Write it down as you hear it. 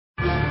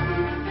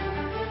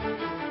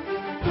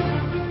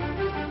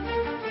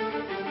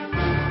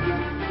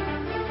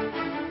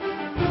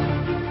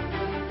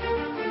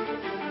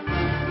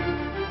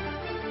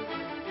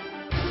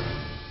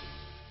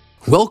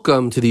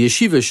Welcome to the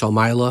Yeshiva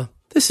Shalmaila.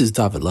 This is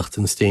David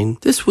Lichtenstein.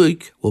 This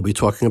week, we'll be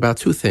talking about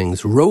two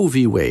things. Roe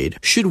v. Wade.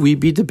 Should we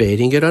be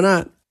debating it or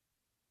not?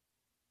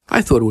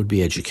 I thought it would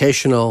be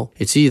educational.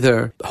 It's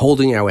either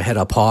holding our head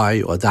up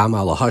high or dam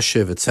ala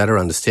hashiv, etc.,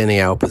 understanding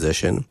our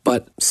position.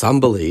 But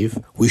some believe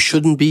we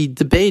shouldn't be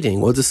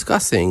debating or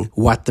discussing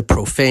what the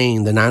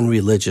profane, the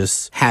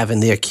non-religious have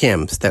in their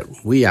camps that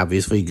we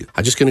obviously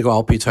are just going to go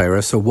al pi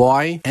Torah. So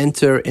why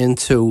enter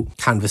into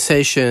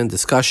conversation,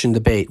 discussion,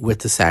 debate with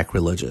the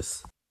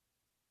sacrilegious?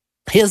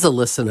 Here's a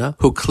listener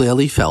who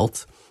clearly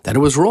felt that it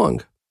was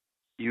wrong.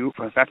 You,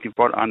 for a fact, you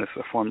brought on this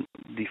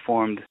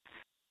deformed,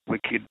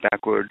 wicked,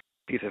 backward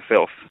piece of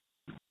filth.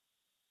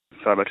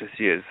 So about to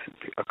see is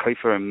a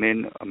kaifer, a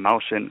min, a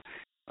malshin,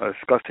 a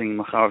disgusting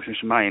machav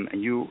shemayim,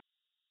 and you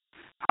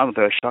have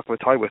the shock with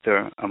tie with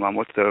her.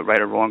 What's the right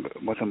or wrong?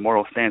 What's a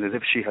moral stand? As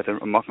if she has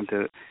a makom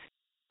to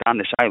down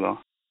the shiloh.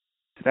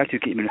 The fact you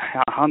keep in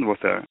hand with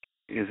her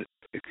is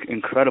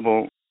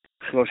incredible.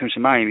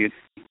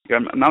 You're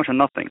a mouse or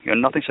nothing. You're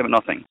nothing, shove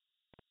nothing.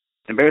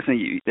 It's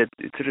embarrassing.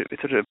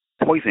 It's such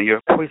a poison.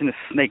 You're a poisonous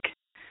snake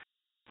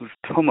whose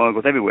tumor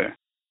goes everywhere.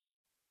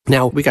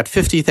 Now, we got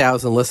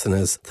 50,000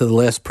 listeners to the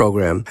last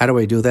program. How do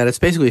I do that? It's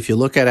basically, if you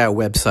look at our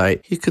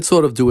website, you could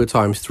sort of do it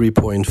times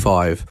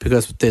 3.5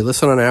 because they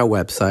listen on our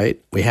website.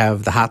 We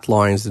have the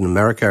hotlines in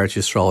America, Eretz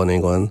Yisrael, in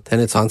England. Then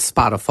it's on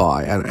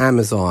Spotify, on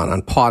Amazon,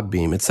 on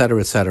Podbeam,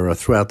 etc.,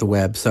 throughout the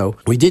web. So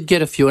we did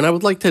get a few, and I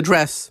would like to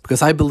address,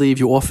 because I believe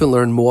you often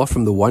learn more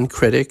from the one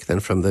critic than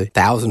from the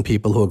 1,000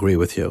 people who agree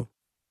with you.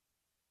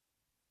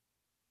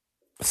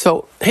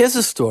 So, here's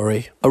a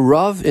story. A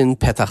Rav in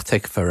Petach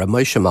Tikva, a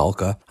Moshe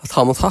Malka, a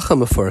Talmud Chacham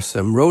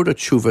Meforsim, wrote a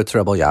tshuva to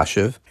Rebbe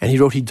Yashiv, and he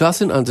wrote he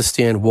doesn't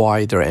understand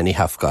why there are any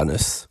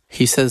hafganas.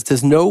 He says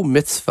there's no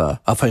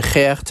mitzvah of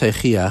heicher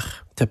teichiach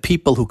to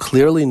people who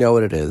clearly know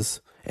what it is,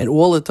 and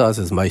all it does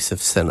is meisif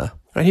sinna.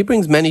 Right? He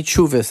brings many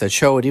tshuvas that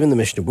show it. Even the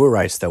Mishnah Berurah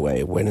writes that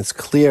way. When it's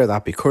clear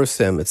that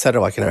bikursim,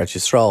 etc., like in Eretz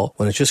Yisrael,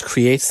 when it just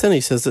creates sin,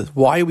 he says,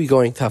 why are we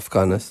going to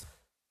hafganas?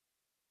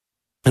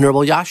 And Rebbe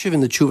Yashiv in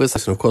the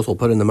Tshuvas, and of course we'll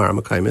put in the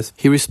Maramachaimis,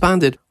 he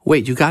responded,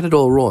 wait, you got it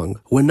all wrong.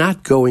 We're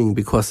not going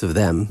because of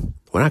them.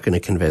 We're not going to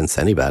convince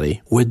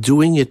anybody. We're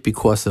doing it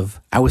because of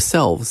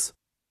ourselves.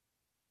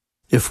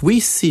 If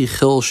we see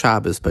Chil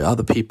Shabbos by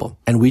other people,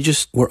 and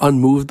we're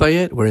unmoved by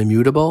it, we're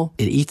immutable,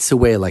 it eats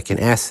away like an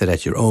acid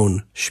at your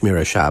own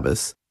Shmira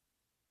Shabbos.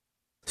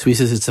 So he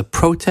says it's a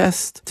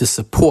protest to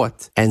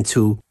support and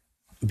to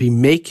be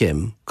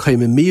makim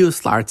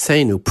koimemius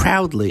la'artzeinu,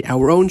 proudly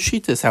our own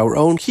shitas, our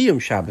own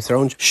kiyum Shabbos, our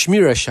own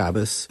shmira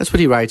Shabbos. That's what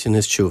he writes in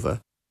his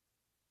tshuva.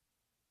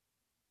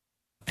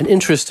 And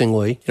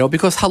interestingly,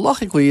 because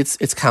halachically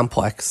it's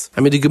complex. I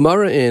mean, the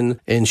Gemara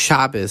in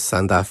Shabbos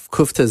and Daf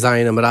Kufta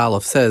Zayin Amud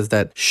Aleph says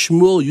that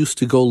Shmuel used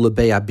to go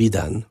lebei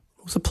Abidan.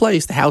 It was a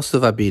place, the house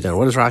of Abidan.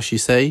 What does Rashi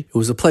say? It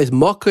was a place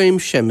makom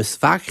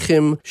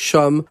shemisvachim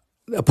sham,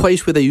 a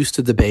place where they used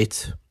to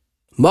debate.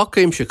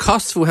 Makim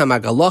shekasvu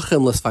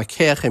hamagalachim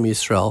lesvakeachem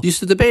Yisrael used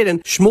to debate,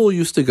 and Shmuel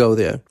used to go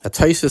there.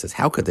 Tosfos says,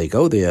 how could they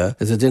go there?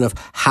 There's a din of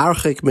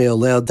harchik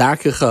me'olel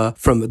darkecha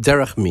from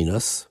derech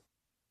minos.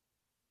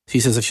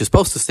 He says if you're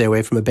supposed to stay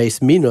away from a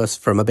base minos,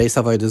 from a base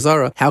avodah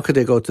zarah, how could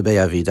they go to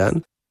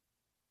Be'avidan?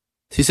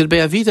 He said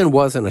Be'avidan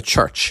wasn't a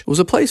church; it was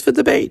a place for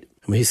debate.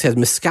 He says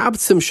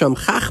miskabtzim sham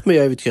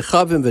chachmei avid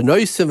kechavim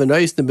v'noisim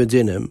v'noisnim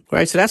b'dinim.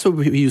 Right, so that's where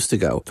we used to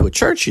go. To a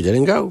church, you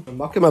didn't go.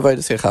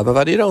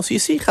 So you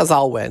see,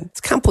 Chazal went.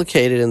 It's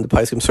complicated in the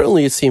Paiskim.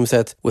 Certainly, it seems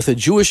that with a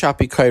Jewish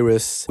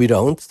apikairis, we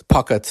don't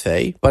pakat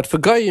tvei, but for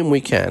goyim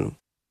we can.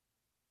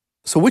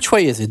 So which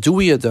way is it? Do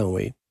we or don't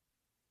we?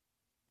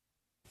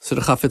 So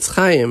the Chafetz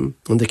Chaim,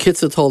 when the kids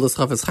told us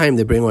Chafetz Chaim,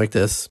 they bring like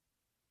this.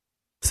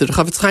 So the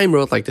Chafetz Chaim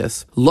wrote like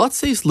this: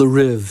 Lotzeis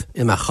l'riv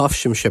im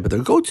achafshim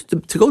shebeter.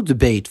 To go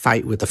debate,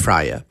 fight with the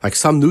fraya, like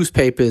some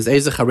newspapers,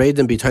 Ezech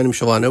Haredim B'Tainim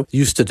Shalanu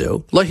used to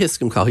do. Lo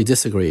hiskim kal, he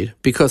disagreed.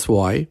 Because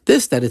why?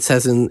 That it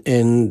says in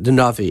the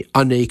Navi,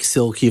 Anei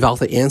ksil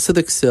kivalta, answer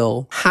the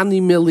ksil,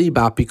 Hani mili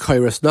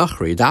ba'apikairis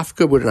nachri,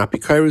 dafka with an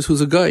apikairis who's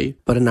a guy,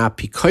 but an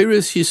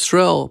apikairis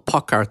Yisrael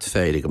pakar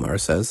tfei, the Gemara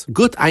says.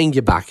 Gut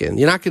eingebacken.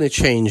 You're not going to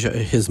change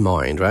his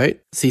mind,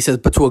 right? So he says,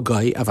 but to a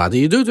guy,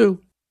 avada yidudu.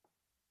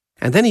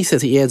 And then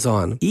he adds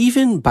on,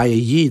 even by a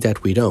yid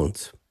that we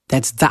don't,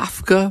 that's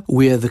dafka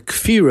where the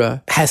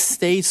kfira has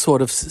stayed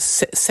sort of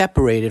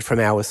separated from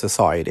our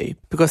society.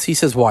 Because he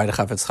says, why the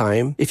Chafetz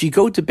Chaim? If you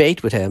go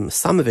debate with him,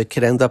 some of it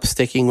could end up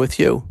sticking with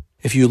you.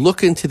 If you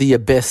look into the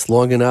abyss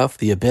long enough,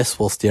 the abyss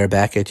will stare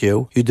back at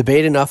you. You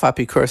debate enough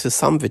apicurses,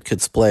 some of it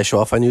could splash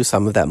off on you,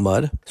 some of that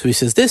mud. So he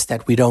says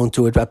that we don't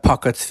do it by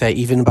pakat tfei,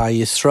 even by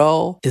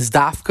Yisrael, is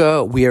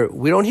dafka,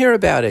 we don't hear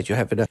about it. You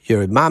have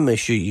your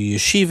mamish, your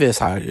yeshivas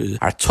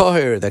are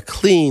toher, they're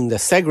clean, they're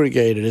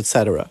segregated,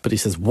 etc. But he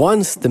says,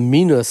 once the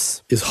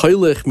minus is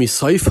hoylech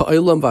misaifa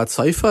olam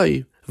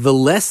v'atzaifa, the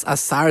less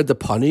asar the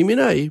pani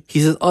minay.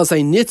 He says,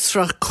 "Azay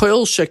nitzrach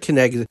koil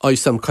shekeneg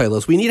oisam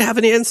koilos." We need to have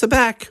an answer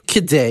back.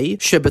 Kidei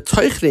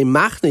shebetoichle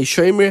machne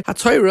shomer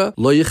hatayra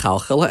lo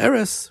yichalchel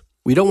ha'eres.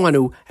 We don't want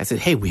to. I said,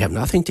 "Hey, we have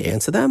nothing to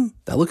answer them.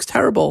 That looks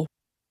terrible."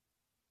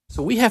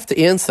 So we have to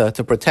answer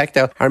to protect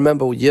our... I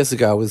remember years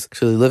ago, I was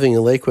actually living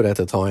in Lakewood at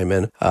the time,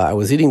 and I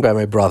was eating by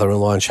my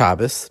brother-in-law on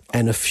Shabbos,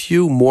 and a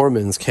few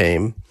Mormons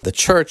came, the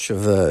church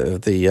of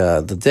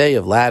the day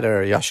of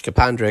Ladder, Yashka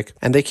Pandrik,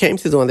 and they came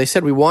to the door and they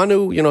said, we want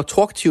to,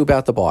 talk to you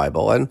about the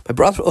Bible. And my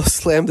brother-in-law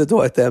slammed the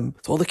door at them.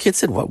 So all the kids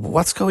said,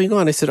 what's going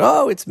on? I said,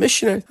 oh, it's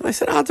missionaries. And I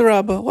said,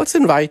 Adarabba, let's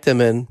invite them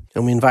in.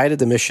 And we invited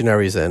the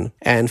missionaries in.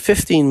 And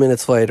 15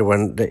 minutes later,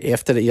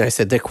 I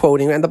said, they're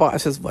quoting, and the Bible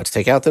says, let's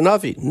take out the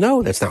Navi.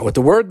 No, that's not what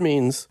the word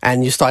means.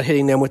 And you start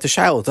hitting them with the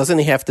shiloh. Doesn't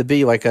he have to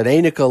be like an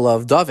anical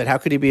of David? How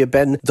could he be a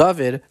Ben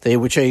David,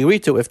 which I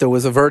read to, if there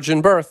was a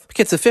virgin birth?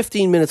 Kids, so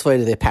 15 minutes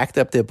later, they packed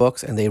up their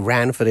books and they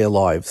ran for their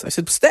lives. I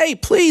said, stay,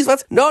 please.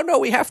 No,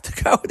 we have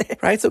to go there,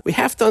 right? So we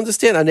have to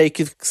understand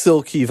Anekid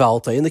Silki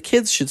Valta, and the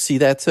kids should see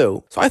that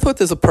too. So I thought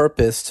there's a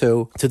purpose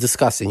to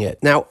discussing it.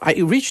 Now, I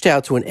reached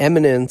out to an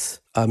eminent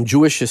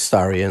Jewish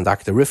historian,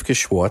 Dr. Rivka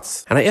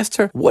Schwartz, and I asked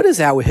her, what is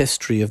our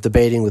history of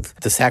debating with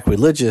the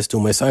sacrilegious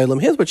Ummei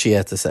Olam? Here's what she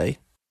had to say.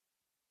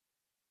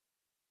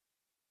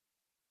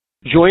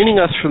 Joining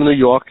us from New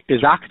York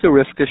is Dr.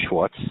 Rivka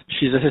Schwartz.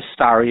 She's a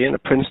historian, a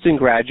Princeton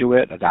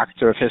graduate, a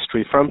doctor of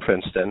history from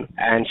Princeton,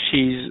 and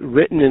she's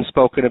written and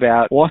spoken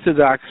about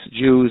Orthodox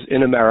Jews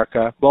in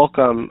America.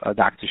 Welcome,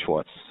 Dr.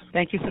 Schwartz.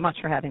 Thank you so much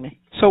for having me.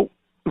 So,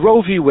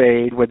 Roe v.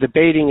 Wade, we're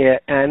debating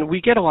it, and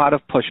we get a lot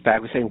of pushback.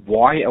 We're saying,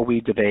 why are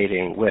we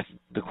debating with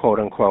the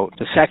quote-unquote,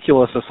 the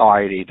secular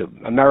society, the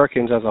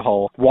Americans as a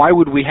whole? Why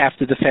would we have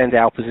to defend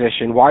our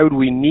position? Why would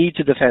we need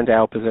to defend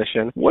our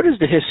position? What is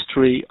the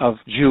history of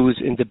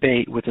Jews in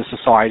debate with the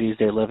societies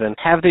they live in?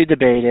 Have they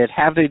debated?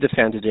 Have they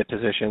defended their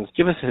positions?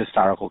 Give us a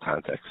historical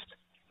context.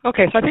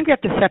 Okay, so I think we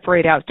have to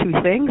separate out two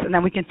things, and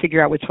then we can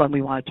figure out which one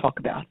we want to talk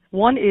about.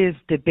 One is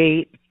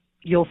debate.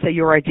 You'll say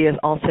your ideas,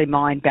 I'll say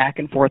mine, back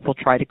and forth, we'll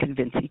try to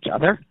convince each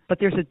other. But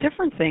there's a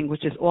different thing,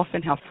 which is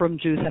often how frum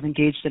Jews have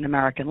engaged in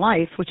American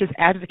life, which is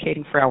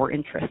advocating for our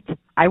interests.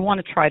 I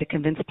want to try to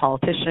convince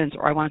politicians,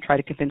 or I want to try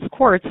to convince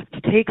courts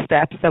to take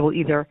steps that will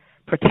either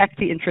protect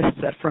the interests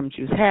that frum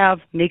Jews have,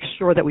 make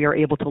sure that we are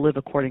able to live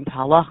according to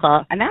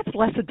halacha. And that's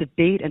less a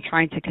debate and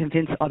trying to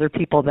convince other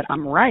people that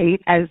I'm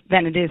right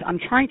than it is I'm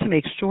trying to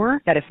make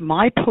sure that if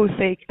my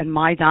posek and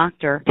my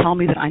doctor tell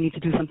me that I need to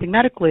do something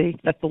medically,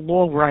 that the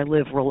law where I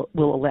live will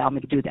allow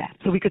me to do that.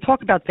 So we could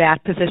talk about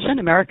that position,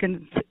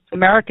 American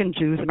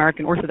Jews,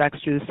 American Orthodox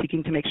Jews,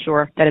 seeking to make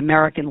sure that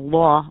American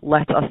law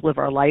lets us live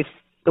our life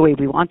the way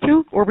we want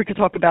to, or we could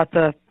talk about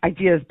the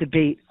ideas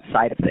debate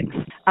side of things.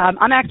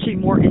 I'm actually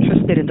more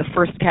interested in the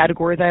first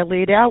category that I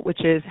laid out, which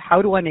is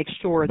how do I make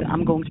sure that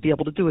I'm going to be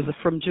able to do as a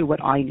frum Jew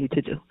what I need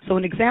to do. So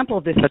an example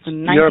of this is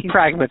You're a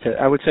pragmatist.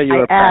 I would say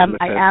you're a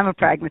pragmatist. I am a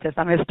pragmatist.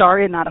 I'm a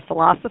historian, not a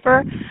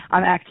philosopher.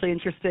 I'm actually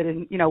interested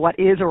in, what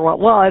is or what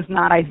was,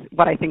 not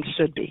what I think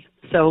should be.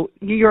 So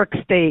New York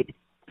State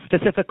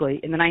specifically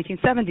in the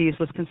 1970s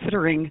was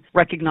considering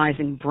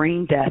recognizing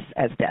brain death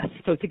as death.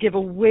 So to give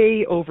a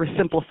way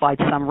oversimplified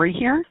summary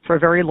here, for a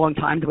very long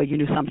time the way you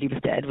knew somebody was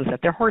dead was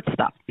that their heart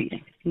stopped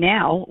beating.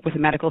 Now, with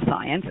medical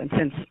science, and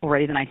since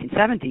already the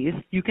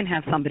 1970s, you can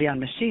have somebody on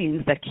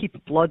machines that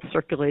keep blood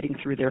circulating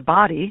through their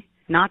body,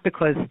 not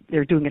because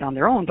they're doing it on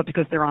their own, but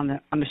because they're on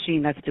a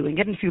machine that's doing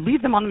it. And if you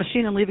leave them on the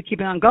machine and leave it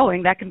keeping on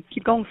going, that can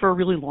keep going for a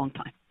really long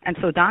time. And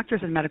so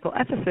doctors and medical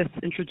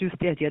ethicists introduced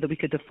the idea that we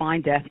could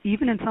define death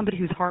even in somebody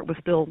whose heart was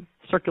still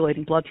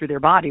circulating blood through their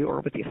body,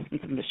 or with the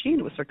assistance of a machine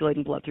that was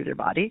circulating blood through their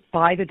body,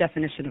 by the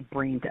definition of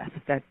brain death,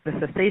 that the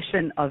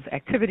cessation of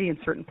activity in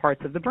certain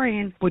parts of the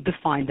brain would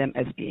define them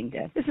as being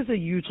dead. This is a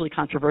hugely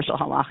controversial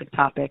halachic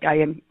topic. I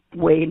am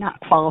way not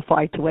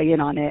qualified to weigh in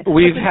on it.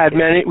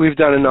 We've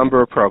done a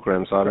number of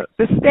programs on it.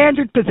 The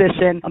standard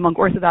position among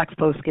Orthodox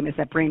poskim is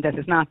that brain death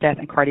is not death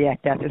and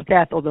cardiac death is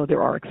death, although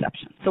there are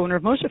exceptions. So when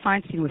Rav Moshe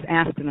Feinstein was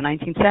asked in the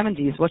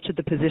 1970s, what should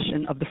the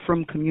position of the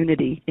frum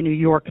community in New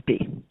York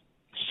be?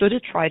 Should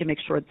it try to make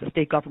sure that the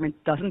state government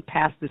doesn't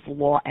pass this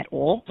law at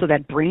all so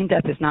that brain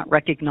death is not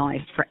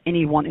recognized for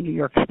anyone in New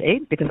York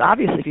State? Because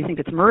obviously if you think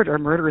it's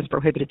murder is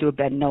prohibited to a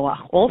ben Noach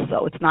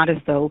also. It's not as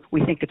though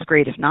we think it's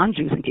great if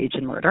non-Jews engage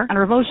in murder. And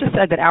Rav Moshe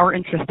said that our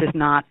interest is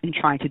not in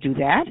trying to do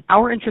that.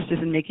 Our interest is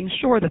in making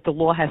sure that the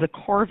law has a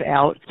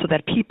carve-out so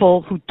that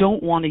people who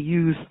don't want to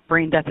use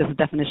brain death as a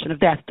definition of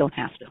death don't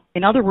have to.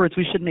 In other words,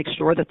 we should make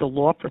sure that the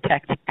law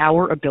protects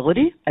our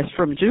ability as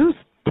frum Jews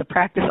to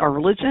practice our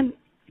religion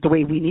the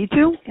way we need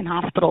to in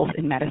hospitals,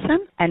 in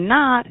medicine, and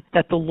not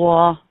that the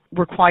law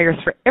requires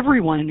for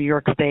everyone in New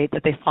York State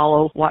that they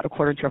follow what,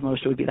 according to Rav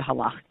Moshe, would be the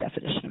halachic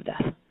definition of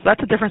death. So that's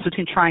the difference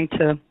between trying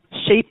to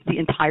shape the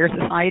entire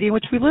society in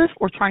which we live,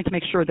 or trying to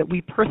make sure that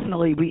we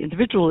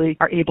individually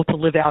are able to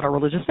live out our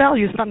religious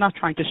values, but I'm not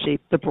trying to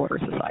shape the broader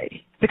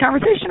society. The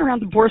conversation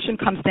around abortion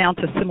comes down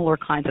to similar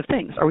kinds of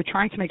things. Are we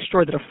trying to make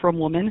sure that a frum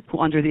woman who,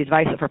 under the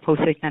advice of her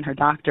posek and her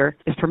doctor,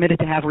 is permitted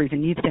to have or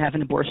even needs to have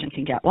an abortion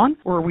can get one?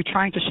 Or are we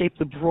trying to shape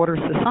the broader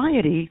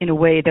society in a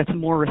way that's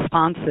more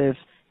responsive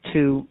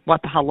to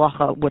what the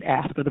halacha would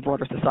ask of the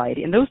broader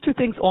society. And those two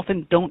things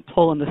often don't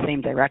pull in the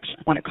same direction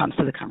when it comes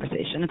to the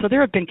conversation. And so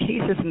there have been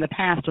cases in the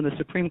past when the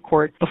Supreme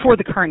Court, before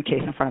the current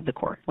case in front of the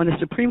court, when the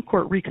Supreme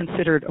Court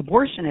reconsidered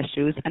abortion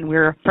issues, and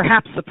where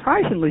perhaps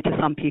surprisingly to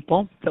some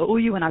people, the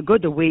OU and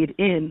Aguda weighed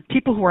in.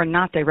 People who are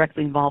not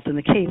directly involved in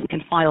the case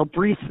can file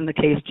briefs in the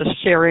case just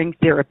sharing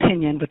their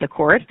opinion with the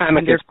court.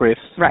 Amicus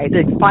briefs. Right.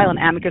 They file an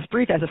amicus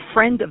brief. As a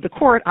friend of the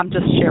court, I'm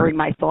just sharing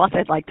my thoughts.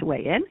 I'd like to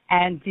weigh in.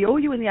 And the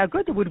OU and the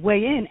Aguda would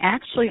weigh in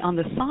actually on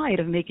the side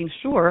of making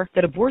sure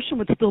that abortion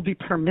would still be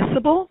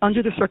permissible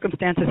under the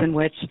circumstances in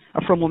which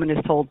a frum woman is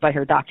told by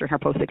her doctor and her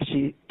posek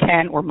she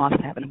can or must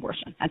have an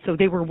abortion. And so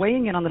they were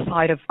weighing in on the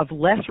side of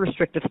less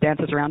restrictive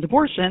stances around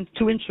abortion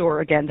to ensure,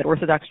 again, that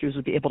Orthodox Jews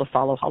would be able to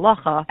follow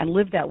halacha and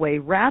live that way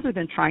rather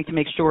than trying to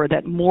make sure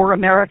that more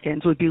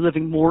Americans would be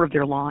living more of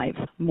their lives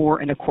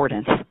more in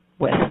accordance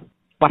with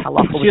what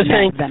halacha would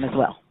demand them as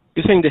well.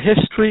 You're saying the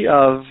history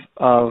of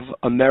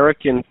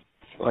American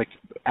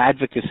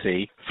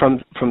advocacy from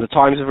the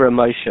times of Rav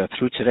Moshe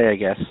through today, I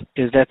guess,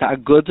 is that the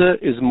Aguda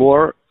is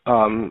more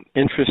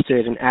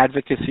interested in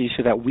advocacy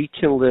so that we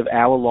can live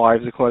our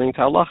lives according to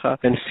halacha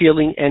than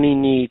feeling any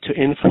need to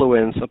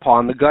influence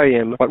upon the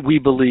goyim what we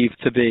believe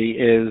to be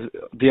is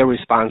their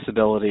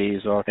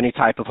responsibilities or any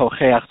type of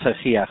hocheach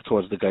techiach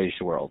towards the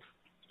goyish world.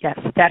 Yes,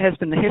 that has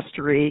been the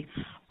history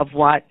of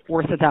what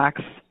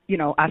Orthodox,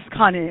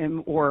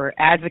 askanim or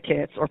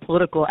advocates or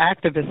political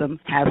activism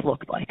has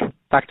looked like.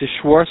 Dr.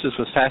 Schwartz, this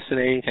was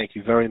fascinating. Thank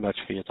you very much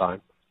for your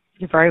time.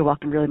 You're very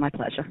welcome. Really my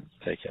pleasure.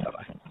 Take care.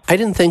 Bye. I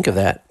didn't think of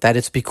that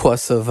it's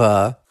because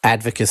of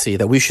advocacy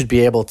that we should be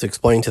able to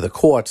explain to the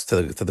courts,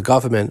 to the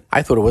government.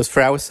 I thought it was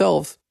for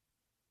ourselves.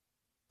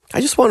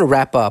 I just want to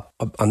wrap up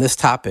on this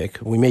topic.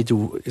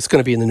 It's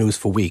going to be in the news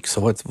for weeks,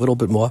 so it's a little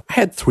bit more. I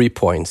had 3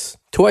 points.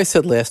 2 I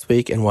said last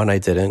week and 1 I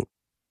didn't.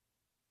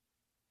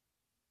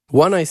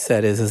 One I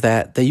said is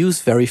that they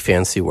use very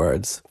fancy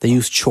words. They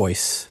use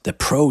choice. They're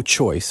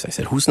pro-choice. I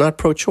said, who's not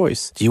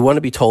pro-choice? Do you want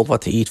to be told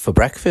what to eat for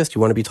breakfast? Do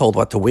you want to be told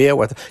what to wear?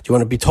 Do you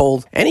want to be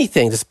told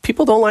anything?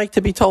 People don't like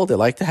to be told. They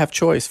like to have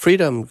choice,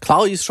 freedom,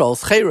 klal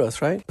yisrael, cheiros,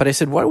 right? But I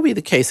said, what would be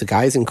the case? A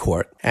guy's in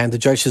court, and the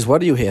judge says,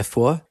 what are you here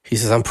for? He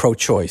says, I'm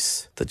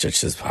pro-choice. The judge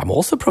says, I'm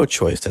also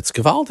pro-choice. That's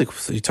gewaldig.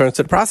 So he turns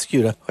to the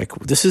prosecutor,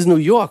 this is New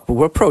York, but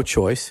we're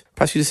pro-choice.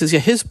 Prosecutor says,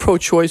 his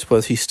pro-choice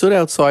was he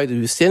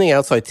was standing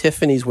outside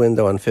Tiffany's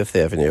window on Fifth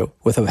Avenue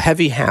with a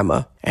heavy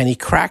hammer, and he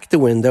cracked the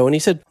window, and he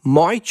said,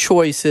 my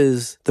choice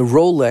is the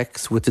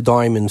Rolex with the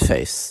diamond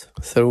face.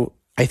 So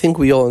I think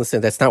we all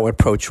understand that's not what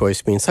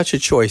pro-choice means. Such a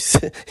choice,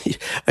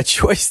 a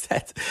choice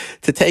that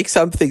to take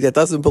something that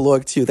doesn't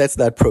belong to you, that's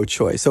not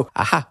pro-choice. So,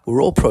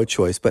 we're all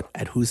pro-choice, but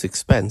at whose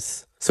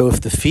expense? So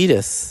if the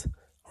fetus,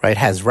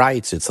 has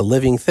rights, it's a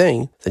living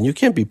thing, then you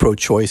can't be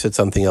pro-choice at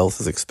something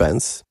else's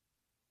expense.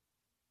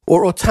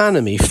 Or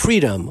autonomy,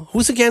 freedom.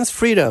 Who's against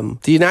freedom?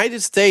 The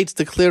United States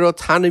declared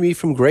autonomy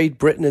from Great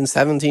Britain in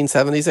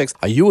 1776.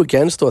 Are you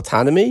against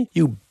autonomy?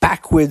 You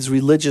backwards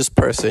religious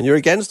person. You're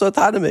against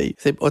autonomy.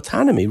 Say,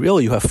 autonomy,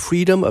 really? You have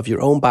freedom of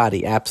your own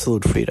body,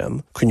 absolute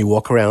freedom. Can you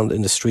walk around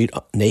in the street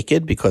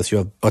naked because you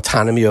have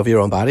autonomy of your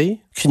own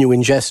body? Can you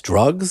ingest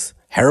drugs?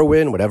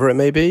 Heroin, whatever it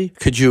may be?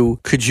 Could you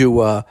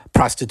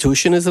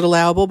prostitution, is it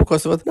allowable?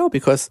 Because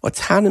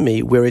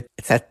autonomy, where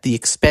it's at the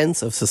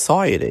expense of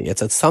society,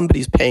 it's that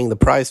somebody's paying the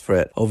price for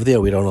it. Over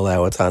there, we don't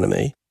allow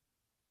autonomy.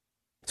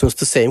 So it's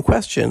the same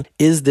question.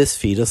 Is this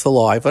fetus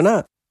alive or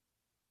not?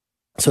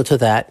 So to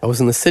that, I was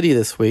in the city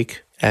this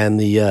week, and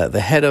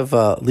the head of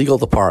legal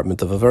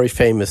department of a very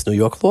famous New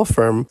York law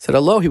firm said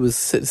hello. He was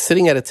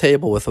sitting at a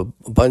table with a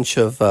bunch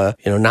of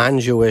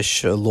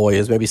non-Jewish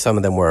lawyers. Maybe some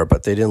of them were,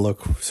 but they didn't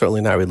look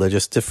certainly not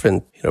religious.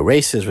 Different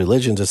races,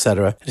 religions,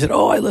 etc. He said,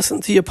 "Oh, I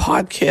listened to your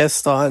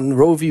podcast on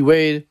Roe v.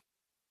 Wade."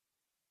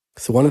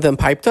 So one of them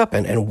piped up,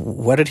 and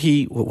what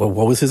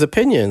was his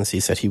opinions? He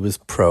said he was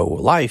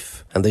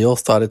pro-life, and they all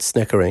started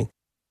snickering.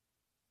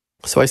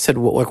 So I said,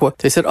 what?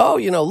 They said,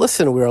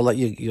 listen, you're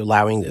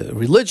allowing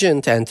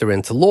religion to enter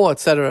into law,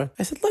 etc.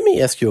 I said, let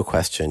me ask you a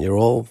question. You're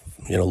all,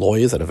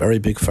 lawyers at a very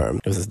big firm.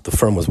 The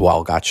firm was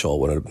Weil Gotshal,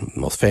 one of the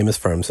most famous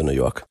firms in New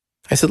York.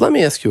 I said, let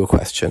me ask you a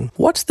question.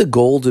 What's the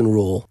golden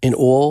rule in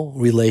all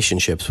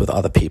relationships with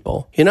other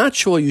people? You're not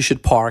sure you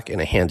should park in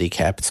a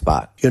handicapped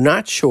spot. You're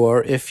not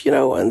sure if,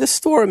 in the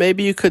store,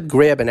 maybe you could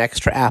grab an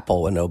extra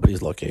apple when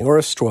nobody's looking, or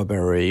a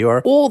strawberry,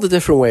 or all the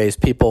different ways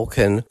people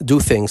can do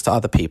things to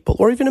other people,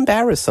 or even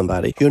embarrass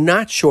somebody. You're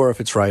not sure if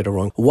it's right or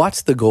wrong.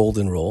 What's the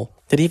golden rule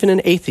that even an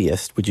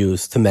atheist would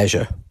use to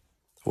measure?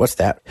 What's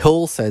that?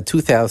 Hill said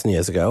 2,000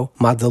 years ago,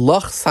 what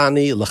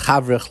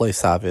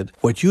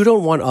you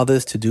don't want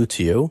others to do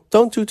to you,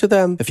 don't do to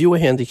them. If you were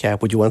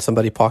handicapped, would you want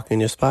somebody parking in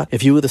your spot?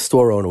 If you were the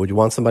store owner, would you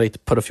want somebody to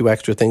put a few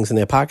extra things in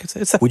their pockets?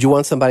 Would you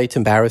want somebody to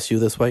embarrass you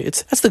this way?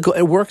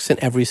 It works in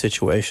every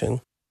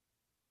situation.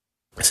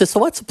 I said,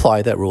 so let's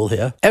apply that rule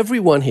here.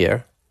 Everyone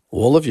here,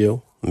 all of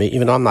you, me,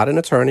 even though I'm not an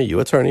attorney, you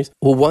attorneys,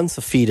 were once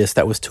a fetus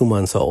that was 2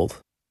 months old.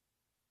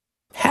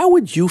 How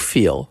would you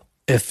feel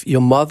if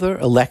your mother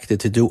elected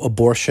to do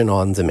abortion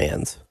on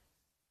demand?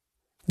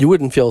 You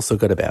wouldn't feel so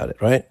good about it,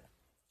 right?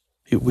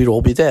 we'd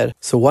all be dead.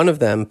 So one of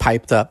them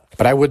piped up,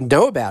 but I wouldn't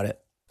know about it.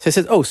 So I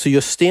said, oh, so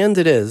your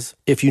standard is,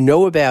 if you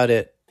know about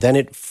it, then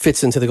it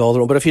fits into the golden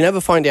rule. But if you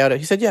never find out,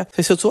 he said, yeah. So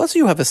I said, so let's say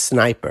you have a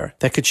sniper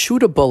that could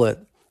shoot a bullet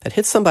that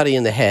hits somebody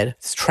in the head.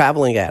 It's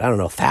traveling at, I don't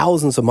know,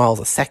 thousands of miles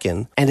a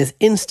second, and is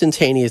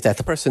instantaneous that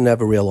the person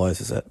never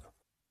realizes it.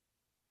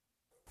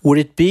 Would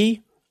it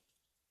be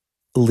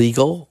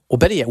legal? Or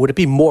better yet, would it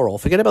be moral?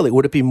 Forget about it.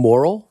 Would it be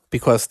moral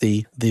because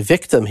the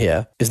victim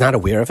here is not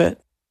aware of it?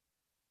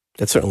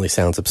 That certainly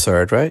sounds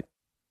absurd, right?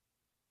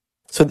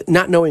 So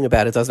not knowing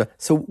about it doesn't.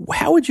 So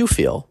how would you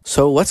feel?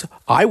 So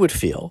I would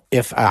feel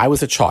if I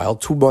was a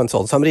child, 2 months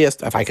old, somebody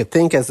asked if I could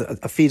think as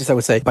a fetus, I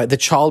would say, but the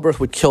childbirth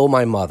would kill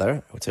my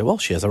mother. I would say, well,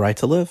 she has a right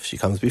to live. She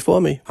comes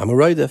before me. I'm a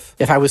roidif.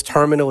 If I was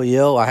terminally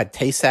ill, I had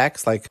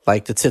Tay-Sachs, like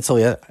the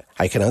tzitzel,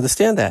 I can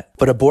understand that.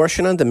 But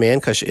abortion on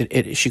demand because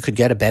she could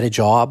get a better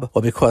job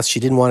or because she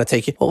didn't want to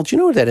take it. Well, do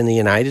you know that in the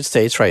United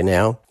States right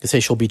now, they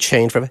say she'll be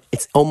chained forever?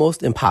 It's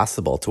almost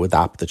impossible to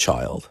adopt the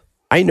child.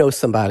 I know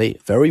somebody,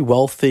 very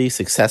wealthy,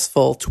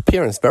 successful, 2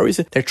 parents,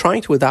 they're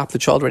trying to adopt the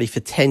child already for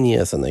 10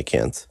 years and they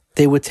can't.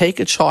 They would take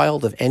a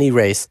child of any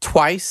race.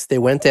 Twice they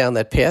went down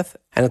that path,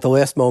 and at the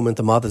last moment,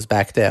 the mother's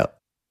backed out.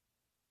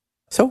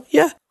 So,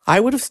 yeah,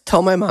 I would have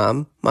told my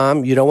mom,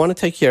 you don't want to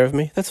take care of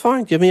me? That's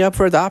fine. Give me up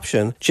for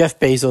adoption. Jeff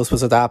Bezos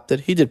was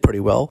adopted. He did pretty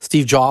well.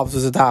 Steve Jobs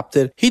was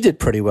adopted. He did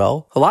pretty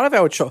well. A lot of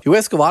our you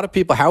ask a lot of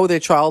people, how were their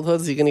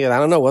childhoods? You're going to get, I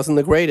don't know, wasn't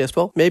the greatest.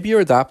 Well, maybe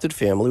your adopted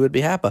family would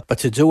be happy. But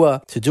to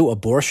do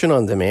abortion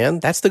on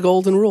demand, that's the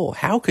golden rule.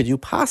 How could you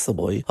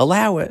possibly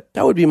allow it?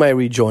 That would be my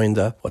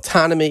rejoinder.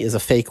 Autonomy is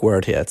a fake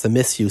word here. It's a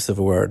misuse of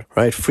a word,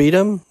 right?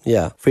 Freedom,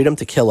 yeah. Freedom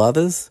to kill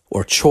others,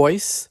 or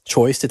choice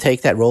to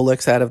take that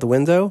Rolex out of the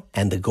window,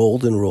 and the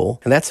golden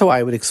rule. And that's how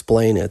I would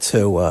explain it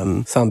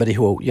to somebody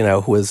who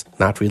is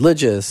not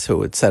religious,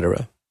 who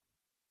etc.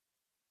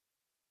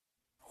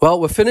 Well,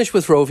 we're finished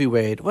with Roe v.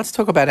 Wade. Let's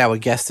talk about our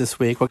guest this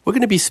week. We're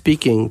going to be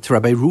speaking to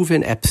Rabbi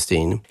Reuven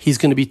Epstein. He's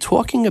going to be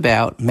talking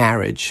about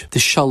marriage, the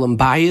Shalom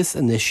Bayis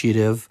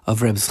initiative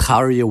of Reb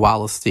Zcharia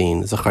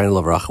Wallerstein, Zechariah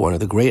Levracha, one of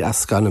the great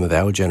Askanim of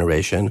our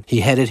generation.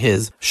 He headed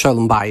his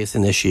Shalom Bayis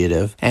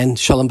initiative, and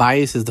Shalom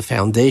Bayis is the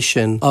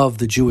foundation of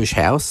the Jewish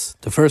house.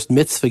 The first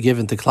mitzvah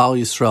given to Klal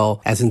Yisrael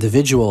as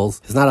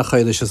individuals is not a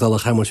Chodesh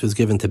Hazalachem, which was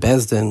given to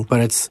Bezdin,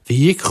 but it's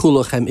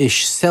V'yikchu lachem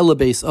ish sela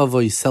beis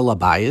avos sela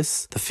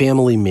bayis, the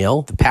family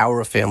meal, the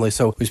power of family.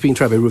 So we're speaking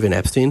to Rabbi Reuven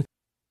Epstein.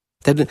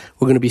 Then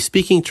we're going to be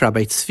speaking to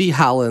Rabbi Tzvi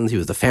Holland. He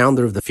was the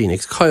founder of the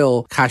Phoenix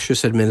Koil,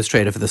 Kashrus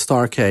administrator for the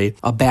Starkey,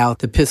 about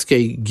the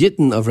Piskei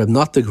Gittin of Reb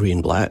Nata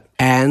Greenblatt,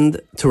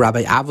 and to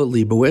Rabbi Avot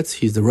Leibowitz.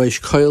 He's the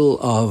Rosh Koil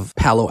of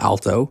Palo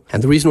Alto.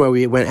 And the reason why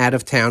we went out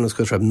of town is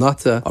because Reb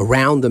Nata,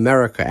 around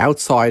America,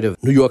 outside of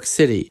New York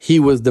City, he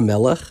was the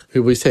Melech. He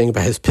was saying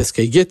about his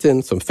Piskei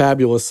Gittin, some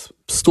fabulous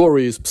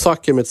stories,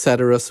 psakim,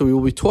 etc. So we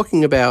will be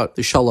talking about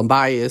the Shalom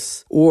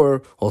Bayis,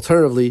 or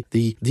alternatively,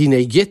 the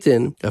Dinei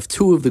Gittin of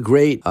two of the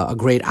great, a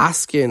great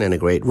Askin and a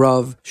great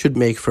Rav. Should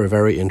make for a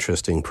very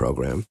interesting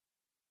program.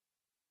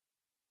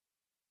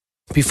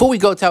 Before we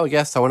go to our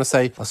guests, I want to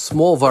say a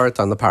small vart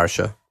on the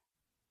Parsha.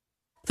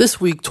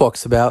 This week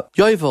talks about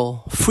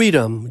Yovel,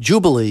 freedom,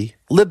 jubilee,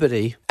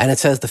 liberty, and it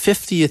says the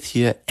 50th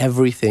year,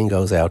 everything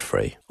goes out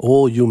free.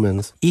 All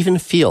humans, even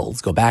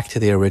fields, go back to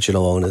their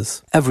original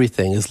owners.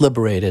 Everything is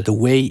liberated the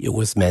way it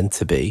was meant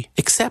to be.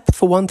 Except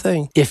for one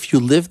thing. If you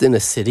lived in a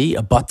city,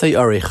 a Batei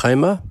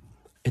Arei,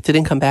 it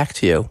didn't come back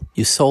to you.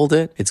 You sold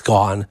it, it's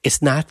gone.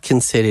 It's not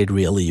considered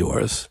really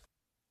yours.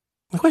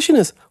 The question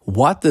is,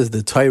 what does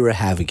the Torah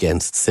have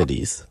against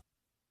cities?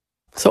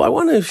 So I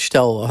want to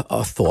tell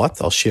a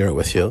thought. I'll share it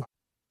with you.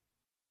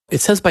 It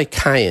says by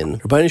Cain,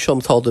 Rabbeinu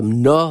Shalom told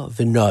him, "No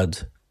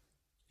v'nod,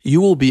 you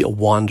will be a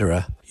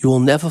wanderer. You will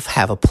never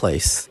have a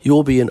place. You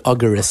will be an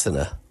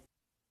ugarisana.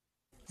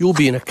 You will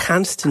be in a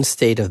constant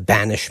state of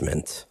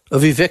banishment,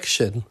 of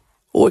eviction,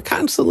 or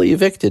constantly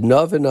evicted,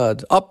 no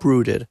v'nod,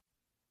 uprooted."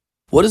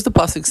 What does the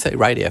pasuk say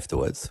right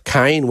afterwards?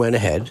 Cain went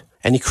ahead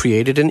and he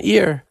created an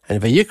ear,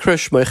 and vayikra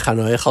shmoi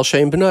Chanoach al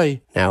shem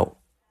b'nai. Now,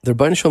 the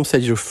Rebbeinu Shalom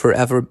said you're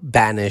forever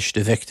banished,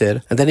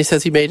 evicted, and then he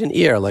says he made an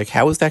ear. Like,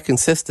 how is that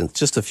consistent?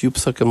 Just a few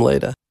psukim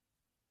later.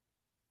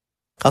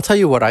 I'll tell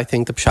you what I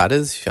think the pshat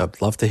is.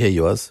 I'd love to hear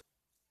yours.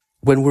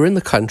 When we're in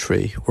the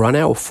country, we're on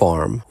our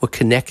farm, we're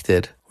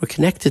connected. We're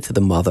connected to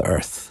the Mother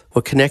Earth.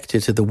 We're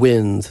connected to the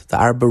wind, the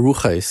Arba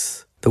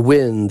Ruchos, the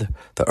wind,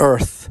 the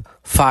earth,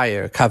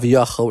 fire,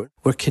 Kaviyachal.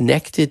 We're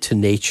connected to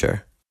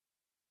nature.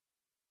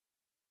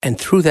 And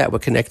through that, we're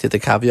connected to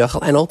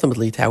Kaviyachal and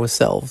ultimately to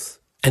ourselves.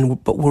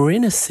 But we're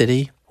in a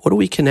city. What are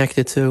we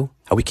connected to?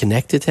 Are we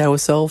connected to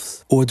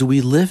ourselves? Or do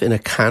we live in a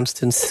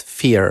constant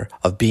fear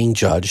of being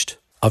judged,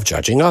 of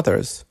judging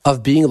others,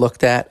 of being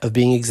looked at, of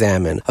being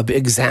examined, of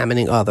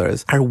examining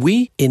others? Are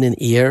we in an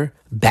ear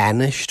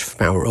banished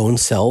from our own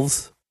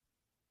selves?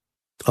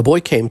 A boy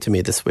came to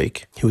me this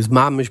week. He was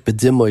mamish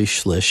bedimoy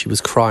shlish. He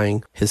was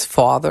crying. His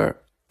father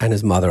and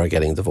his mother are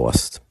getting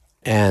divorced.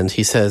 And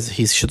he says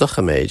he's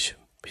shidduchim age.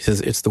 He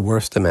says it's the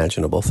worst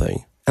imaginable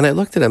thing. And I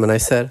looked at him and I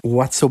said,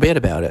 what's so bad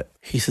about it?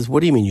 He says, what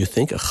do you mean? You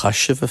think a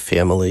chashiva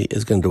family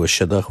is going to do a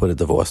shidduch with a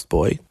divorced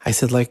boy? I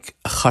said, like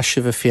a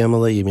chashiva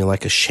family? You mean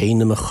like a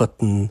sheina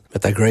mechutten,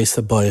 with a grace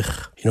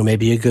boich,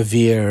 maybe a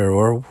gavir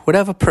or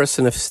whatever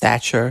person of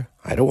stature?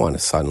 I don't want a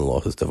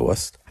son-in-law who's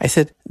divorced. I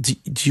said, do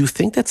you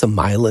think that's a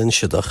mila in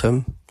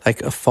shidduchim?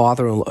 Like a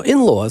father-in-law,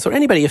 in-laws, or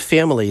anybody, a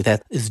family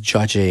that is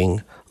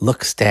judging,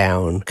 looks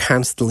down,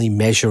 constantly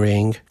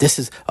measuring. This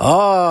is,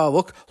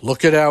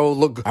 look at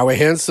our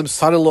handsome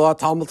son-in-law,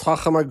 Talmud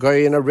Chacham, a guy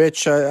and a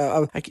rich.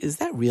 Is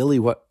that really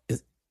what,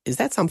 is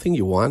that something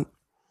you want?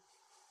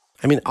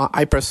 I mean,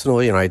 I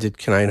personally, I did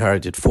Kenai I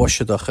did 4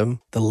 shidduchim.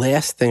 The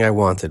last thing I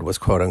wanted was,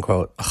 quote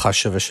unquote, a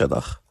chashiv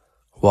shidduch.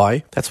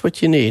 Why? That's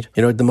what you need.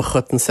 The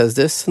mechutten says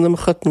this, and the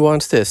mechutten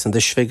wants this, and the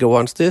shviga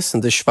wants this,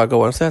 and the shvaga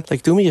wants that.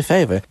 Like, do me a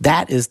favor.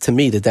 That is, to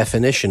me, the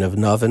definition of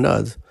nav and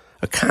nud.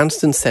 A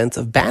constant sense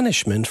of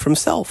banishment from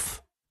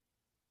self.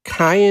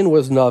 Cain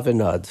was nav and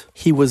nud.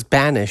 He was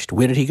banished.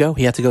 Where did he go?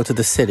 He had to go to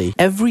the city.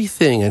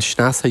 Everything in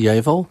Shnas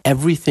HaYovel,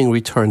 everything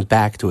returned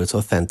back to its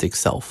authentic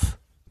self.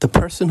 The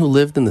person who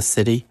lived in the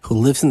city, who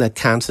lives in that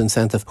constant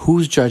sense of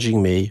who's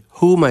judging me,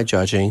 who am I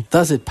judging,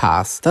 does it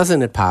pass,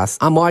 doesn't it pass,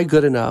 am I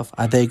good enough,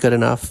 are they good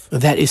enough?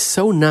 That is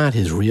so not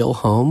his real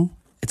home.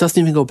 It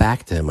doesn't even go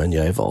back to him on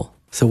Yovel.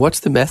 So what's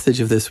the message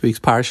of this week's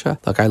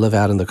Parsha? Look, I live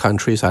out in the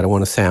country, so I don't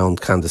want to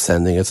sound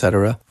condescending,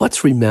 etc.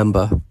 Let's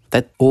remember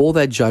that all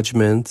that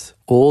judgment,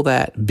 all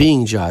that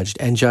being judged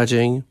and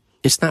judging,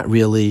 it's not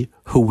really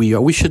who we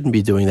are. We shouldn't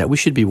be doing that. We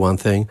should be one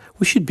thing.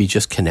 We should be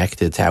just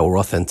connected to our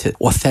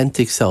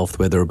authentic self,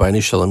 where the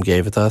Rabbeinu Shalom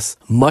gave it us.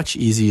 Much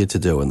easier to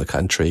do in the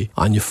country,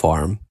 on your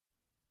farm.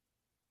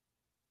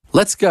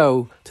 Let's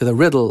go to the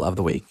riddle of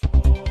the week.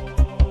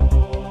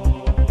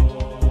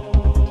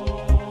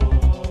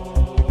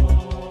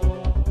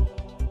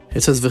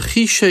 It says,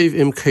 V'chishev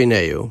im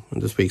kaineu, in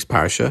this week's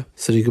Parsha.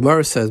 So the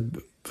Gemara says,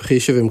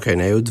 V'chishev im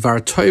kaineu,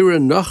 Dvar Torah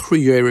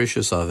nachri yerush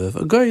esaviv.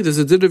 A guy, there's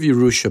a din of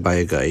Yerusha by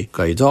a guy.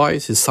 Guy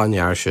dies, his son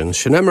Yarshin.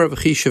 Shenemar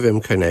v'chishev im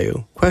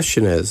kaineu.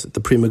 Question is,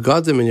 the Pri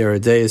Megadim in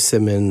Yeridei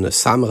Simin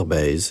Samar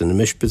Beis, in the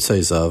Mishpat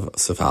Seizav,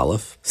 Sef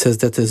Aleph, says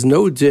that there's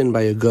no din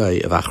by a guy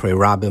of Achrei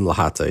Rabim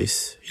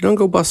Lahatais. You don't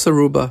go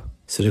Basaruba.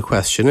 So the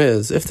question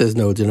is, if there's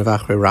no din of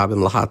Achrei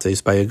Rabim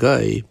Lahatais by a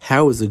guy,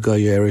 how is the guy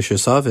Yerush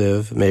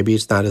Esaviv? Maybe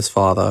it's not his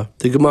father.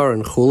 The Gemara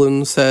in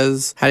Chulin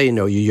says, how do you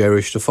know you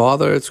Yerush the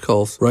father? It's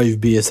called Rav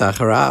Bias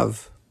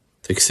Acharav.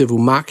 Tiksivu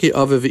Maki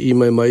Aviv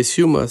Imay Mais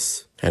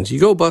Yumas. And you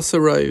go Basa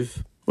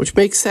Rav. Which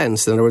makes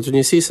sense. In other words, when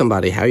you see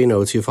somebody, how you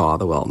know it's your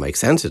father? Well, it makes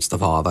sense it's the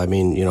father. I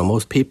mean,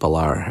 most people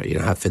are,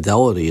 have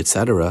fidelity,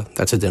 etc.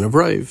 That's a din of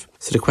Rav.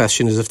 So the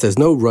question is, if there's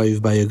no Rav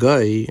by a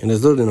guy, and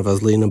there's no din of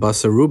Azlin and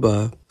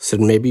Basaruba, so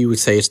maybe you would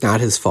say it's not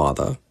his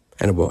father.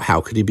 And well,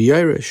 how could he be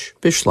Irish?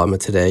 Bishlama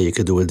today, you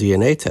could do a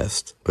DNA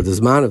test. But the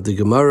Zman of the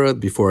Gemara,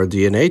 before a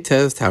DNA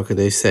test, how could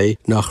they say,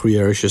 Nachri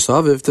Irish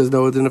Esav, if there's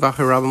no din of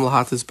Achrei Rabim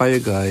Lahatis by a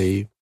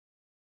guy?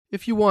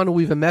 If you want to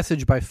leave a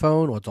message by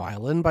phone or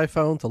dial in by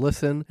phone to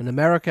listen, in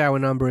America our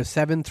number is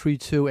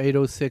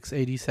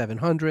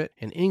 732-806-8700.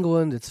 In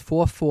England it's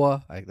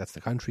 44, that's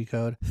the country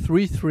code,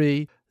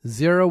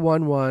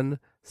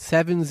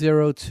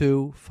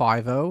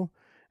 33-011-70250.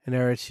 In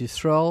Eretz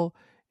Yisrael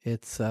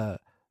it's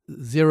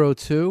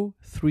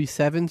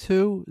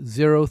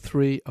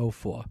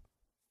 02-372-0304.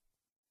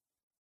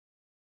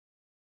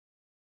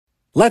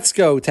 Let's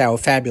go to our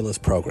fabulous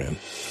program.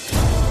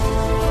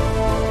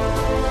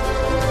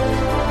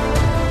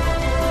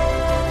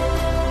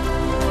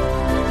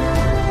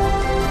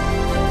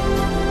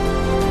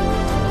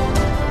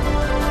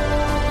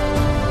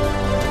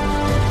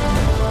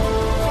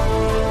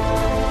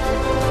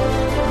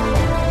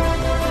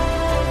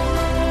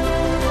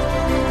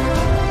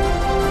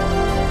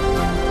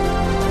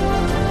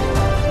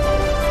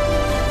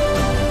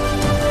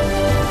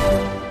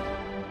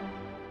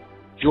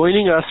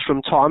 Joining us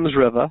from Tom's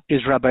River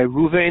is Rabbi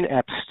Ruvain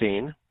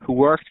Epstein, who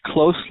worked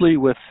closely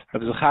with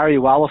Rabbi Zachariah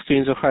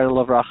Wallerstein, Zechariah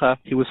Lavracha.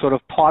 He was sort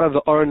of part of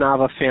the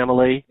Oronava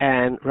family,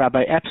 and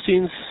Rabbi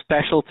Epstein's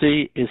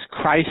specialty is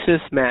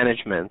crisis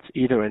management,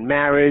 either in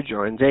marriage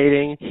or in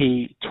dating.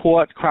 He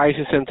taught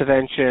crisis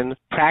intervention,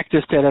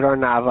 practiced it at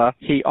Oronava.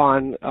 He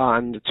on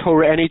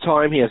Torah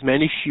Anytime, he has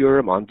many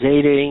shiurim on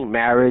dating,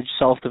 marriage,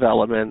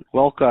 self-development.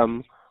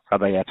 Welcome,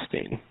 Rabbi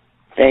Epstein.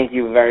 Thank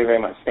you very, very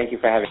much. Thank you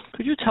for having me.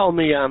 Could you tell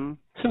me,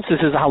 since this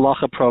is a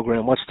halacha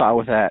program, let's start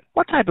with that.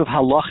 What type of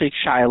halachic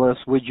shilas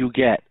would you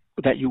get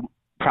that you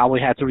probably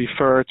had to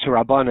refer to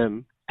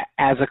Rabbanim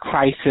as a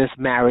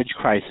marriage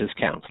crisis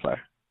counselor?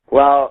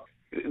 Well,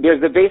 there's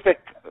the basic,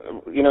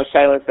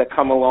 shilas that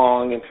come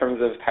along in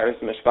terms of Paris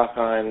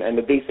Mishpacha and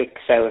the basic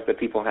shilas that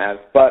people have.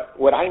 But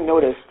what I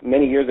noticed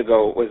many years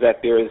ago was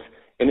that there's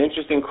an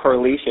interesting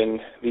correlation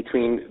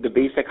between the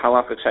basic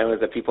halachic shilas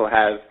that people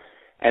have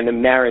and the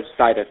marriage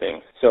side of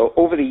things. So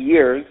over the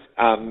years,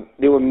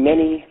 there were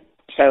many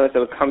shilas that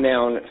would come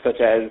down, such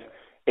as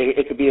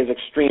it could be as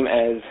extreme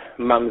as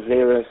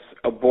mamzerus,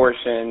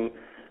 abortion,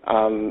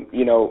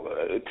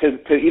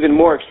 to even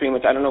more extreme,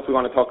 which I don't know if we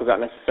want to talk about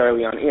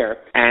necessarily on air.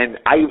 And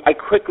I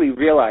quickly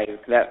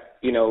realized that,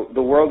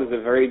 the world is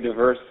a very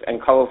diverse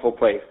and colorful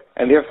place.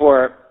 And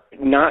therefore,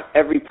 not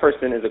every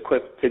person is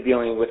equipped to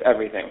dealing with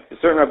everything.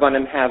 Certain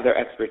Rabbanim have their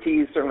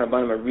expertise. Certain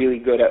Rabbanim are really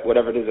good at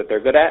whatever it is that they're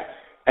good at.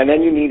 And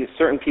then you need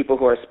certain people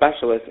who are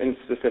specialists in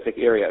specific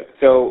areas.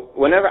 So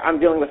whenever I'm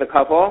dealing with a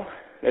couple,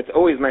 it's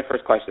always my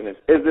first question is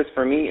this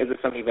for me? Is this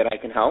something that I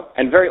can help?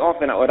 And very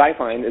often what I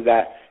find is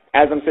that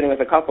as I'm sitting with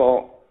a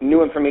couple,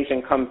 new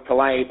information comes to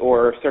light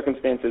or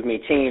circumstances may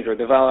change or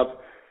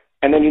develop,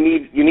 and then you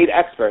need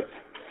experts.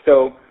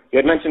 So you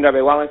had mentioned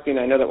Rabbi Wallenstein.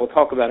 I know that we'll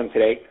talk about him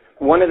today.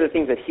 One of the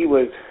things that he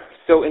was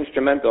so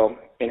instrumental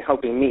in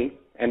helping me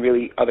and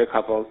really other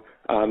couples,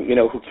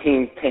 who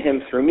came to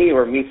him through me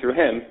or me through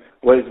him,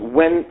 was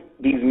when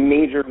these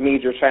major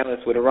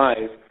shilas would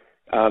arise,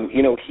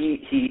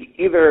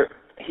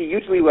 he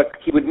usually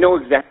would know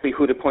exactly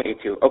who to point you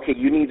to. Okay,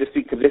 you need to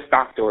speak to this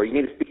doctor, or you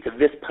need to speak to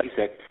this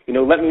Paisek.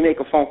 Let me make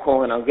a phone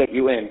call and I'll get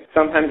you in.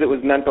 Sometimes it was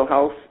mental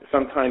health.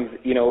 Sometimes,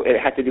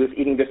 it had to do with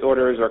eating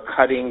disorders or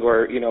cutting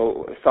or,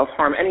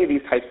 self-harm, any of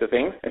these types of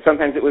things. And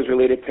sometimes it was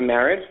related to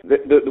marriage.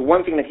 The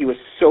one thing that he was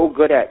so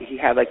good at, he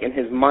had in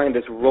his mind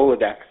this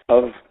Rolodex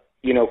of,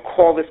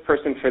 call this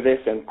person for this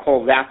and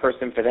call that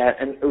person for that.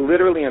 And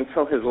literally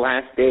until his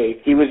last day,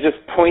 he was just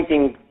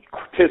pointing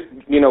to,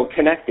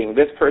 connecting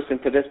this person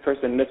to this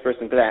person, this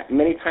person to that.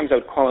 Many times I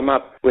would call him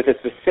up with a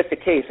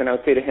specific case and I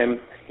would say to him,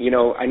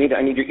 I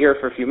need your ear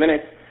for a few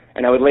minutes,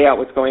 and I would lay out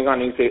what's going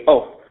on, and he'd say,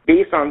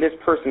 based on this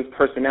person's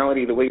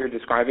personality, the way you're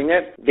describing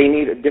it, they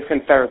need a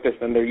different therapist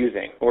than they're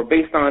using. Or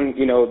based on,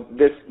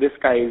 this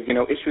guy's,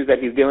 issues that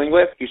he's dealing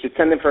with, you should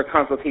send him for a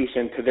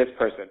consultation to this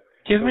person.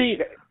 Give me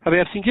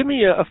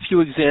a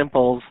few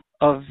examples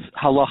of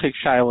halachic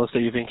shilos that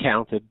you've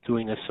encountered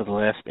doing this for the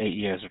last 8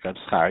 years with Reb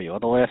Scharia, or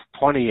the last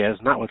 20 years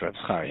not with Reb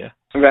Scharia.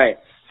 Right.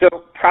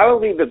 So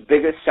probably the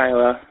biggest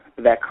shilah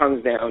that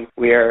comes down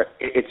where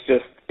it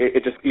just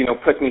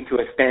puts me to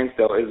a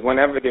standstill is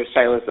whenever there's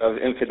shilas of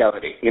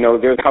infidelity.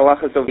 There's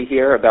halachas over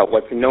here about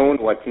what's known,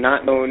 what's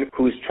not known,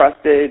 who's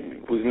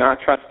trusted, who's not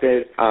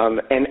trusted.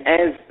 And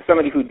as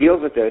somebody who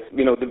deals with this,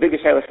 the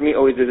biggest shilah for me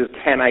always is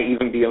can I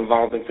even be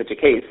involved in such a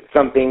case?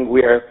 Something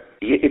where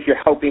if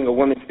you're helping a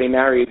woman stay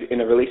married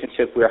in a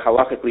relationship where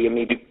halachically it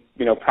may be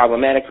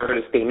problematic for her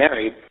to stay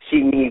married,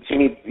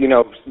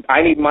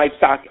 I need my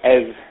psak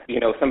as,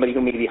 somebody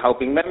who may be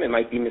helping them. It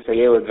might be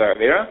Misayel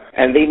Dvaravera,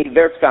 and they need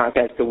their psak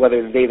as to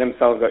whether they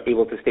themselves are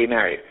able to stay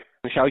married.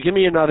 Michelle, give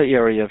me another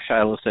area of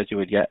shilos that you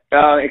would get.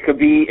 It could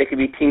be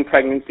teen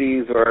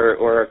pregnancies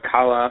or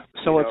kala.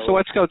 So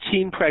let's go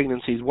teen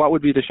pregnancies. What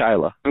would be the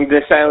shilah?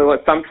 The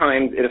shilah,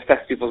 sometimes it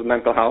affects people's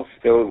mental health.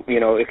 So,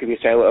 it could be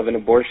a shilah of an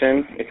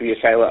abortion. It could be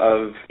a shilah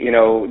of,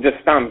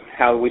 just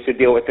how we should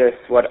deal with this,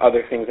 what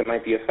other things it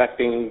might be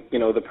affecting,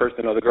 the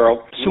person or the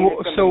girl.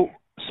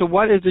 So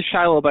what is the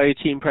shilah by a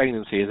teen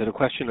pregnancy? Is it a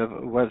question of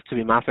whether to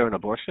be mater an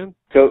abortion?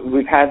 So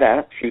we've had that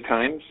a few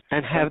times.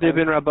 And have there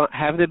been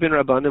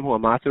rabbanim who are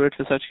mater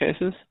for such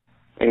cases?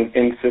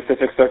 In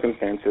specific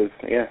circumstances,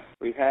 yeah.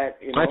 We've had,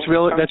 That's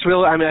real.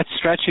 I mean, that's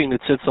stretching the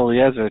Tzitz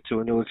Eliezer to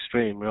a new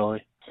extreme,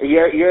 really.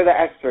 You're the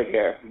expert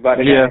here, but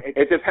again,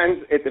 it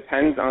depends. It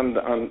depends on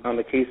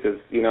the cases,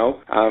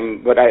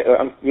 But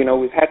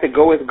we've had to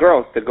go with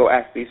girls to go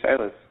ask these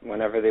shilas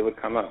whenever they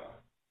would come up.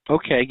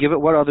 Okay,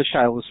 what other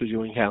shilas would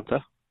you encounter?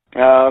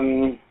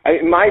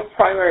 My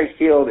primary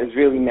field is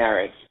really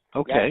marriage.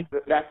 Okay.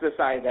 That's the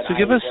side that. So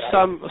give us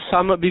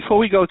some before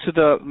we go to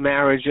the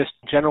marriage, just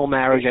general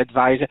marriage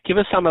advice. Give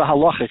us some of the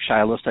halachic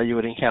shilos that you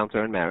would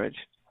encounter in marriage.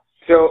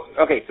 So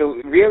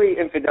really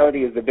infidelity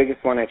is the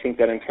biggest one, I think,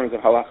 that in terms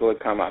of halacha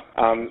would come up.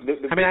 I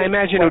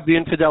imagine it would be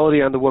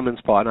infidelity on the woman's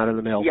part, not on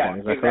the male part.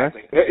 Is that correct?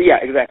 Yeah,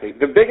 exactly.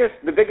 The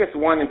biggest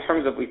one in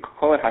terms of, we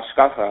call it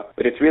hashkafa,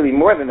 but it's really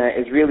more than that,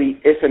 is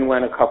really if and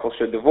when a couple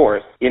should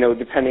divorce,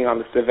 depending on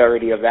the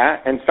severity of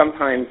that, and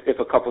sometimes if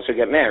a couple should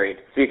get married.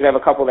 So you could have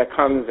a couple that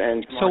comes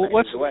and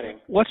the wedding.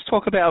 Let's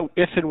talk about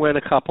if and when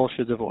a couple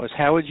should divorce.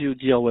 How would you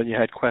deal when you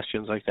had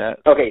questions like that?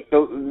 Okay,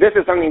 so this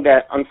is something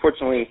that,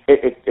 unfortunately,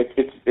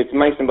 it's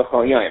ma'asim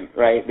b'chol yom,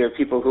 right? There are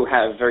people who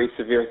have very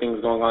severe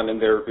things going on in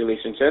their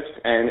relationships,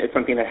 and it's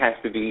something that has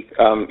to be,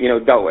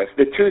 dealt with.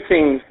 The two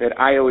things that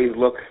I always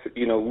look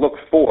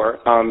for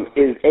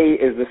is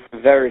the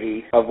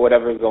severity of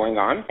whatever is going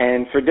on,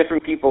 and for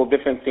different people,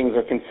 different things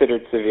are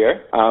considered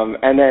severe.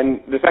 And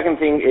then the second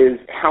thing is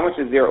how much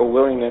is there a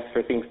willingness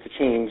for things to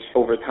change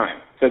over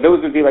time. So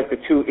those would be like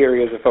the two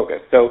areas of focus.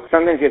 So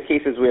sometimes you have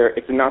cases where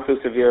it's not so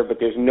severe,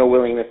 but there's no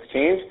willingness to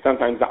change.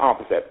 Sometimes the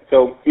opposite.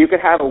 So you could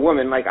have a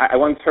woman, like I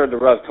once heard the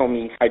Rav told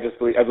me, I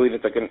believe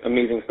it's like an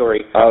amazing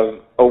story,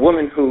 of a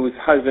woman whose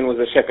husband was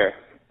a shikar.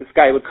 This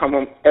guy would come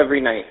home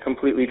every night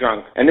completely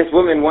drunk. And this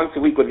woman once a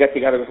week would get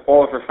together with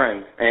all of her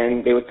friends.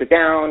 And they would sit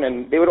down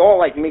and they would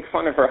all make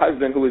fun of her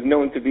husband, who was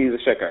known to be the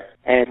shikar.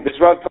 And this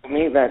Rav told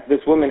me that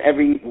this woman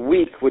every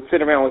week would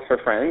sit around with her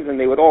friends and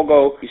they would all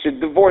go, you should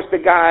divorce the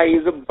guy,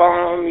 he's a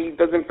bum, he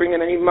doesn't bring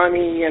in any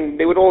money. And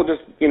they would all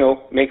just,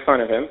 make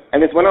fun of him.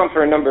 And this went on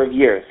for a number of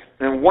years.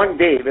 And one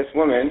day, this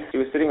woman, she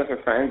was sitting with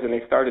her friends, and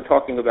they started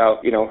talking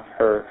about,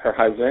 her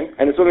husband.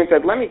 And this woman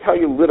said, let me tell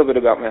you a little bit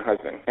about my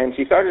husband. And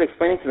she started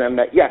explaining to them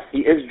that, yes, he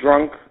is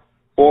drunk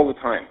all the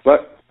time.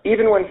 But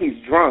even when he's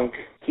drunk,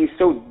 he's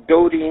so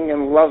doting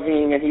and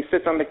loving, and he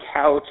sits on the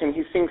couch, and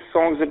he sings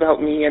songs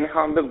about me and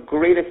how I'm the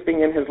greatest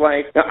thing in his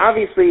life. Now,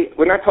 obviously,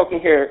 we're not talking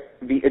here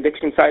the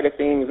addiction side of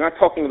things. We're not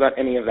talking about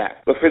any of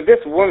that. But for this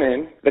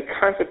woman, the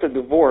concept of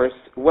divorce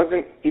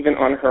wasn't even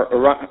on her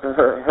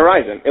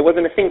horizon. It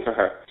wasn't a thing for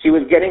her. She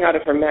was getting out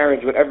of her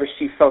marriage whatever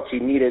she felt she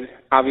needed.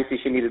 Obviously,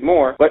 she needed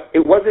more. But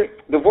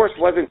divorce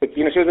wasn't,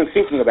 she wasn't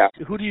thinking about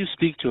it. Who do you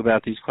speak to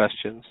about these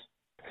questions?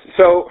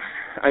 So,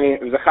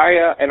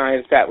 Zachariah and I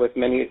have sat with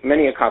many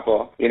a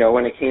couple,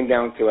 when it came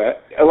down to it.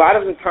 A lot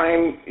of the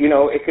time,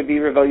 it could be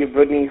Revelia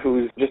Brudny,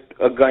 who's just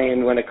a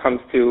guyan when it comes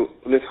to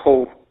this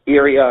whole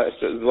area,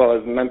 as well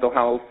as mental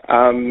health.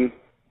 Rabbi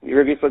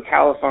Yitzchak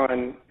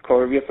Califon,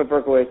 Rabbi Yitzchak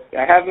Berkowitz.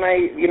 I have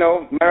my,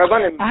 my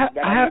Rabbanim.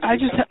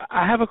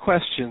 I have a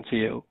question to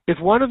you. If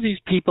one of these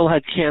people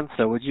had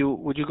cancer, would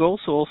you go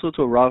also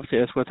to a Rav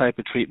to ask what type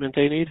of treatment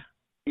they need?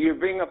 You're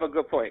bringing up a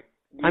good point.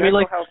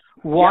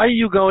 Why are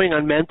you going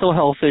on mental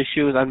health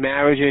issues, on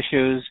marriage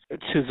issues,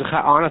 to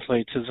Zachariah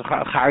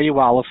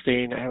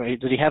Wallerstein?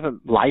 Did he have a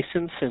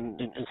license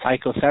in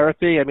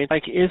psychotherapy? I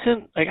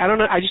don't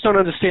know. I just don't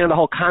understand the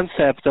whole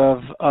concept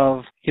of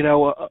a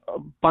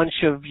bunch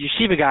of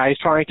yeshiva guys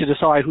trying to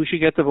decide who should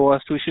get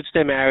divorced, who should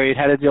stay married,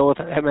 how to deal with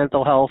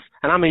mental health.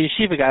 And I'm a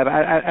yeshiva guy,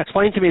 but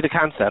explain to me the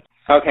concept.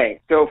 Okay,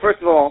 so first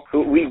of all,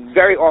 we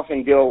very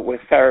often deal with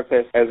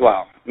therapists as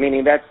well,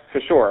 meaning that's for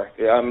sure.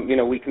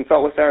 We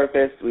consult with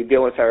therapists, we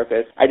deal with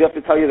therapists. I do have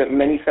to tell you that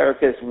many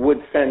therapists would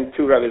send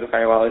to Rabbi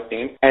Zachariah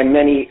Wallerstein, and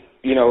many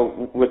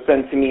would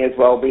send to me as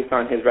well based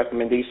on his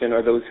recommendation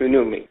or those who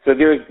knew me. So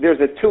there's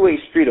a two-way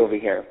street over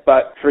here.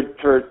 But for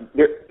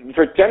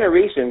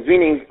generations,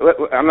 meaning,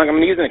 I'm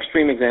going to use an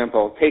extreme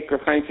example. Take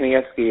Rav Chaim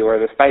Kanievsky or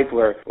the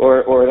Steipler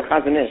or the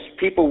Chazon Ish.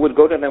 People would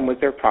go to them with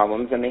their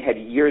problems, and they had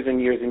years and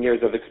years and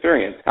years of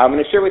experience. I'm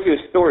going to share with you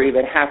a story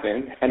that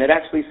happened, and it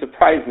actually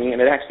surprised me,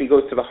 and it actually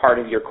goes to the heart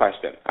of your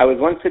question. I was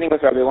once sitting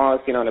with Rabbi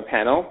Wallerstein on a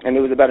panel, and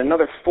there was about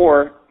another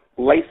 4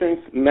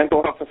 licensed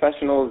mental health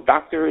professionals,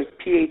 doctors,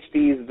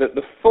 PhDs,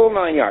 the full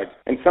 9 yards.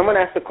 And someone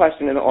asked a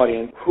question in the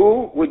audience,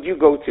 who would you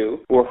go to,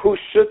 or who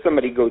should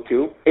somebody go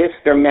to if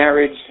their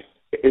marriage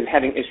is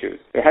having issues?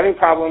 They're having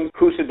problems,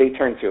 who should they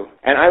turn to?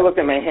 And I looked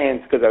at my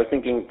hands because I was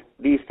thinking,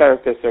 these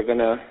therapists are going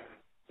to,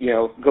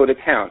 go to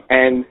town.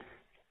 And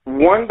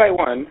one by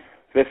one,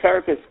 the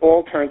therapists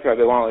all turned to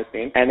Rabbi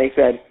Wallerstein, and they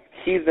said,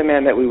 he's the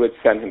man that we would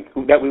send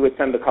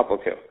the couple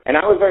to. And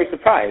I was very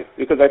surprised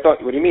because I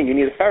thought, what do you mean? You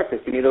need a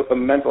therapist. You need a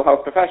mental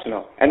health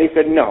professional. And they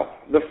said, no.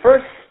 The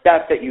first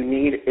step that you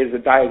need is a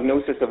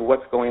diagnosis of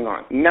what's going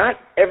on. Not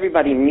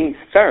everybody needs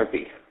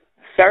therapy.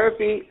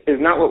 Therapy is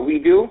not what we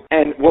do,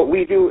 and what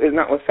we do is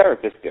not what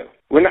therapists do.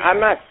 I'm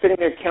not sitting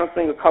there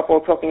counseling a couple,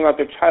 talking about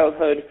their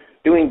childhood,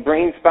 doing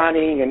brain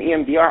spotting and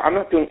EMDR. I'm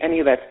not doing any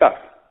of that stuff.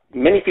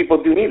 Many people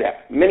do need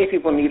that. Many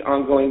people need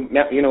ongoing,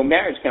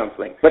 marriage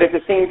counseling. But at the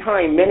same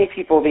time, many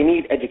people, they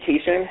need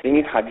education. They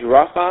need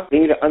hadracha. They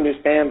need to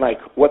understand,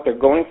 what they're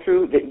going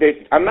through.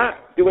 I'm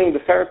not doing the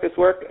therapist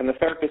work, and the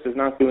therapist is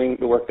not doing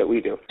the work that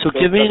we do. So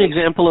give me an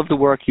example of the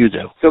work you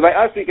do. So by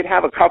us, we could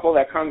have a couple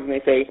that comes and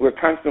they say, we're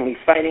constantly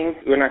fighting.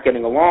 We're not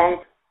getting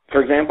along.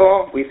 For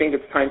example, we think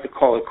it's time to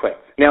call it quits.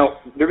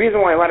 Now, the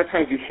reason why a lot of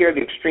times you hear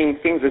the extreme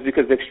things is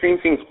because the extreme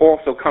things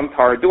also come to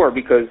our door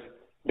because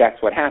that's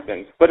what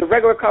happens. But a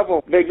regular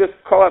couple, they just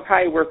call up,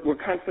 hi, we're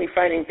constantly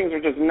fighting, things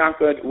are just not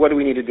good, what do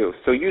we need to do?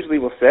 So usually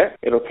we'll sit,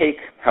 it'll take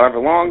however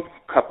long,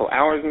 a couple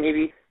hours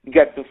maybe,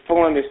 get the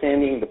full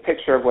understanding, the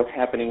picture of what's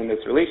happening in this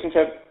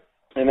relationship,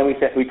 and then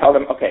we tell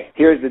them, okay,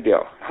 here's the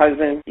deal.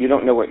 Husband, you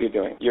don't know what you're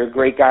doing. You're a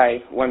great guy,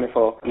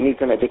 wonderful, you need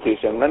some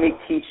education. Let me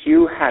teach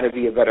you how to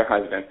be a better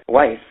husband.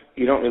 Wife,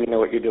 you don't really know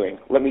what you're doing.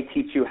 Let me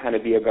teach you how to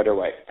be a better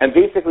wife. And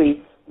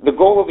basically, the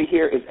goal over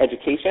here is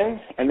education,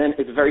 and then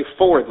it's very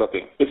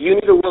forward-looking. If you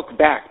need to look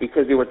back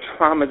because there were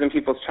traumas in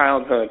people's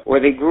childhood,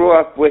 or they grew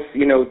up with,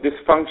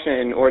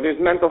 dysfunction, or there's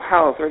mental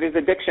health, or there's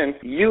addiction,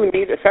 you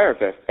need a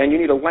therapist, and you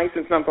need a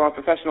licensed mental health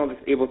professional that's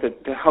able to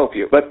help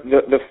you. But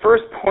the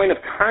first point of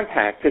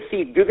contact to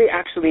see, do they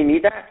actually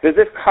need that? Does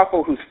this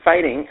couple who's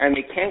fighting and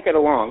they can't get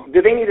along,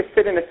 do they need to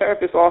sit in a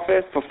therapist's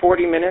office for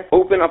 40 minutes,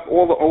 open up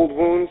all the old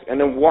wounds, and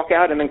then walk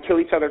out and then kill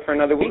each other for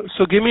another week?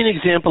 So give me an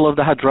example of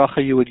the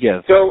hadracha you would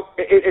give. So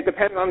it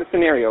depends on the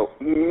scenario.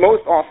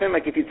 Most often,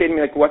 if you say to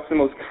me, what's the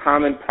most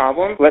common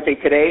problem, let's say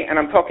today, and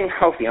I'm talking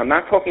healthy. I'm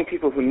not talking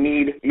people who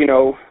need,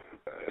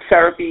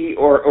 therapy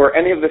or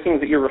any of the things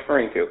that you're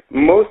referring to.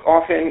 Most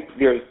often,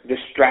 there's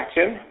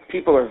distraction.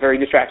 People are very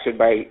distracted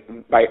by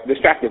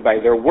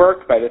their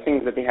work, by the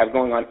things that they have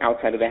going on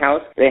outside of the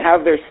house. They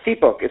have their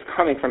sipuk is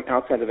coming from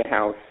outside of the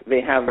house.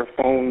 They have their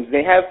phones.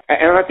 And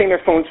I'm not saying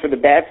their phones for the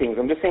bad things.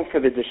 I'm just saying for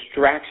the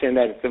distraction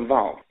that it's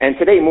involved. And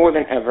today, more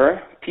than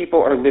ever,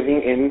 people are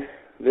living in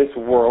this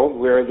world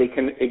where they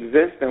can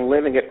exist and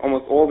live and get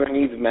almost all their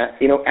needs met,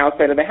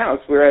 outside of the house,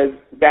 whereas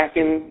back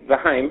in the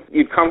Heim,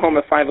 you'd come home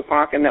at 5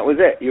 o'clock and that was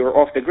it. You were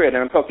off the grid.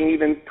 And I'm talking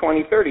even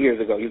 20, 30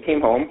 years ago. You came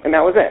home and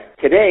that was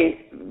it.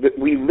 Today,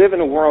 we live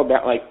in a world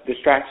that,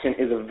 distraction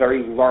is a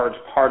very large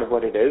part of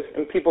what it is,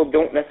 and people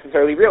don't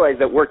necessarily realize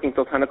that working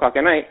till 10 o'clock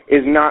at night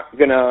is not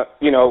going to,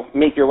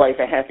 make your wife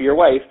a happier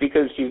wife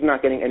because she's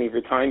not getting any of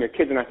your time, your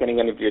kids are not getting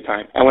any of your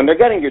time. And when they're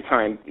getting your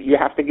time, you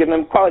have to give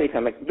them quality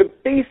time. The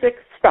basic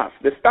stuff,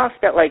 the stuff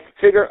that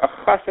figure a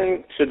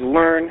chassan should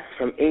learn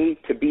from A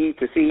to B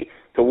to C,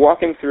 to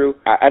walk him through.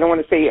 I don't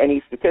want to say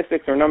any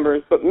statistics or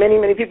numbers, but many,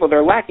 many people,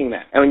 they're lacking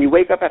that. And when you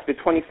wake up after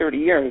 20, 30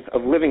 years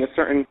of living a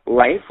certain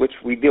life, which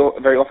we deal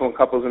very often with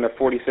couples in their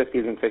 40s,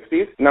 50s, and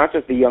 60s, not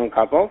just the young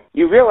couple,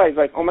 you realize,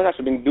 oh my gosh,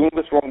 I've been doing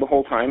this wrong the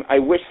whole time. I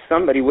wish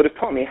somebody would have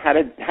taught me how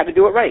to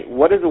do it right.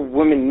 What does a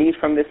woman need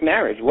from this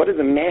marriage? What does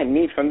a man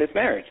need from this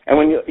marriage? And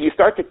when you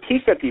start to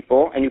teach that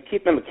people and you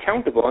keep them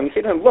accountable and you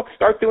say to them, look,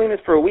 start doing this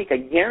for a week, I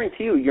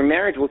guarantee you your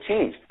marriage will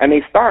change. And they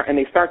start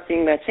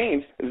seeing that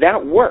change,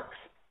 that works.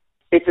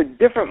 It's a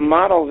different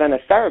model than a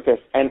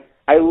therapist, and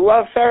I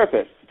love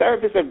therapists.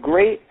 Therapists are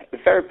great.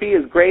 Therapy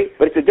is great,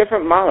 but it's a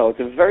different model. It's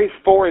a very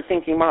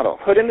forward-thinking model.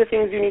 Put in the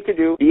things you need to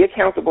do, be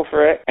accountable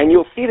for it, and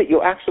you'll see that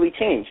you'll actually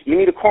change. You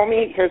need to call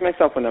me, here's my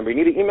cell phone number.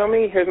 You need to email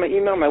me, here's my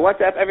email, my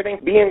WhatsApp, everything.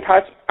 Be in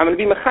touch. I'm going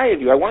to be mechayev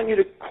you. I want you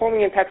to call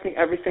me and text me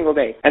every single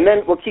day. And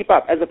then we'll keep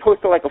up, as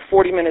opposed to a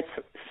 40-minute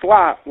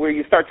slot where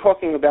you start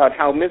talking about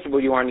how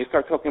miserable you are and you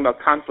start talking about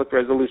conflict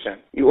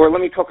resolution. Or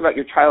let me talk about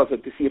your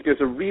childhood to see if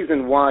there's a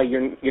reason why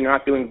you're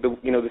not doing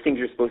the things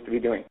you're supposed to be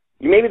doing.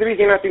 Maybe the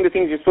reason you're not doing the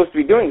things you're supposed to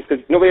be doing is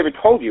because nobody ever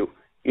told you.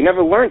 You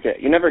never learned it.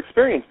 You never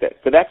experienced it.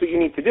 So that's what you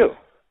need to do.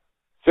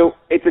 So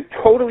it's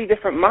a totally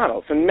different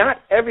model. So not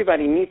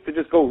everybody needs to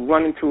just go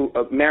run into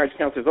a marriage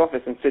counselor's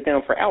office and sit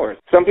down for hours.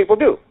 Some people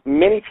do.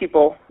 Many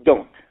people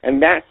don't.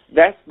 And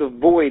that's the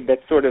void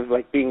that's sort of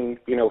being,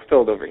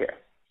 filled over here.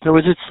 So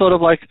is it sort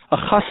of like a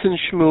chassan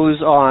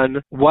schmooze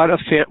on what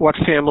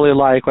family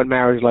life, what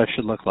marriage life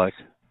should look like?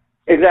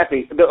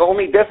 Exactly. The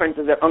only difference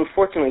is that,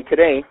 unfortunately,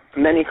 today,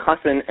 many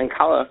chassan and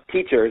kala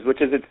teachers, which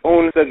is its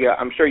own sugya,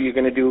 I'm sure you're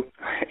going to do,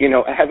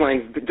 a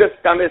headline just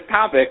on this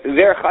topic,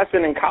 their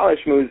chassan and kala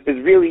shmooze is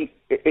really,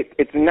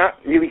 it's not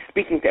really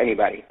speaking to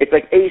anybody. It's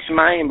like eish,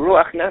 mayim,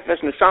 ruach,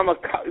 nefesh, neshama,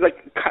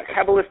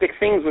 Kabbalistic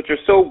things which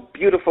are so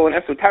beautiful and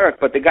esoteric,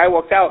 but the guy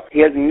walks out, he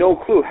has no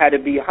clue how to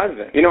be a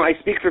husband. I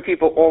speak for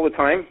people all the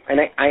time, and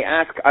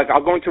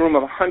I'll go into a room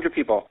of 100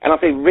 people, and I'll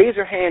say, raise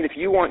your hand if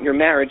you want your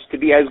marriage to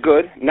be as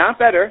good, not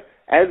better,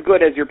 as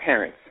good as your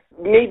parents.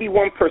 Maybe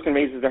one person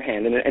raises their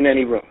hand in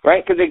any room,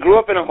 right? Because they grew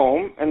up in a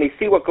home and they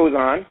see what goes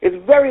on. It's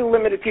very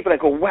limited people that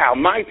go, wow,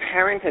 my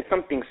parents had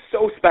something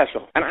so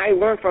special. And I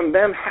learned from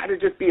them how to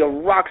just be a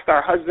rock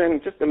star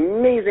husband, just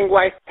amazing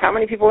wife. How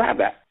many people have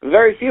that?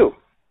 Very few.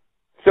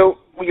 So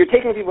you're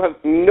taking people who have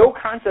no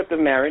concept of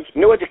marriage,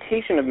 no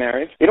education of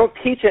marriage. They don't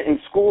teach it in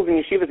schools and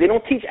yeshivas. They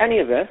don't teach any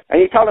of this.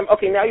 And you tell them,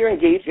 okay, now you're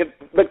engaged. You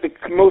have the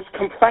most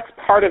complex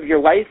part of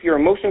your life. Your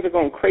emotions are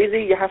going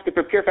crazy. You have to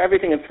prepare for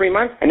everything in 3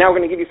 months. And now we're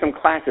going to give you some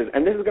classes.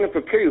 And this is going to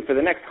prepare you for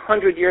the next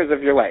 100 years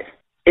of your life.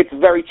 It's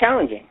very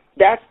challenging.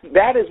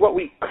 That is what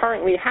we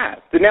currently have.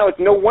 So now it's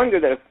no wonder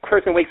that a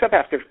person wakes up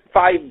after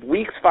 5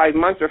 weeks, 5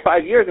 months, or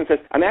 5 years and says,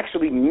 I'm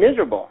actually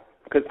miserable,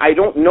 because I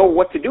don't know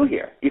what to do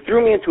here. You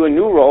threw me into a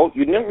new role.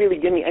 You didn't really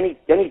give me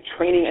any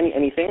training,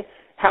 anything.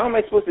 How am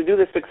I supposed to do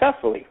this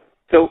successfully?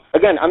 So,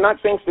 again, I'm not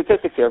saying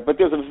statistics here, but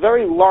there's a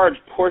very large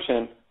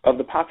portion of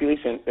the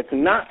population that's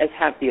not as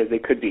happy as they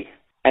could be.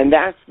 And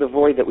that's the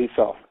void that we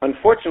fill.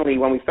 Unfortunately,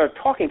 when we start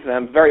talking to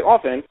them, very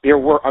often there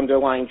were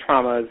underlying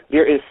traumas,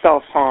 there is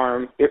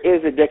self-harm, there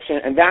is addiction,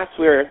 and that's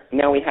where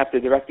now we have to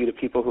direct you to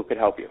people who could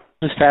help you.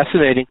 It's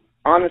fascinating.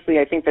 Honestly,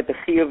 I think that the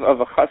chiyuv of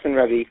a chassan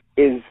rebbe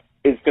is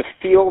to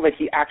feel that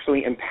he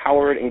actually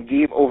empowered and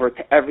gave over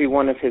to every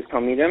one of his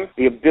talmidim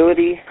the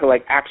ability to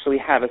actually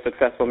have a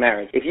successful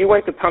marriage. If you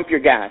went to pump your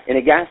gas in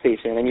a gas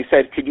station and you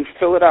said, could you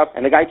fill it up?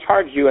 And the guy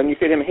charged you and you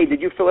said to him, hey,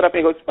 did you fill it up? And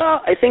he goes,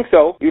 well, I think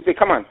so. You say,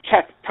 come on,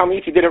 check. Tell me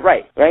if you did it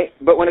right?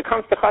 But when it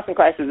comes to chassan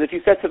classes, if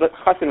you said to the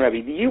chassan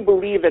rebbe, do you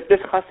believe that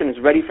this chassan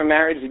is ready for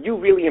marriage? Did you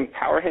really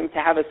empower him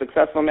to have a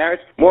successful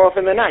marriage? More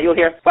often than not, you'll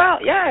hear, well,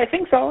 yeah, I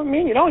think so. I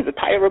mean, he's a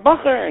Taya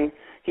Rebacher and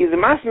he's a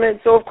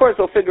masmid, so of course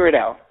he'll figure it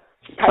out.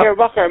 Taya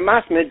Rebacher and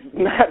masmid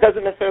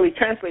doesn't necessarily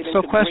translate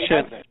into. So,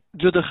 question: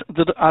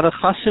 are the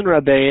chassan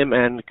rabbeim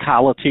and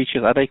kala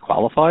teachers, are they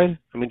qualified?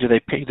 I mean, do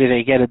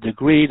they get a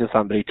degree? Does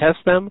somebody test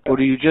them, or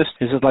is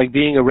it like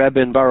being a rebbe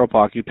in Borough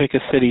Park? You pick a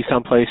city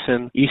someplace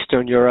in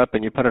Eastern Europe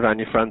and you put it on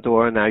your front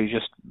door, and now you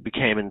just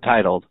became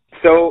entitled.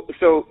 So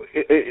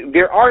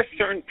there are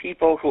certain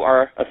people who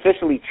are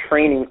officially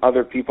training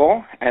other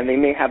people, and they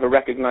may have a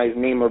recognized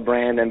name or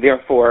brand, and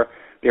therefore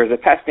there's a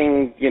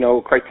testing,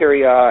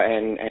 criteria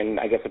and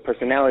I guess a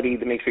personality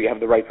to make sure you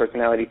have the right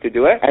personality to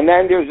do it. And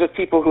then there's just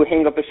people who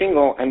hang up a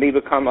shingle and they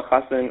become a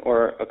chassan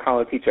or a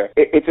kala teacher.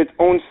 It's its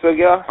own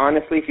sugya.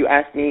 Honestly, if you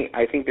ask me,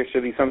 I think there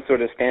should be some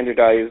sort of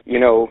standardized,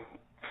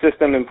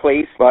 system in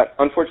place, but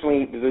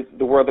unfortunately,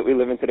 the world that we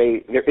live in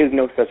today, there is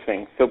no such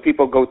thing. So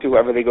people go to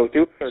whoever they go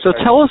to. So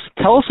tell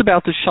us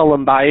about the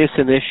Shalom Bayis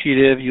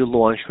initiative you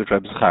launched with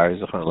Reb Zachariah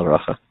Zichron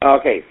L'Bracha.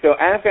 Okay, so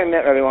after I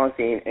met Rabbi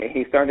Wallenstein,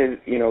 he started,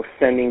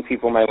 sending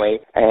people my way,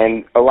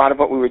 and a lot of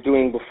what we were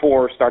doing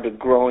before started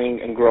growing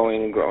and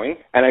growing and growing.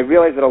 And I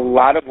realized that a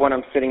lot of what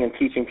I'm sitting and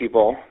teaching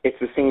people, it's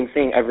the same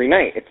thing every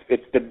night.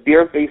 It's the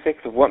bare basics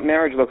of what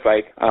marriage looks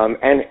like,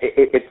 and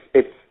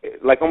it's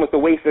like almost a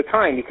waste of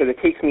time because it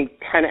takes me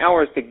 10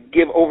 hours to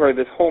give over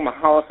this whole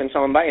Mahalach and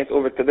Shalom Bayis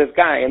over to this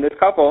guy and this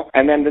couple,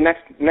 and then the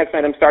next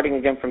night I'm starting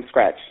again from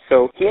scratch.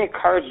 So he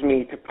encouraged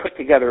me to put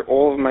together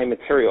all of my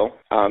material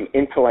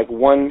into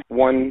one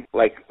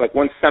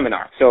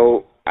seminar.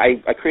 So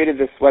I created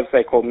this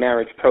website called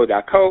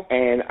MarriagePro.co,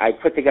 and I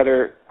put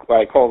together what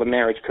I call the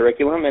marriage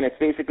curriculum, and it's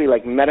basically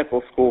like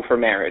medical school for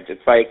marriage.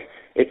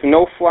 It's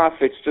no fluff.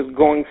 It's just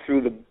going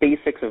through the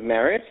basics of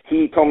marriage.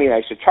 He told me that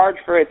I should charge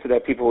for it so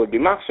that people would be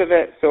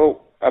machshavet.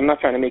 So I'm not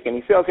trying to make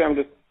any sales here. I'm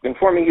just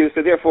informing you.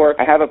 So therefore,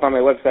 I have up on my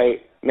website,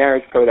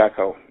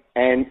 MarriagePro.co.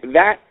 And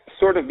that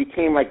sort of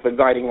became like the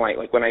guiding light.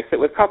 Like when I sit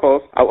with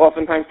couples, I'll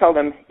oftentimes tell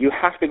them, you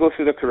have to go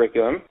through the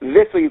curriculum.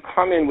 This way you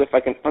come in with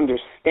like an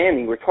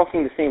understanding. We're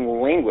talking the same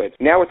language.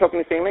 Now we're talking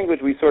the same language.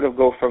 We sort of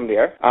go from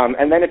there.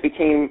 And then it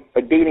became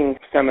a dating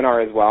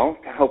seminar as well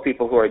to help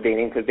people who are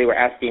dating because they were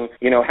asking,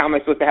 how am I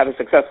supposed to have a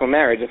successful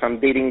marriage if I'm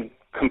dating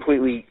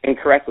completely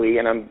incorrectly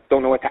and I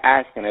don't know what to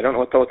ask and I don't know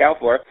what to look out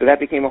for. So that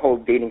became a whole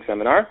dating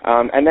seminar.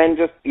 And then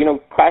just,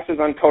 classes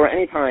on Torah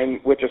Anytime,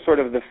 which are sort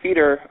of the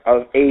feeder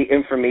of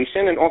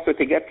information and also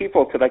to get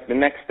people to like the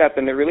next step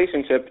in their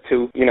relationship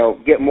to,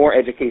 get more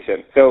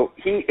education. So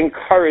he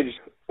encouraged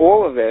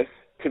all of this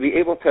to be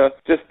able to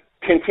just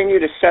continue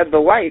to shed the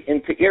light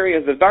into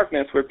areas of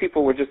darkness where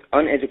people were just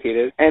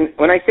uneducated. And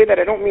when I say that,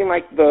 I don't mean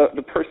like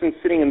the person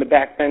sitting in the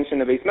back bench in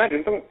the base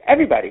measure.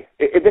 Everybody.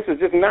 This is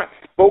just not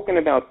spoken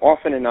about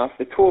often enough.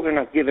 The tools are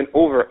not given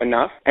over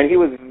enough. And he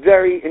was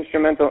very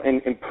instrumental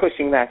in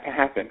pushing that to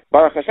happen.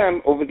 Baruch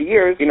Hashem, over the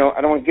years,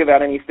 I don't want to give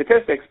out any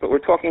statistics, but we're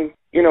talking,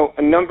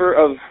 a number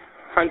of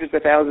hundreds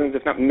of thousands,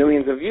 if not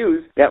millions of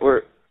views that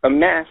were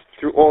amassed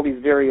through all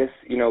these various,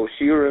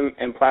 shiurim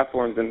and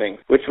platforms and things,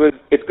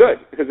 it's good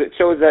because it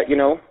shows that,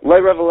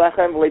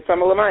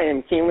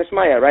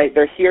 right?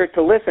 They're here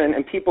to listen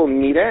and people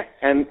need it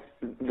and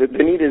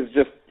the need is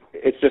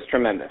just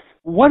tremendous.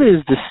 What is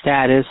the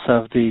status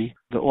of the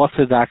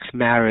Orthodox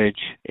marriage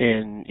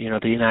in,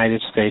 the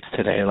United States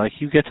today? Like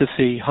you get to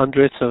see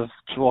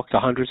talk to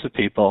hundreds of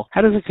people.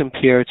 How does it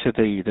compare to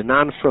the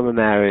non-frum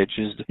marriage?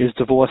 Is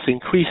divorce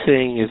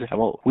increasing?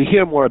 We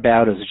hear more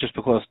about it. Is it just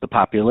because the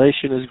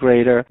population is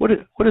greater? What is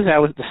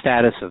the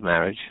status of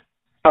marriage?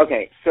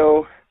 Okay,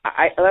 so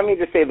let me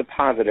just say the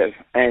positive.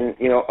 And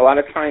a lot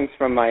of times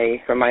from my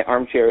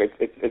armchair,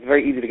 it's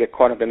very easy to get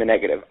caught up in the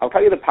negative. I'll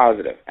tell you the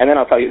positive, and then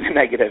I'll tell you the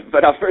negative.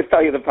 But I'll first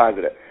tell you the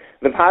positive.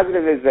 The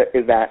positive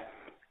is that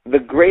the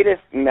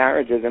greatest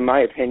marriages, in my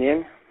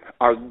opinion,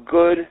 are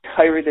good,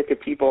 Torah-dika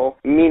people,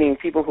 meaning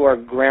people who are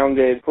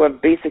grounded, who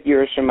have basic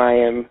Yiras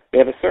Shamayim, they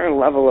have a certain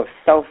level of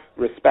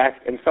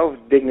self-respect and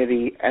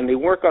self-dignity, and they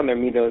work on their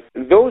midos.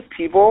 Those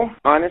people,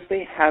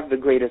 honestly, have the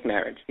greatest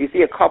marriage. You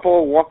see a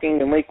couple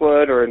walking in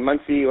Lakewood or in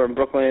Muncie or in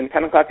Brooklyn,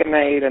 10 o'clock at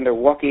night, and they're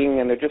walking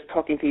and they're just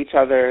talking to each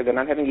other, they're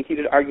not having a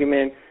heated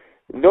argument.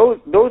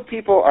 Those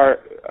people are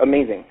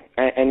amazing.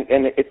 And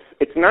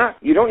it's not,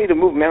 you don't need to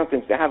move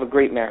mountains to have a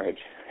great marriage.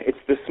 It's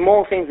the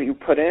small things that you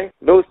put in.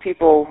 Those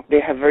people, they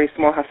have very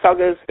small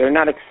hasagas. They're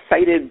not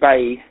excited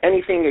by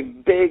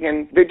anything big,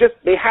 and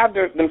they have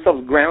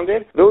themselves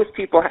grounded. Those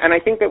people, and I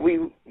think that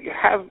we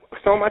have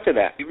so much of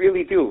that. We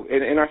really do.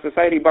 In our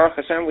society, Baruch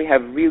Hashem, we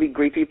have really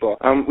great people.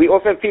 We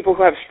also have people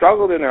who have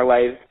struggled in their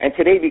lives, and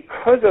today,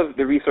 because of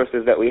the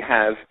resources that we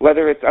have,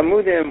 whether it's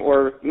amudim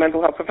or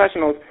mental health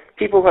professionals,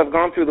 people who have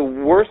gone through the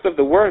worst of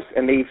the worst,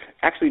 and they've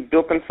actually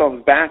built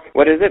themselves back.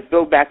 What is it?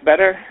 Build Back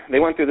Better? They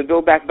went through the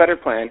Build Back Better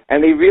plan,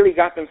 and they really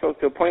got themselves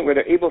to a point where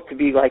they're able to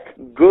be like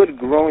good,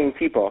 growing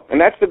people. And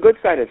that's the good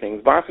side of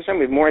things. Baruch Hashem,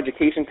 we have more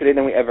education today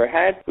than we ever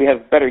had. We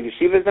have better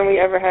yeshivas than we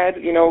ever had,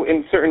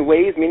 in certain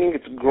ways, meaning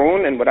it's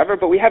grown and whatever,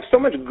 but we have so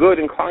much good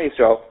in Klal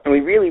Yisrael, and we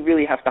really,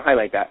 really have to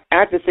highlight that.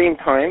 At the same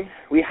time,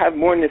 we have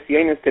more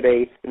nisyonos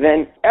today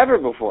than ever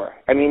before.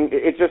 I mean,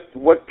 it's just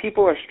what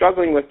people are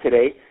struggling with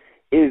today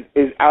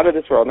is out of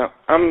this world. Now,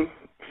 I'm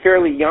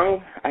fairly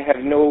young. I have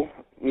no,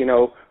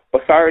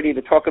 authority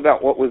to talk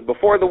about what was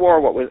before the war,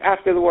 what was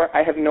after the war.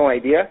 I have no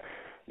idea.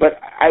 But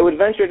I would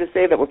venture to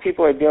say that what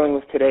people are dealing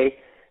with today,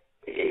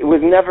 it was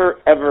never,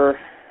 ever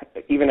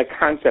even a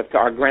concept to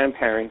our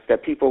grandparents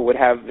that people would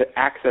have the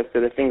access to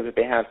the things that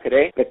they have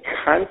today. The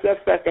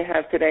concepts that they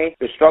have today,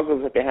 the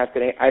struggles that they have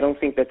today, I don't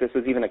think that this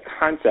was even a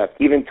concept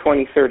even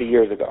 20, 30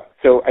 years ago.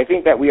 So I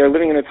think that we are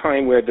living in a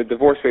time where the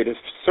divorce rate is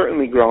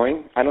certainly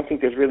growing. I don't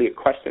think there's really a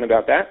question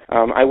about that.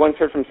 I once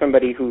heard from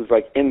somebody who's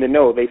like in the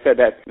know. They said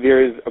that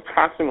there is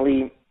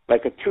approximately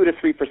like a 2 to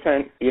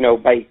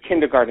 3%, by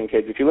kindergarten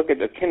kids. If you look at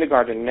the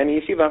kindergarten in any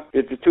yeshiva,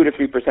 it's a 2 to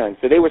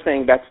 3%. So they were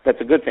saying that's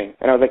a good thing.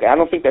 And I was like, I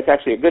don't think that's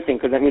actually a good thing,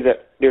 because that means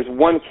that there's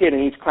one kid in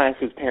each class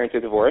whose parents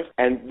are divorced,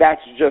 and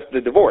that's just the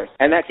divorce.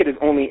 And that kid is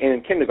only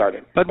in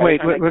kindergarten. But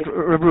wait,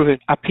 Reuven,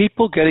 are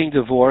people getting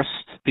divorced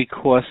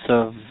because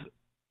of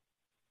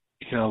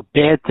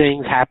bad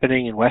things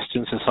happening in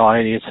Western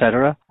society,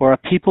 etc., or are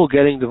people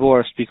getting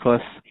divorced because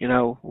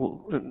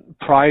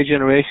prior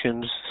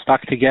generations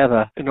stuck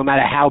together, no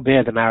matter how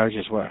bad the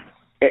marriages were?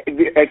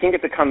 I think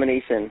it's a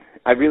combination.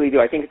 I really do.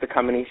 I think it's a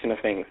combination of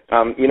things.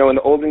 In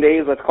the olden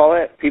days, let's call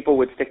it, people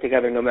would stick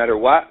together no matter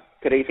what.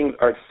 Today, things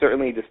are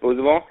certainly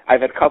disposable.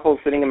 I've had couples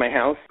sitting in my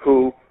house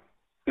who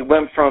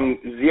went from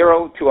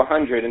 0 to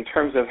 100 in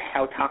terms of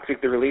how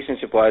toxic the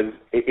relationship was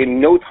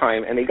in no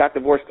time, and they got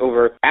divorced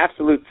over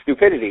absolute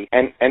stupidity.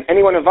 And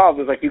anyone involved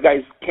was like, you guys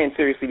can't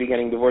seriously be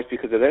getting divorced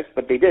because of this,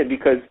 but they did,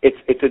 because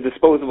it's a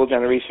disposable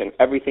generation.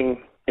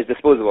 Everything is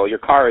disposable. Your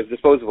car is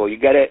disposable. You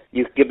get it,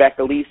 you give back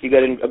the lease, you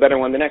get a better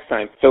one the next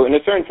time. So in a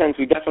certain sense,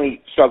 we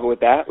definitely struggle with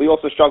that. We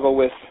also struggle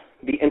with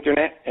the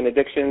internet and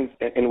addictions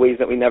in ways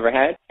that we never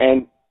had.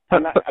 And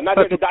I'm not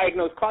there to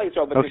diagnose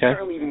cholesterol, but there's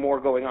certainly more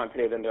going on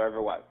today than there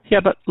ever was. Yeah,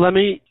 but let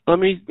me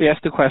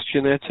ask the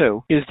question there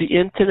too. Is the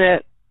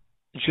internet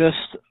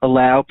just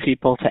allow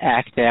people to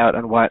act out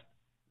on what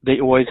they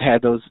always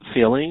had those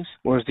feelings,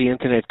 or is the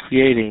internet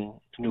creating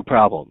new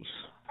problems?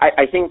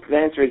 I think the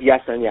answer is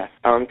yes and yes.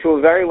 To a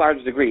very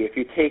large degree, if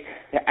you take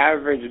the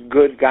average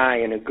good guy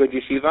in a good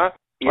yeshiva,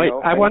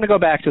 I want to go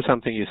back to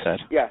something you said.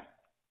 Yeah,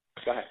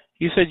 go ahead.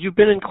 You said you've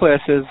been in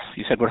classes,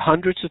 you said with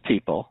hundreds of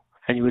people,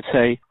 and you would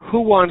say, who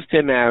wants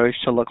their marriage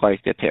to look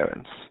like their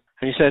parents?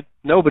 And you said,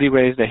 nobody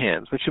raised their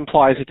hands, which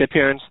implies that their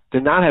parents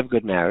did not have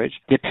good marriage.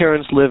 Their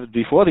parents lived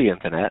before the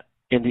internet,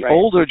 in the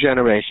older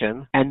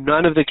generation, and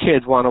none of the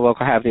kids want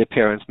to have their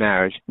parents'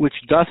 marriage, which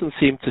doesn't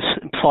seem to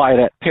imply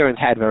that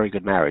parents had very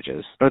good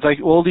marriages. But it's like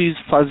all these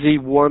fuzzy,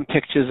 warm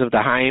pictures of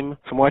the Haim,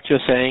 from what you're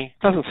saying,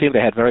 it doesn't seem they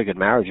had very good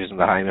marriages in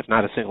the Haim if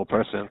not a single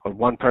person, or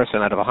one person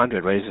out of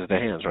 100 raises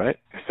their hands, right?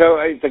 So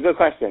it's a good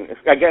question.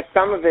 I guess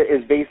some of it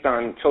is based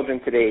on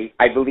children today,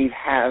 I believe,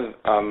 have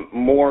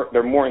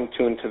they're more in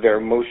tune to their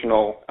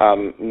emotional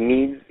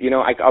needs.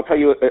 I'll tell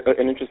you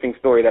an interesting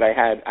story that I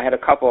had. I had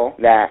a couple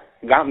that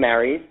got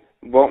married,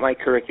 bought my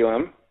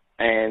curriculum,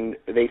 and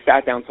they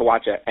sat down to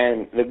watch it.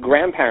 And the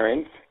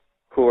grandparents,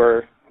 who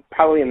were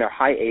probably in their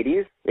high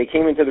 80s, they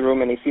came into the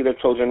room and they see their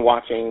children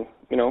watching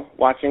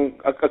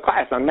a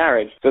class on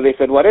marriage. So they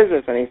said, what is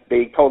this? And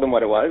they told them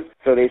what it was.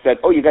 So they said,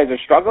 oh, you guys are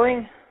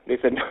struggling? They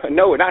said,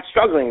 no, we're not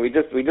struggling. We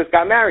just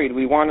got married.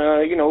 We want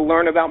to,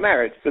 learn about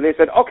marriage. So they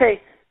said, okay,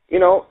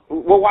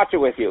 we'll watch it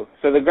with you.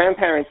 So the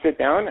grandparents sit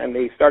down and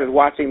they started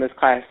watching this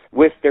class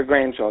with their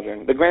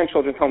grandchildren. The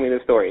grandchildren told me the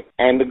story.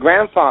 And the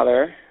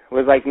grandfather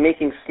was like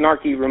making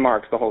snarky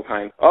remarks the whole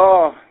time.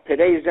 Oh,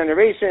 today's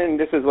generation,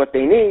 this is what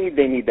they need.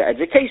 They need the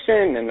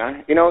education. And,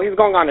 he's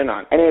going on and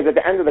on. And it was at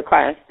the end of the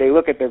class, they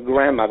look at their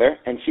grandmother,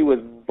 and she was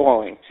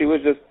bawling. She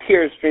was just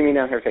tears streaming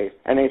down her face.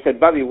 And they said,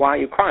 Bubby, why are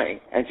you crying?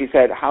 And she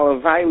said,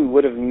 Halavai, we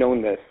would have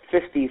known this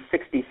 50,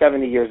 60,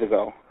 70 years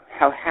ago.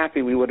 How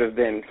happy we would have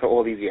been for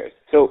all these years.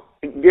 So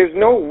there's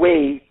no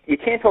way, you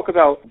can't talk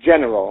about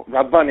general,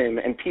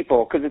 Rabbanim, and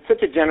people, because it's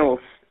such a general,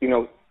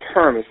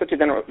 term. It's such a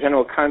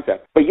general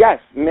concept. But yes,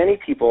 many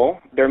people,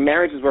 their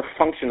marriages were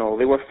functional.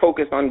 They were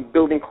focused on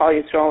building Klal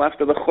Yisrael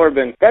after the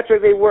Churban. That's where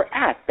they were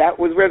at. That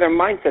was where their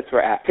mindsets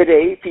were at.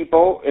 Today,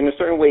 people, in a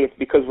certain way, it's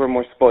because we're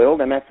more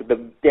spoiled, and that's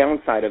the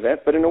downside of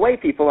it. But in a way,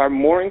 people are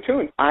more in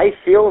tune. I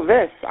feel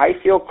this. I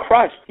feel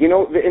crushed.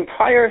 The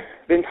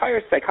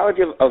entire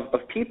psychology of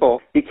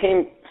people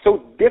became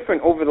so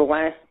different over the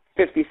last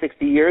 50,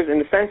 60 years in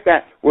the sense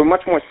that we're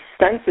much more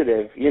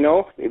sensitive,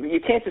 You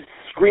can't just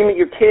scream at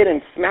your kid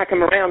and smack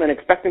him around and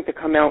expect him to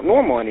come out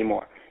normal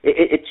anymore.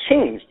 It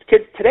changed.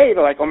 Kids today,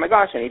 they're like, oh my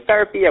gosh, I need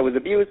therapy, I was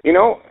abused.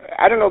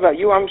 I don't know about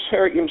you, I'm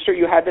sure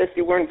you had this,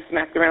 you weren't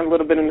smacked around a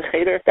little bit in the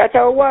cheder. That's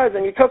how it was,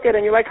 and you took it,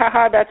 and you're like,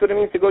 haha, that's what it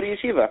means to go to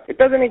yeshiva. It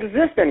doesn't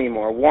exist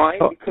anymore. Why?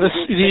 Because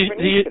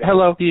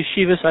the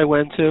yeshivas I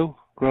went to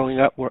growing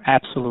up were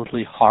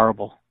absolutely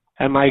horrible.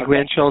 And my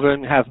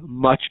grandchildren have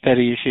much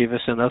better yeshivas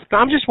than those.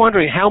 I'm just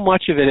wondering how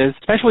much of it is,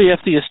 especially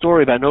after your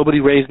story about nobody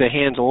raised their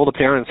hands, all the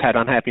parents had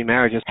unhappy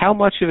marriages, how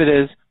much of it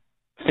is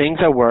things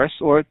are worse,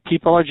 or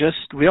people are just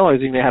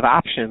realizing they have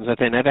options that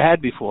they never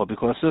had before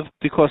because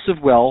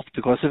of wealth,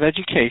 because of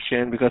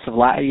education, because of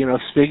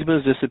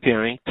stigmas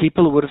disappearing.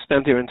 People who would have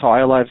spent their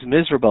entire lives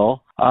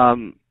miserable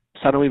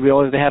suddenly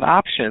realize they have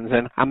options.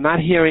 And I'm not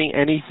hearing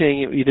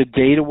anything either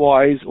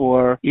data-wise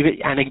or even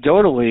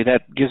anecdotally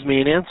that gives me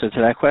an answer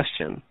to that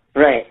question.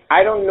 Right.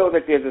 I don't know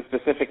that there's a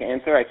specific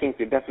answer. I think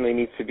there definitely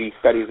needs to be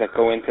studies that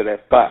go into this.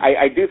 But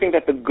I do think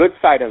that the good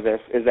side of this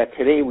is that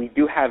today we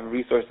do have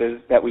resources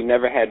that we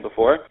never had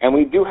before. And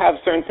we do have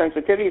certain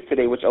sensitivities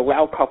today which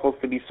allow couples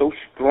to be so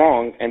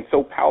strong and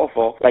so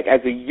powerful, like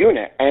as a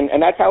unit.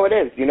 And that's how it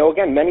is. You know,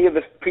 again, many of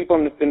the people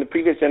in the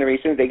previous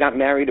generations, they got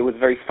married. It was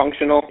very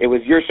functional. It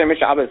was your Shemer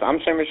Shabbos, I'm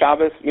Shemer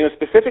Shabbos, you know,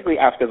 specifically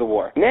after the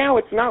war. Now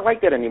it's not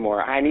like that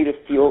anymore. I need to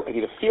feel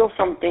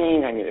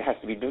something. It has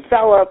to be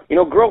developed. You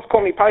know, girls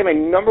call me probably my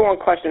number one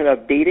question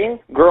about dating,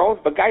 girls,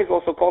 but guys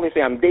also call, they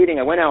say, I'm dating,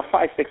 I went out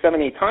 5, 6,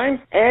 7, 8 times,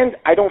 and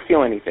I don't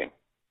feel anything.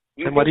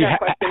 And what do you,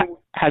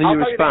 how do you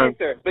respond?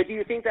 But do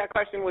you think that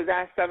question was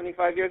asked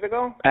 75 years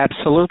ago?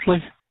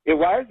 Absolutely. It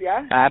was,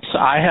 yeah?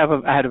 I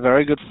had a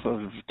very good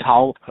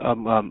I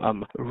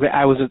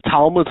was a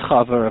Talmud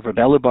chaver of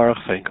Rebbe Baruch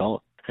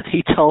Finkel, and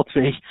he told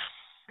me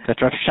that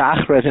Rav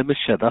Shach read him a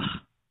shidduch,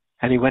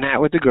 and he went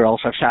out with the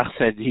girls. Rav Shach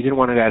said he didn't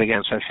want to go out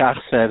again. So Rav Shach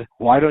said,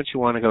 why don't you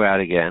want to go out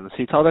again? So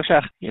he told Rav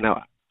Shach, you know,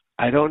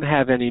 I don't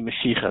have any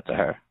Mashiach to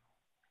her.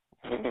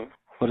 Mm-hmm.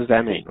 What does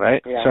that mean,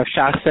 right? Yeah. So Rav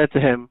Shach said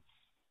to him,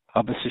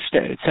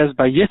 it says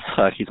by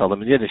Yitzchak, he told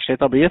him in Yiddish,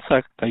 by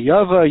Yitzchak,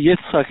 Vayava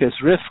Yitzchak is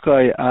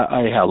Rivka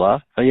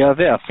Ayhela,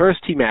 Vayaveh. First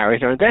he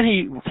married her, and then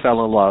he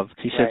fell in love.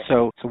 He said,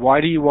 so why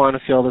do you want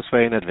to feel this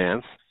way in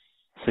advance?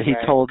 So he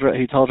told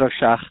Rav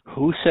Shach,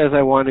 who says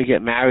I want to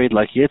get married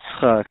like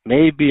Yitzchak?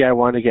 Maybe I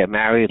want to get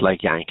married like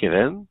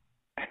Yankovin.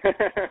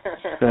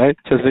 Right?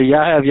 So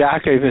the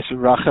Yaakov is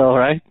Rachel,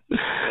 right?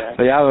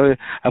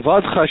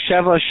 Avodcha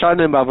Sheva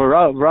Shanim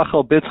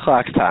Rachel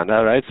Bitzchak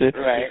Tana, right?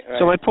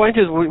 So my point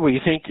is, you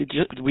think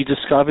we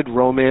discovered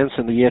romance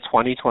in the year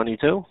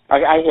 2022?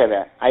 I hear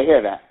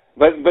that.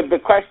 But the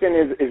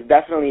question is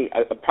definitely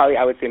probably,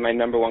 I would say, my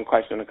number one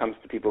question when it comes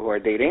to people who are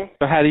dating.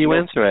 So how do you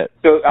answer it?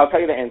 So I'll tell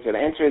you the answer. The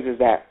answer is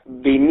that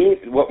they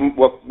need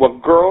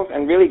what girls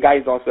and really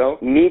guys also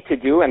need to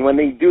do, and when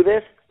they do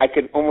this, I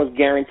could almost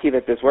guarantee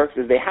that this works,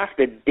 is they have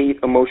to date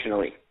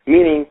emotionally.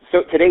 Meaning, so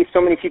today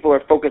so many people are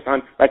focused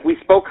on, like we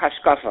spoke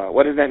hashkafa.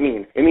 What does that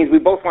mean? It means we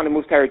both want to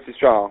move to Eretz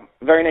Yisrael.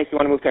 Very nice, you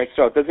want to move to Eretz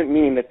Yisrael. It doesn't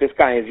mean that this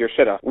guy is your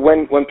shidduch.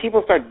 When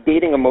people start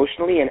dating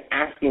emotionally and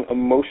asking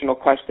emotional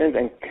questions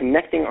and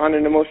connecting on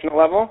an emotional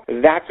level,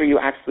 that's where you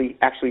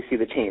actually see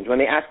the change. When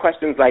they ask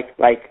questions like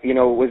you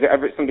know, was there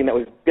ever something that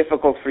was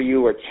difficult for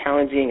you or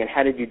challenging, and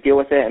how did you deal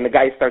with it? And the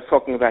guy starts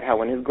talking about how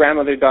when his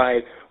grandmother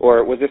died,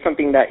 or was there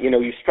something that, you know,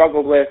 you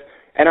struggled with?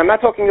 And I'm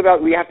not talking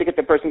about we have to get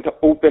the person to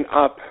open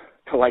up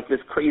to like this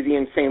crazy,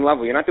 insane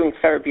level. You're not doing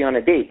therapy on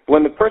a date.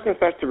 When the person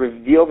starts to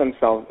reveal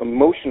themselves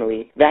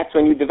emotionally, that's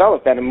when you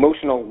develop that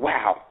emotional,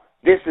 wow,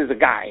 this is a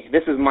guy.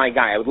 This is my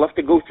guy. I would love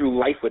to go through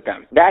life with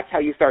them. That's how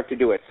you start to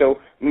do it. So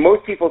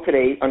most people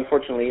today,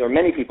 unfortunately, or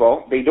many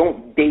people, they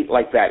don't date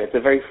like that. It's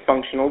a very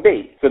functional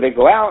date. So they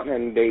go out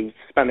and they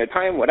spend their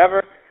time,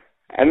 whatever,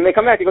 and then they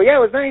come back. They go, yeah,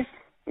 it was nice.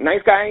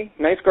 Nice guy,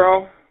 nice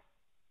girl.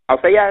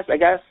 I'll say yes, I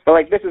guess. But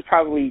like, this is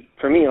probably,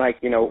 for me, like,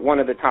 you know, one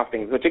of the top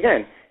things, which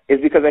again, is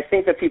because I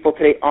think that people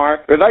today are.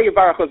 Rav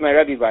Baruch was my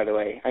Rebbe, by the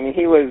way. I mean,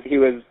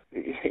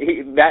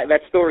 that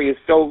story is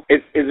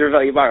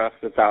Rav Baruch.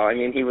 That's how. I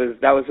mean,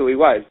 that was who he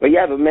was. But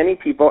yeah, but many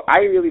people, I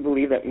really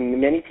believe that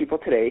many people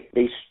today,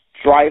 they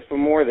strive for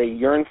more, they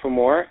yearn for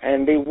more,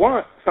 and they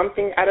want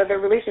something out of their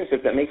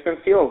relationship that makes them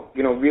feel,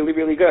 you know, really,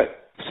 really good.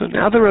 So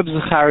now that Reb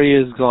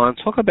Zachariah is gone,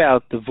 talk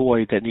about the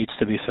void that needs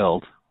to be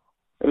filled.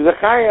 Reb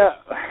Zachariah,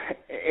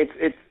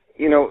 it's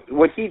you know,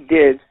 what he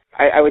did,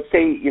 I would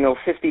say, you know,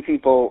 50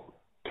 people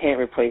can't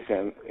replace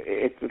him.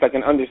 It's like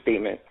an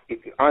understatement.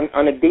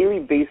 On a daily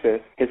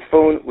basis, his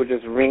phone would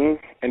just ring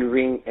and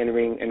ring and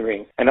ring and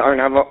ring. And our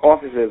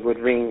offices would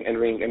ring and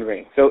ring and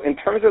ring. So in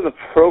terms of the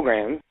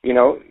program, you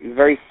know,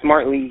 very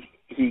smartly,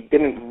 he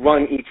didn't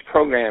run each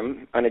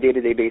program on a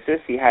day-to-day basis.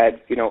 He had,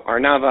 you know,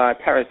 Arnava,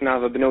 Teres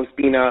Nava, Bnos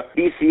Bina,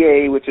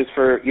 BCA, which is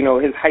for, you know,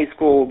 his high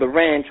school, The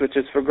Ranch, which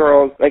is for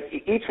girls. Like,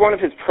 each one of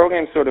his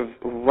programs sort of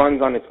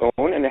runs on its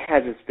own, and it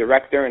has its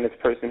director and its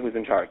person who's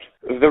in charge.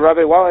 The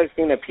Rabbi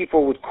Wallerstein that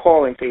people would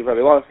call and say,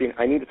 Rabbi Wallerstein,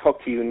 I need to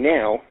talk to you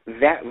now,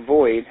 that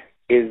void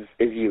is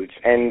huge.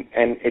 And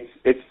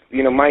it's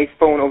you know, my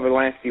phone over the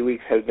last few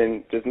weeks has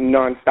been just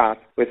nonstop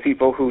with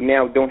people who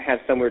now don't have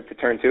somewhere to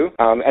turn to,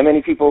 and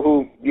many people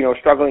who, you know, are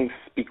struggling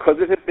because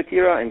of his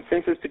patira and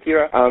since his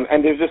patira,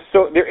 and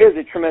there is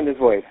a tremendous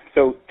void.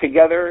 So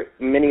together,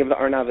 many of the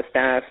Arnava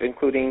staff,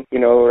 including, you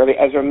know, Rabbi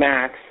Ezra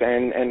Max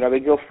and Rabbi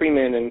Gil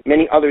Freeman and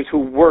many others who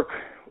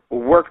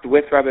worked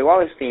with Rabbi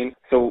Wallerstein,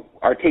 so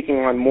are taking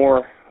on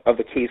more of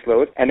the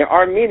caseload, and there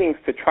are meetings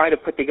to try to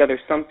put together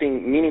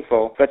something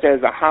meaningful, such as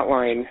a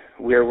hotline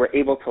where we're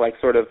able to like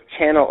sort of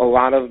channel a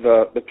lot of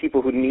the people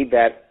who need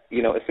that,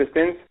 you know,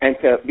 assistance, and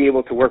to be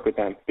able to work with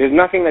them. There's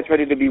nothing that's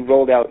ready to be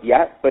rolled out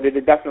yet, but it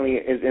definitely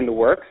is in the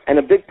works. And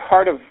a big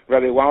part of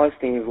Rabbi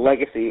Wallerstein's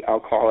legacy, I'll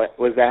call it,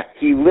 was that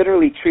he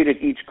literally treated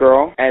each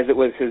girl as it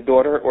was his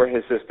daughter or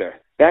his sister.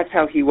 That's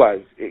how he was.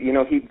 You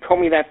know, he told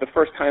me that the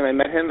first time I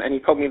met him, and he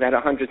told me that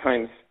 100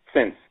 times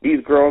since.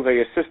 These girls are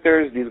your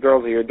sisters, these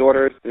girls are your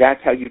daughters,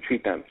 that's how you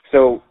treat them.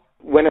 So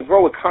when a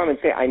girl would come and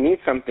say, I need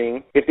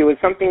something, if there was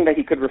something that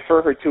he could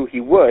refer her to,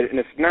 he would, and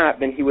if not,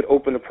 then he would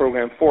open the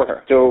program for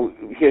her. So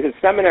his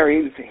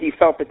seminaries, he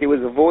felt that there was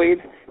a void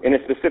in a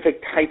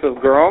specific type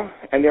of girl,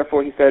 and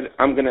therefore he said,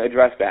 I'm going to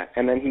address that.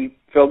 And then he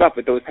filled up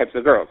with those types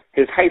of girls.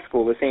 His high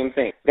school, the same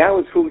thing. That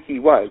was who he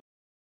was.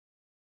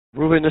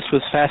 Reuven, this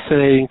was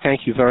fascinating.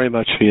 Thank you very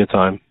much for your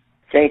time.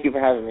 Thank you for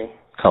having me.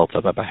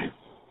 Kulta, bye-bye.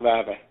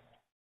 Bye-bye.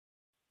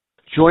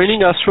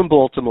 Joining us from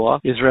Baltimore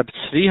is Reb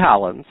Tzvi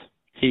Holland.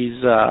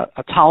 He's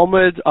a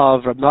Talmud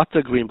of Reb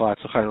Nata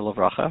Greenblatt, Zechariah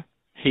Levracha.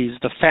 He's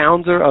the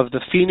founder of the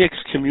Phoenix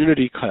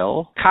Community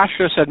Koil,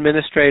 Kashrus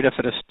Administrator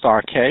for the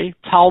Star K,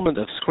 Talmud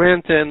of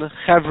Scranton,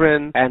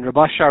 Chevron, and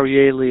Rabbi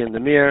Arieli in the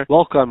Mir.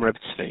 Welcome, Reb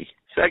Tzvi.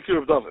 Thank you,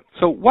 Reb David.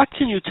 So what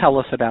can you tell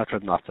us about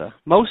Reb Nata?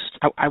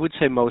 I would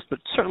say most, but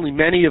certainly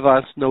many of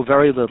us know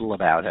very little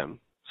about him.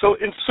 So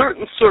in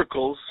certain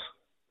circles,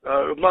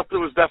 Reb Nata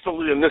was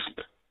definitely a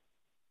Nister.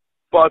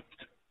 But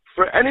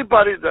for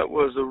anybody that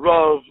was a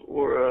Rav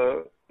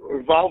or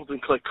involved in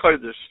Klei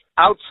Kodesh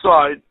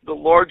outside the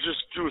largest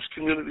Jewish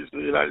communities in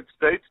the United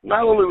States,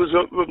 not only was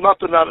Reb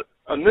Nata not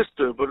a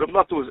Nister, but Reb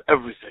Nata was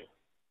everything.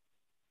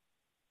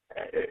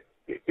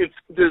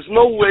 There's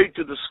no way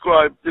to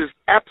describe, there's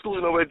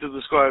absolutely no way to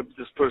describe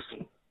this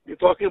person. You're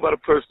talking about a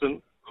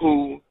person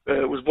who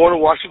was born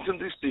in Washington,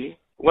 D.C.,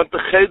 went to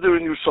Cheder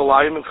in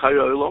Yerushalayim in Chai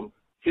Olam.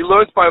 He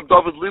learned by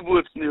David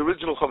Leibowitz in the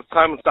original Chofetz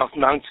Chaim on South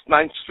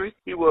 9th Street.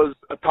 He was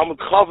a Talmud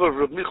Chava of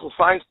Reb Michal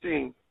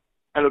Feinstein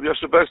and Reb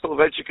Yoshe Ber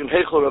Soloveitchik and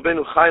Heichel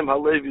Rabbeinu Chaim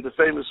HaLevi, the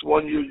famous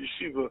one-year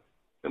yeshiva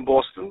in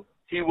Boston.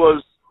 He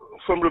was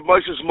from Reb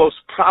Moshe's most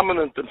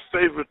prominent and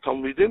favorite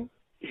Talmidim.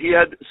 He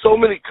had so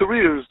many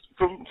careers.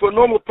 For a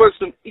normal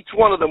person, each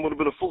one of them would have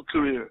been a full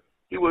career.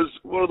 He was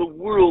one of the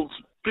world's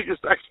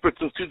biggest experts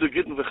in Siddur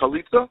Gittin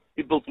v'Chalitza.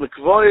 He built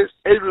Mikvayos,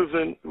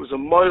 Eruvin, he was a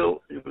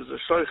Moil, he was a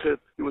Shoichet,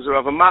 he was a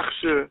Rav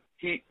Machshir.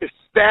 He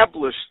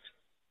established,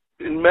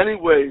 in many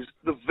ways,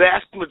 the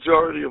vast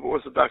majority of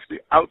Orthodoxy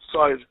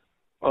outside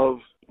of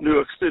New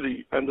York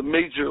City and the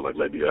major, like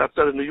maybe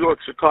outside of New York,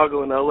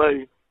 Chicago, and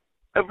L.A.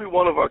 Every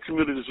one of our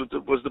communities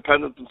was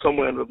dependent in some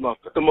way on Reb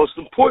Nata. The most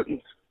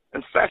important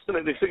and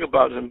fascinating thing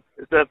about him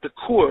is that at the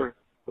core,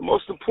 the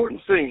most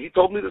important thing, he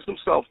told me this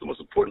himself, the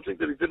most important thing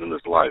that he did in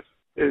his life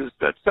is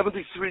that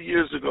 73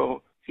 years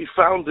ago, he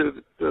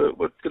founded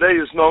what today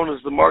is known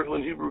as the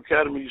Margolin Hebrew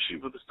Academy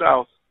Yeshiva of the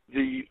South,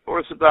 the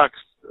Orthodox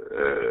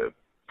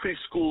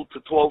preschool to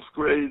 12th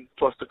grade,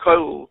 plus the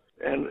Koil,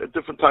 and at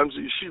different times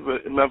the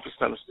Yeshiva in Memphis,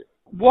 Tennessee.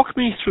 Walk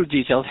me through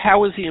details.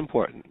 How is he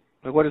important?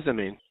 What does that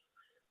mean?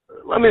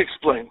 Let me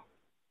explain.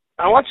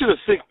 I want you to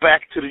think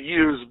back to the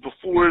years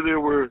before there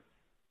were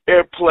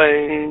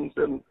airplanes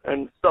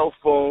and cell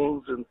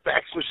phones and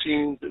fax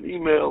machines and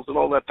emails and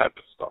all that type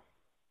of stuff.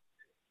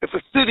 If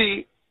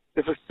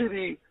a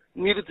city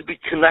needed to be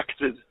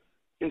connected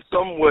in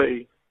some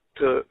way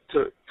to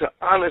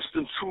honest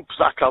and true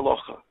Psak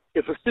Halacha,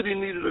 if a city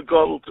needed a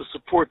gadol to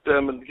support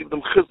them and give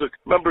them chizuk,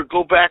 remember,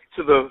 go back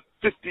to the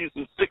 50s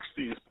and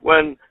 60s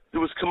when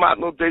there was Kamat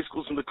no day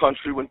schools in the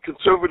country, when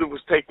conservative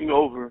was taking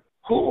over.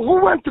 Who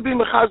went to be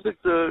mechazik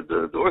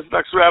the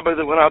Orthodox rabbi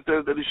that went out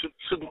there that he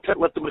shouldn't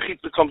let the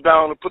mechitza come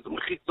down or put the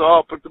mechitza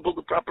up or to build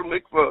a proper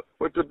mikveh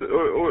or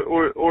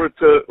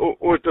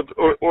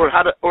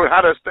how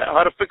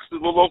to fix the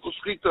local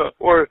shechita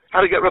or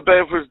how to get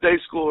rabbi for his day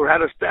school or how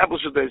to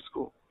establish a day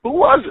school? Who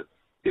was it?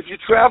 If you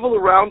travel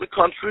around the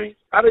country,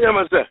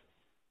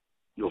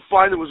 you'll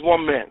find there was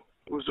one man.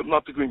 It was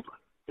not the Greenblatt.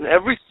 In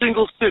every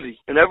single city,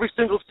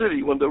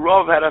 when the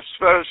Rav had a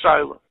Shver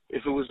Shaila,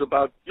 if it was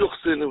about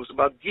Yuchsin, it was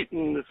about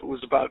Gittin, if it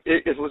was about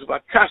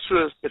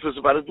Kashrus, if it was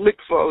about his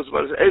mikvah, it was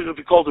about his Erev,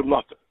 he called Reb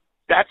Nata.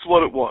 That's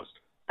what it was.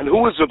 And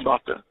who is Reb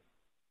Nata?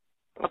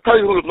 I'll tell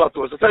you who Reb Nata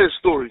was. I'll tell you a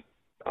story.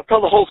 I'll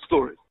tell the whole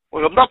story.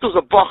 When Reb Nata was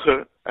a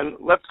bacher, and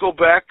let's go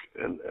back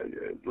and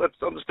let's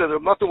understand,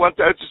 Reb Nata went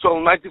to Eretz Yisrael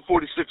in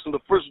 1946 on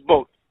the first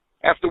boat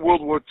after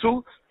World War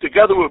II,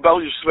 together with Bel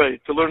Yisrael,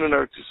 to learn in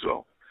Eretz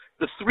Yisrael.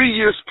 The 3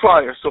 years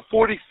prior, so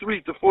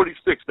 43 to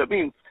 46, that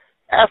means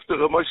after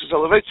Moshe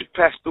Soloveitchik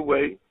passed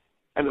away,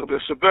 and Rabbi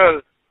Yoshe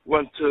Ber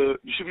went to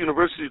Yeshiva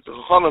University to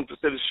Chochanan to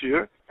say the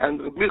Shir, and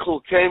Michal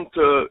came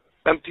to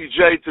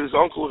MTJ to his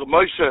uncle Rabbi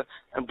Moshe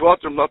and brought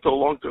Reb Nata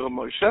along to Rabbi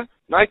Moshe.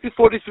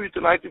 1943 to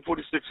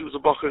 1946, he was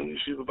a bacher in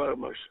Yeshiva by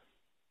Rabbi Moshe.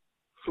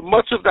 For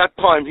much of that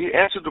time, he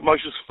answered Rabbi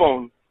Moshe's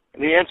phone,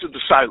 and he answered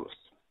the Shilas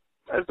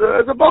as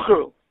a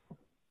bacher.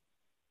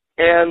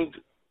 And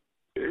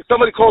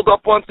somebody called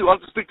up once, he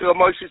wanted to speak to Rabbi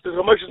Moshe. He said,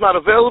 Rabbi Moshe is not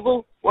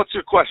available. What's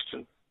your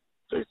question?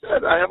 So he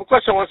said, I have a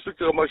question. I want to speak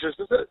to Rabbi Moshe.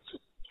 He said,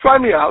 try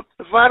me out.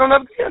 If I don't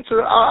have the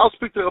answer, I'll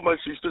speak to Rabbi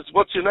Moshe. He says,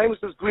 what's your name?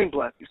 He says,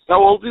 Greenblatt. He says,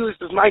 how old are you? He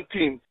says,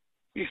 19.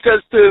 He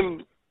says to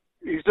him,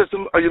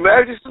 are you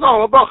married? He says,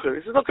 no, I'm a bacher.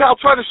 He says, okay, I'll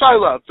try the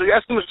Shaila out. So he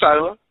asked him the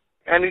Shaila,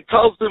 and he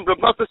tells him,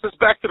 Reb Nata says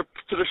back to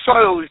the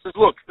Shaila, he says,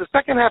 look, the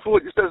second half of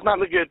what you said is not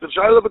negated to the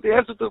Shaila, but the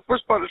answer to the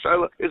first part of the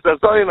Shaila is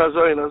Azoy and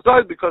Azoy and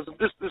Azoy because of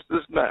this,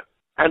 and that.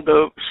 And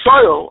the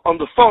Shaila on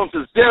the phone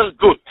says, sehr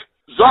gut,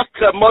 Zak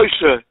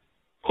Moshe,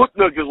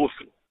 Hutner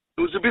gerufen.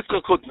 It was a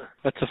Bitzchak Hutner.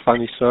 That's a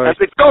funny story.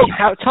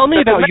 And Tell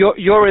me about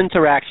your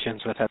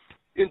interactions with him.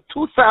 In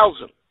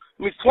 2000,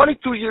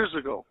 22 years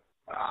ago,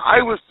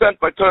 I was sent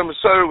by Torah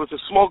Messiah with a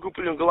small group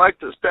of young Galite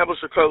to establish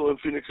a kollel in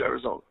Phoenix,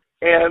 Arizona.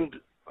 And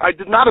I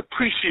did not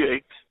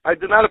appreciate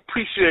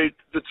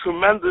the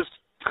tremendous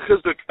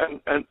chizuk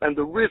and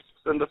the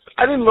risks and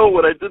I didn't know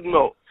what I didn't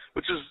know,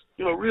 which is,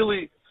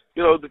 really,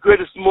 the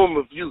greatest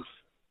moment of youth.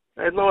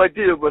 I had no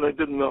idea what I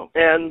didn't know.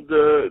 And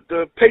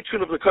the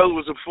patron of the kollel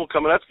was Shmuel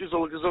Kamenetsky,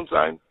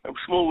 Zolakazuntain. And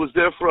Shmuel was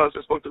there for us.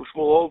 I spoke to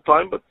Shmuel all the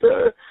time. But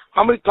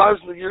how many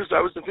times in the years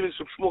I was in Phoenix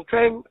when Shmuel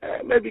came?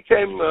 Maybe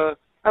 2-3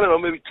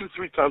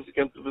 times he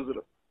came to visit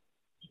him.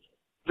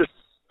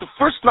 The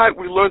first night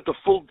we learned the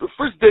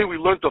first day we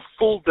learned a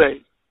full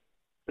day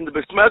in the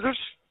Beis Medrash.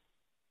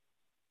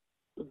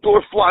 The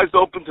door flies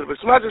open to the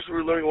Beis Medrash. We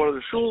were learning one of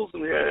the shuls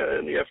in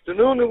the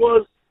afternoon.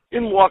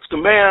 In walks the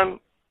man,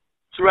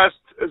 dressed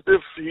as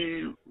if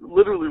he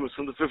literally was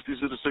from the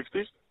 50s or the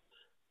 60s.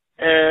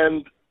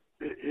 And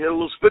he had a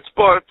little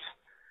spitzbart.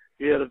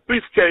 He had a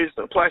briefcase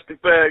and a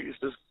plastic bag. He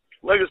says,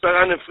 "Legas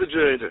on the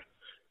refrigerator.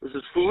 This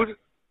is food."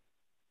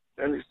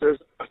 And he says,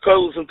 "A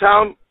kollel is in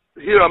town.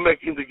 Here I'm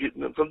making the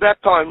gittin." And from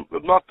that time,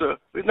 Reb Nata,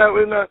 we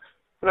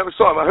never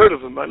saw him. I heard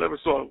of him. I never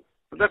saw him.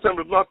 From that time,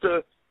 Reb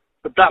Nata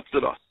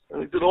adopted us.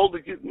 And he did all the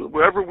gittin.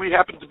 Wherever we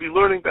happened to be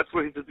learning, that's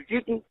where he did the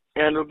gittin.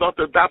 And Reb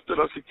Nata adopted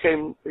us. He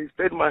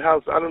stayed in my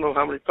house, I don't know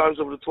how many times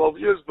over the 12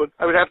 years, but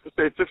I would have to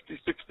say 50,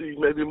 60,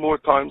 maybe more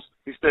times.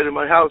 He stayed in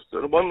my house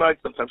one night,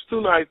 sometimes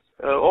 2 nights,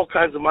 all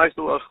kinds of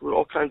meiselach,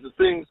 all kinds of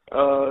things.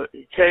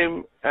 He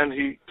came and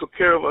he took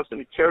care of us and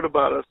he cared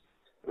about us.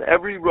 And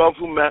every Rav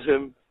who met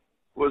him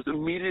was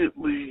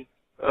immediately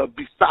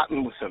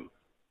besotten with him.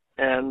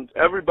 And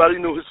everybody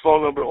knew his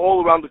phone number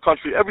all around the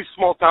country, every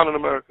small town in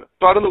America.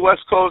 Started on the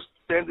West Coast,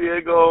 San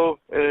Diego,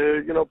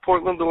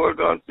 Portland,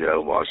 Oregon,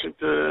 Seattle,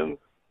 Washington,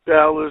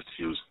 Dallas,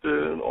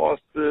 Houston,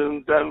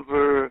 Austin,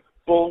 Denver,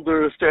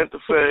 Boulder, Santa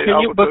Fe.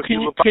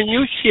 Can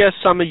you share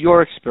some of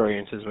your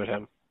experiences with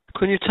him?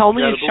 Can you tell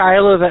me a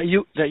shiloh that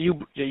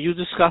you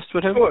discussed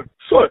with him?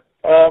 Sure.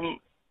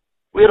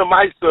 We had a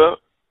Maisa,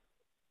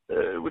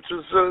 which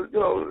is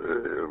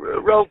a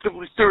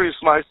relatively serious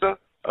Maisa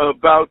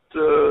about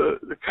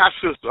the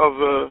kashrus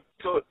of.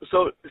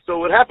 So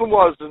what happened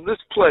was, in this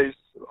place,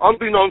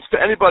 unbeknownst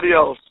to anybody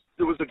else,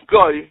 there was a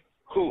guy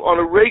who, on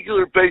a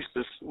regular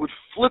basis, would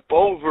flip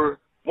over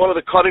one of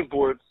the cutting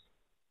boards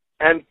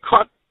and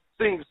cut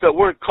things that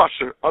weren't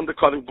kosher on the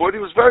cutting board.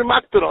 He was very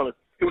makpid on it.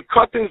 He would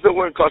cut things that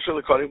weren't kosher on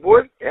the cutting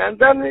board, and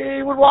then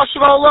he would wash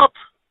it all up.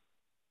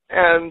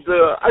 And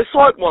I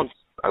saw it once.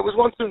 I was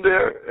once in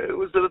there. It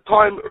was at a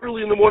time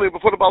early in the morning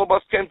before the Baal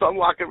Bus came to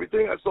unlock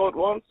everything. I saw it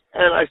once.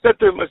 And I said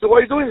to him, "What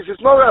are you doing?" He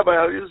says, "No, Rabbi,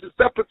 I use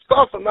separate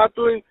stuff. I'm not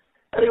doing..."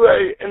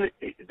 Anyway, and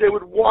they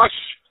would wash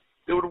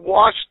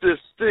this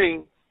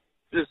thing,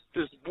 this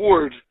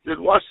board. They'd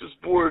wash this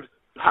board,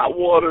 hot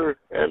water,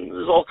 and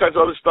there's all kinds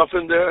of other stuff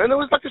in there. And it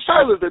was like a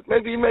shiloh that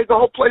maybe he made the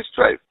whole place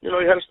straight. You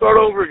had to start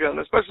over again,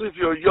 especially if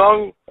you're a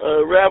young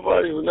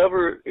rabbi who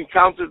never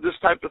encountered this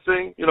type of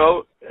thing,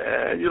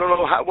 and you don't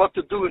know what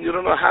to do, and you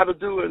don't know how to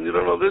do, and you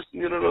don't know this,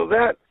 and you don't know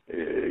that.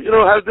 You don't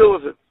know how to deal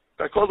with it.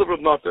 I called it Reb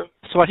Nata.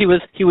 So what he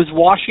was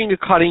washing the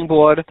cutting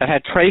board that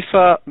had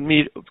treifa,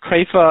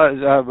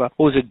 what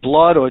was it,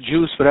 blood or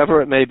juice,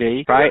 whatever it may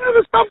be, right?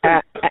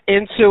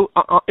 Into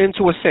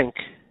a sink.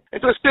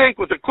 Into a sink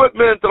with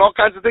equipment and all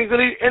kinds of things,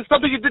 and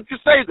something he did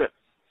Keseda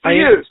for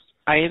years.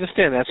 I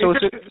understand that.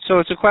 So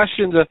it's a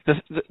question.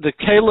 The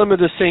kelim of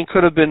the sink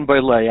could have been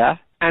boileya,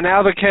 and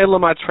now the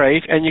kelim are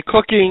treif, and you're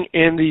cooking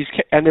in these,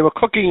 and they were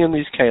cooking in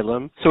these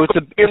kelim. So it's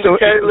a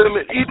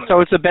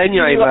ben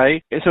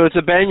yaimai. So it's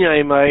a ben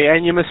yaimai,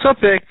 and you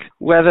mesupik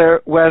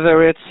whether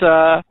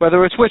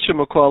it's which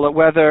you call it,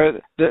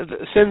 whether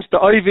since the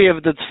oivi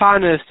of the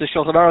tfanis, the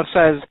Shulchan Aruch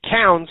says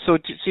counts, so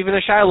it's even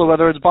a shiloh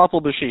whether it's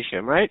batal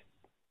b'shishim, right?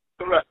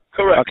 Correct.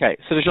 Okay,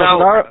 so the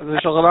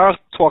Shulchan Aruch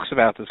talks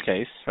about this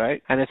case,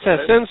 right? And it says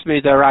since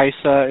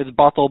midaraisa it's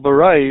batal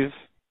b'roiv.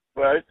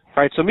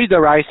 Right, so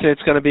midaraisa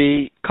it's going to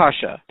be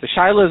kasha. The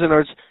shiloh is in other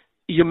words,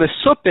 you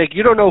mesupik,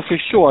 you don't know for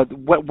sure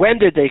when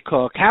did they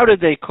cook, how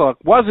did they cook,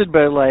 was it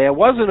baleya,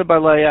 wasn't it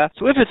baleya?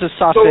 So if it's a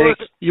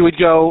suffix, you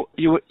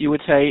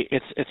would say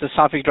it's a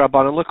suffix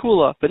drabanan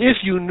lakula. But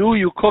if you knew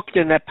you cooked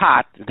in that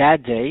pot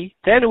that day,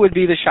 then it would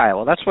be the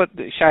shiloh. That's what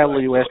the shiloh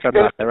you asked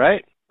about there,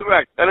 right?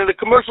 Correct. And in a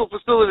commercial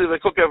facility, they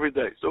cook every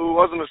day, so it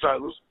wasn't a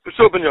shiloh. For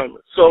sure, ben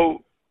yaimah.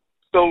 So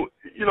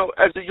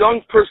as a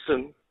young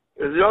person,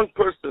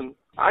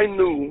 I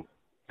knew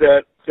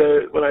that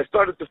when I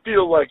started to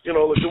feel like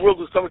the world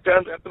was coming to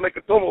end, I have to make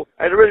a tumult.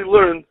 I'd already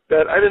learned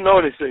that I didn't know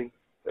anything.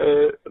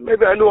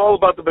 Maybe I knew all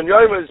about the ben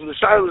yaimahs and the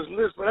shilohs and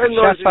this, but I didn't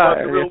know anything about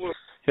the real world.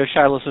 Your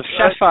shilohs of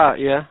shefa,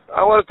 yeah.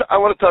 I want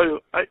to tell you.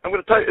 I'm going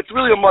to tell you. It's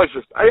really a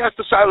mashvis. I asked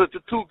the shiloh to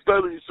 2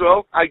 Gdolei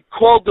Yisrael. I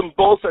called them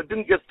both. I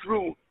didn't get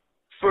through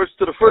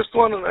to the first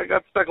one, and I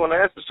got the second one. I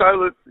asked the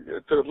shiloh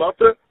to Reb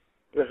Nata,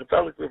 and I asked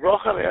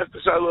the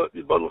shiloh to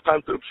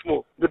Reb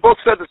Shmuel. They both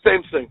said the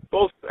same thing.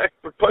 Both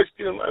expert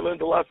poskim. I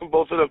learned a lot from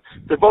both of them.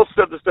 They both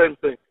said the same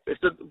thing. They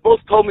said both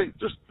told me,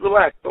 just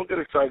relax, don't get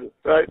excited,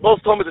 right?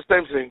 Both told me the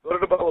same thing. Go to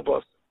the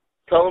Balabas.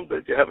 Tell him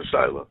that you have a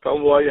Shiloh. Tell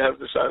him why you have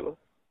the Shiloh.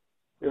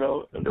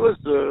 And there was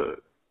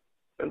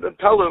and then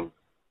tell him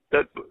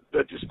that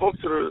you spoke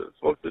to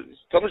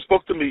tell me you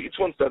spoke to me. Each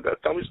one said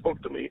that. Tell me you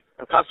spoke to me.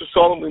 And Pastor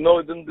Shalom, we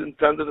know he didn't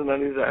intend it and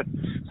any of that.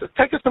 So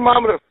take a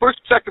thermometer. First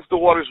check if the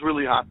water's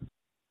really hot.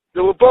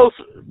 They were both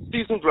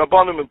seasoned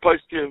Rabbanim and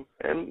Paiskim,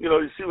 and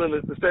you see when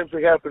the same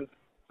thing happens.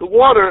 The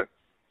water,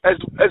 as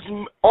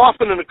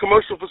often in a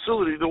commercial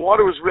facility, the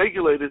water was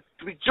regulated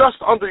to be just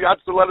under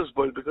Yad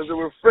Lettuceboy because they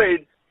were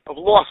afraid of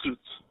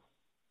lawsuits.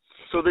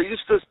 So they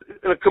used to,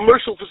 in a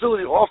commercial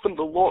facility, often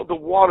the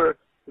water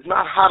is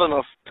not hot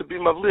enough to be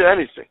mavli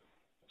anything.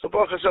 So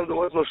Baruch Hashem, there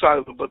was no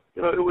Shiloh, but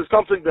it was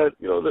something that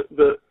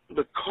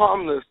the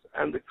calmness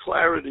and the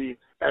clarity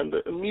and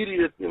the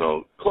immediate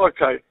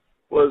clarkite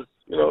was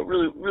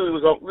really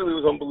was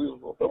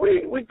unbelievable. But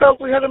we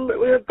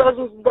had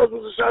dozens and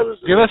dozens of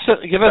Shilohs.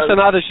 Give us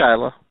another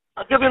Shiloh.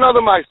 I'll give you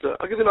another Meister.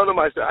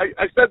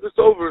 I said this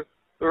over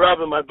the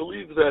Rabbim. I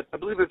believe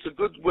it's a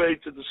good way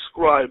to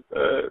describe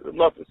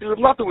Natan. See,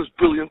 Natan was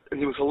brilliant and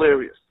he was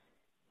hilarious.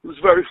 He was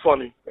very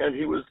funny, and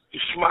he was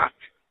geschmack,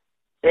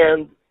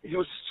 and he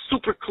was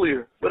super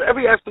clear. Whenever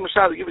you asked him a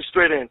shot, he gave a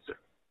straight answer.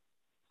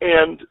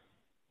 And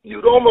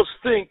you'd almost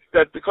think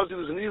that because he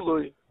was an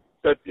Eloi,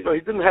 that he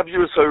didn't have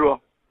Yiras Hara.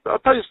 I'll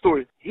tell you a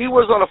story. He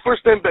was on a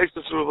first-name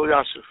basis with Rav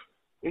Elyashiv.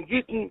 In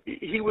Gittin,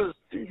 he was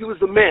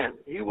the man.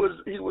 He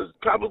was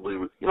probably,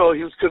 he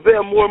was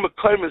kaveh more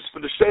mekaymis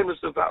for the shameless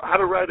of how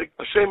to write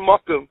a shem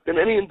makom than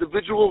any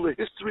individual in the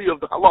history of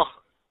the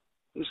halacha.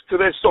 He was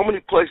kaveh so many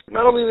places,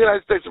 not only in the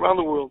United States, around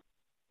the world.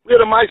 We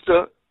had a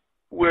Maisa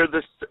where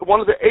one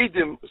of the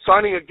Eidim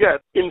signing a get,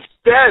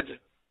 instead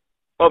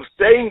of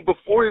saying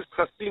before his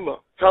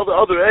chasima, tell the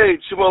other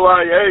Eid,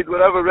 Shimolai Eid,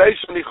 whatever, Reish,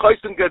 and he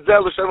chaysin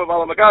gedzel l'shem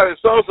avalamakar,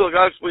 so-and-so,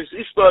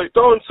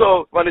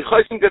 so-and-so, when he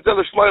chaysin gedzel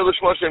l'shmai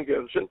l'shma shem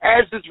gerushin,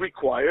 as is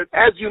required.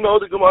 As you know,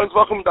 the Gemara in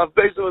Zvachim Daf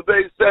Beis and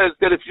Beis says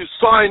that if you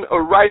sign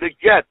or write a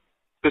get,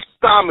 the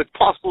stam, it's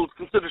possible it's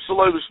considered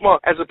shaloi l'shma,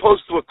 as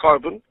opposed to a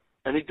carbon,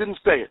 and he didn't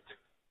say it.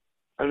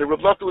 And the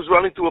Rav Nata was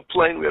running to a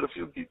plane, we had a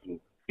few people.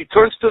 He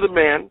turns to the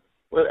man,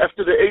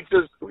 after the aid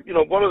says,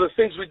 one of the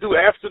things we do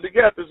after the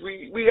get is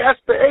we ask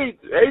the aid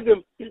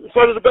him in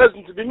front of the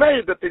bezin to be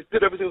made that they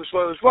did everything with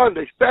Shmuel,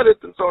 they said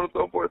it and so on and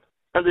so forth,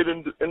 and they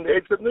didn't. And the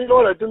aid said, no, you know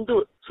what, I didn't do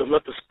it. So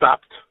Nata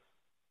stopped,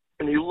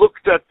 and he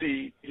looked at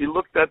the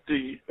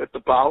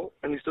Baal,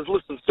 and he says,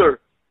 listen, sir,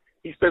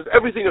 he says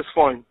everything is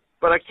fine,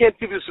 but I can't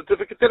give you a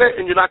certificate today,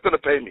 and you're not going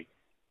to pay me.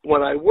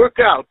 When I work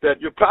out that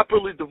you're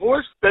properly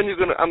divorced, then you're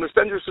going to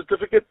understand your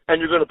certificate,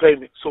 and you're going to pay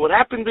me. So what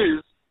happened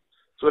is,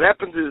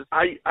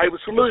 I was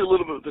familiar a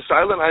little bit with the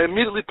Shiloh, and I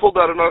immediately pulled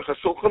out an Aruch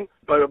HaShulchan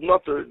by Rav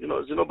Nata, as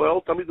you know, by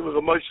all Talmidim of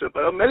Moshe,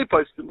 by many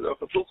places,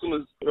 Aruch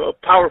HaShulchan is a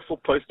powerful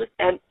place.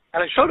 And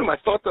I showed him, I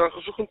thought that Aruch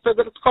HaShulchan said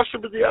that it's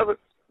kosher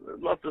b'diavad.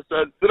 Nata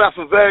said,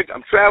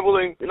 I'm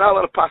traveling, you're not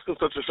allowed to pass in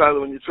such a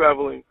Shiloh when you're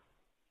traveling.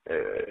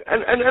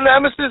 And the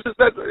emphasis is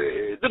that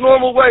the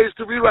normal way is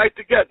to rewrite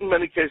the get in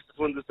many cases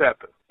when this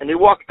happened. And he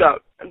walked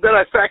out. And then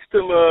I faxed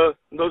him,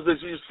 in those days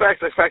we used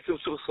fax, I faxed him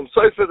some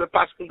cipher that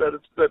passed him that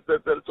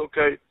it's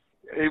okay.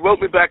 And he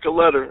wrote me back a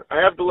letter. I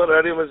have the letter,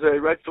 I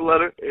writes the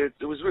letter. It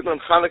was written on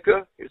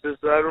Hanukkah. He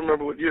says, I don't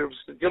remember what year, it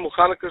was Gimel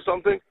Hanukkah or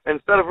something. And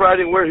instead of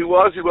writing where he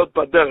was, he wrote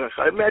Baderech.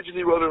 I imagine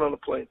he wrote it on a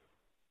plane.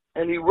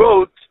 And he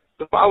wrote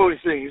the following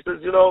thing. He says,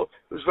 it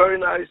was very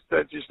nice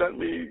that you showed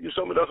me the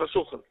Aruch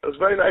HaShulchan. It was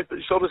very nice that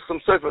you showed us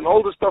some sefer, and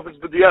all this stuff is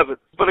b'diavad.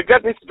 But a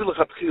get needs to be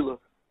l'chatchila.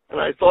 And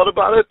I thought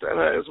about it,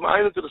 and I was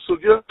mine into the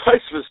sugya.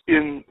 Taisvis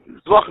in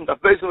Zvachim Daf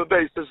Beis and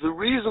Beis says the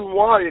reason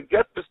why a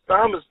get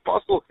b'stam is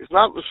possible is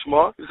not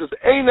l'shma, because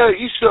Eina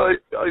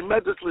Isha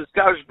Imedet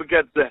L'Garish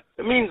Beget Zeh.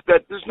 It means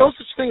that there's no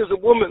such thing as a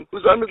woman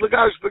who's Imedet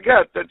L'Garish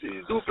Beget that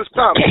you do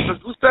b'stam. Because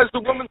who says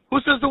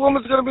the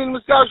woman's going to be in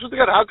L'Garish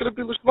Beget? How could it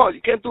be l'shma?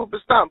 You can't do it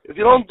b'stam. If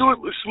you don't do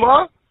it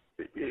l'shma,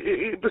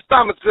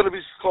 b'stam it's going to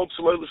be called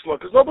shaloi l'shma,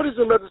 because nobody's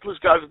in Imedet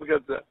L'Garish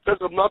Beget Zeh. Says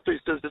Rav Nata, he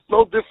says it's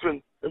no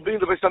different than being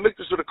the Beis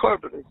HaMikdash with a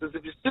carbon. He says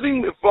if you're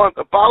sitting in front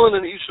of a Baal and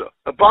an Isha,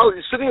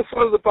 you're sitting in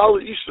front of the Baal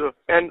and Isha,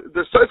 and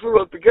the Sefer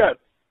wrote the get,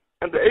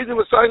 and the Eidim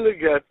was signing the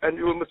get, and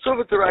you were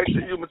mitzvah to write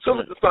it, you were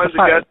mitzvah to sign the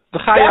get.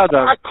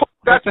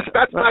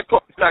 That's not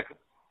called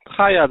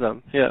Chai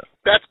Adam. Yeah.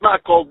 That's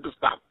not called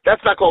Bistam.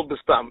 That's not called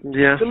Bistam.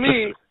 Yeah. To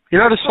me,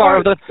 the svar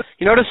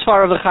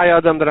of the Chai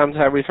Adam that I'm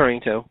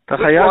referring to.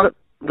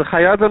 The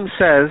Chai Adam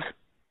says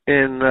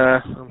in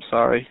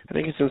I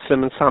think it's in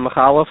Siman Samach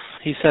Aleph.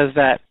 He says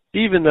that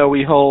even though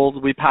we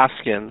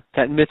paskin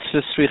that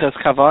mitzvah strichas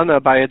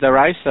kavana by a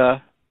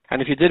deraisa,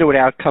 and if you did it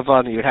without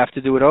kavana, you'd have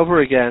to do it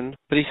over again.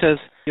 But he says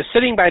you're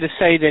sitting by the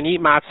seder and eat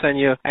matzah, and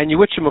you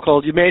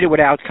you made it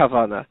without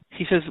kavana.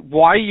 He says,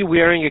 why are you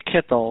wearing a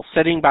kittel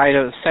sitting by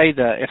the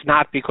seder if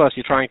not because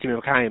you're trying to be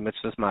mekayim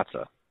mitzvahs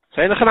matzah?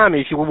 So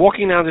if you were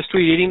walking down the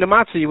street eating the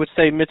matzah, you would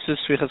say mitzvah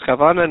strichas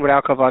kavana, and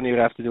without kavana you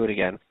would have to do it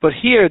again. But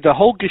here, the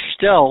whole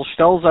gestell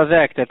stells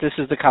avek that this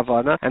is the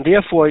kavana, and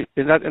therefore,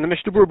 and the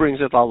Mishnah Berurah brings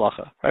it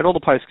l'alacha. Right? All the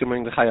poskim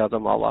bring the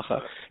chayadam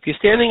l'alacha. If you're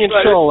standing in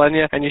shul and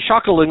you're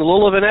shackling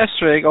lulav and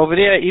esrog over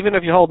there, even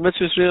if you hold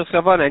mitzvah strichas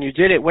kavana and you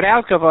did it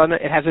without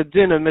kavana, it has a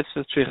din of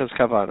mitzvah strichas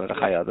kavana. The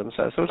chayadam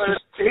says. So it's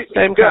the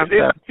same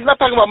concept. He's not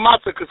talking about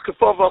matzah because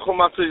kafar v'achol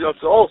matzah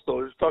yotza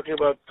also. He's talking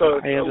about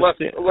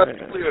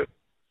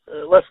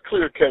less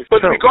clear case.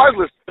 But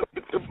regardless,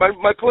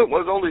 my point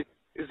was only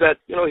is that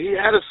he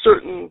had a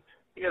certain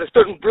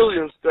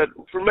brilliance that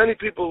for many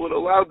people would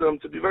allow them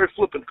to be very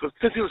flippant because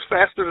since he was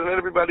faster than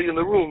everybody in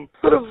the room,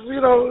 he could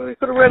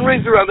have ran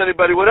rings around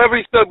anybody. Whatever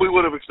he said, we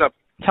would have accepted.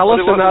 Tell us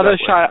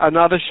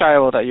another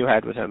shiloh that you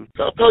had with him.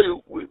 So I'll tell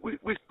you,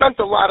 we spent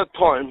a lot of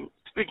time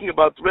speaking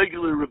about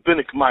regular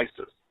rabbinic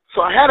mitzvahs.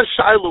 So I had a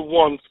shiloh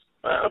once.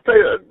 I'll tell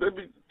you,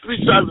 maybe 3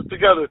 shilohs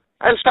together.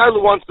 I had a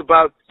shiloh once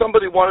about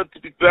somebody wanted to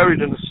be buried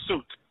in a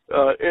suit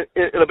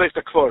in a Beis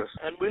HaKvaros.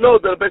 And we know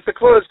that a Beis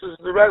HaKvaros is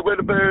the right way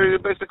to bury a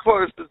Beis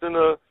HaKvaros is in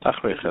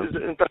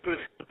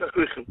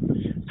Tachrichim.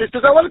 So he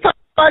says, I want to talk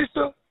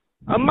to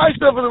I'm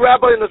Meister over the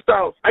rabbi in the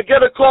south. I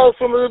get a call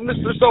from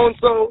Mr.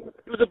 So-and-so.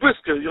 He was a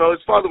brisker.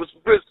 His father was a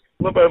brisk.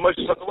 Rabbi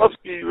Moshe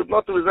Sokolovsky.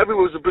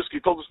 Everywhere was a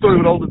brisker. He told the story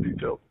with all the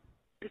details.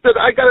 He said,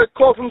 I got a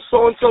call from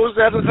so-and-so who's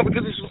having a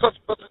condition such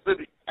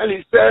city. And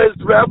he says,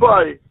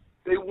 Rabbi,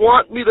 they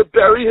want me to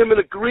bury him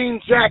in a green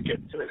jacket.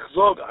 And I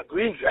said, a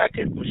green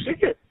jacket? He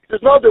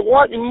says, no,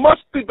 you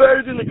must be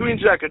buried in a green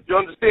jacket. You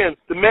understand?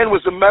 The man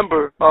was a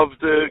member of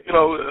the,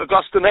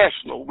 Augusta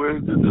National,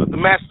 where the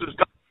masters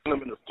got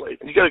him in his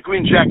place. And you get a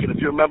green jacket if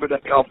you remember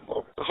that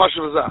Galpo. The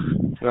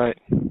Chashavazach. Right.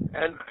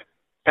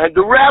 And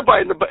the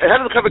rabbi, the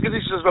head of the Chavah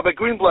Kaddish says, Rabbi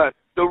Greenblatt,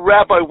 the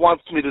rabbi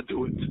wants me to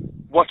do it.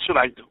 What should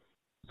I do?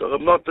 So the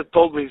Nota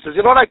told me, he says,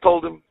 you know what I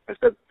told him? I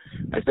said,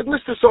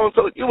 Mr.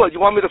 So-and-so, you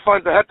want me to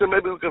find the heter?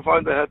 Maybe we can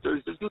find the heter.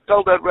 He says, you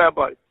tell that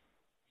rabbi.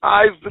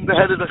 I've been the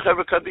head of the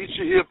Chavah Kaddish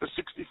here for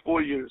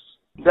 64 years.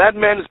 That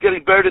man is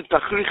getting buried in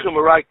Tachrichim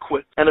or I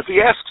quit. And if he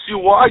asks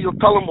you why,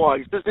 you'll tell him why.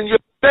 He says, in your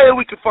day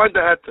we can find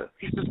the heter.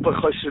 He says, but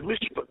Choshen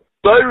Mishpat.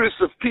 Diaries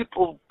of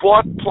people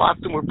bought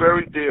plots and were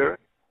buried there.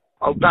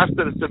 Al-Das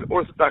that it's an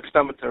Orthodox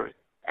cemetery.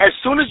 As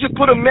soon as you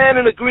put a man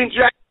in a green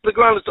jacket on the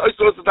ground, it's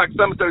Orthodox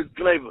cemetery, it's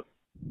Gneva.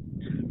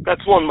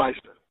 That's one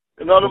Meister.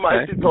 Another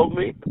Meister told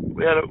me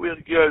we had a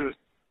Geirus.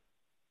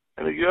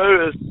 And the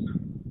Geirus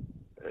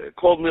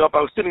called me up.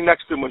 I was sitting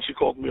next to him when she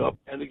called me up.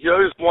 And the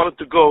Geirus wanted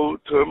to go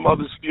to her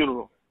mother's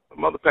funeral. Her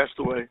mother passed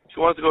away.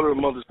 She wanted to go to her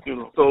mother's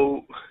funeral.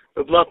 So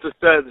the Blatter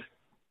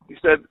he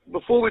said,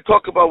 before we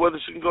talk about whether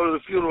she can go to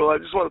the funeral, I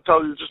just want to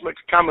tell you, just make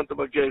a comment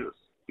about Geirus.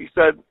 He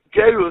said,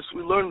 Geirus,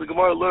 the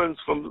Gemara learns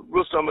from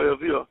Rusa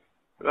Me'aviyah.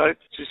 Right?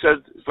 She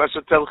said,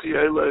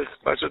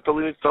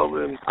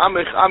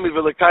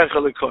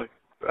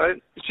 right?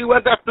 She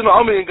went after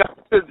Naomi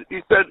and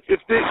he said, if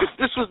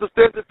this was the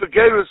standard for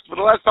Geirus for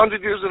the last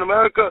 100 years in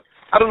America,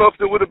 I don't know if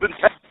there would have been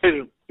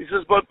taken. He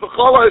says, but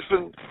B'chol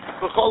Ofen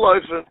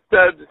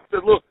said,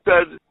 look,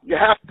 you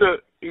have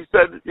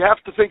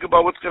to think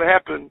about what's going to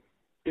happen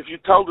if you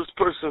tell this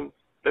person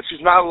that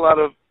she's not allowed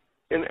to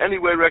in any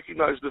way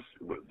recognize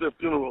the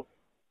funeral.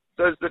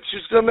 Says that she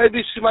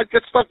might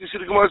get stuck. You see,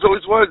 the Gemara is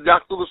always worried.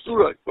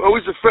 We're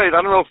always afraid.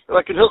 I don't know,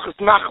 like in Hilchas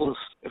Nachlas,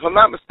 if I'm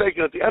not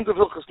mistaken, at the end of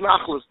Hilchas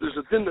Nachlas, there's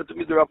a din that the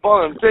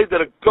Midrabanan say that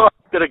a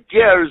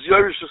ger is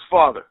Yerish's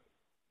father.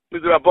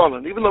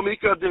 Midrabanan. Even though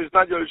Mikra Adin is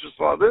not Yerish's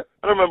father,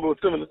 I don't remember what's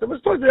in it.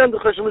 It's towards the end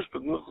of Choshen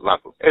Mishpat.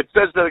 It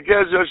says that a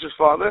ger is Yerish's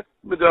father,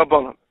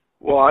 Midrabanan.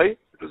 Why?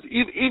 Because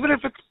even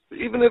if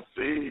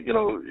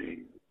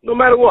no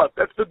matter what,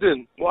 that's the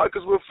din. Why?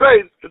 Because we're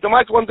afraid that there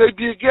might one day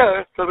be a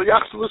ger, so the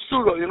yachsul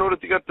surah, in order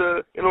to get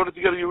a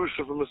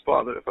Yerusha from his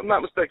father. If I'm not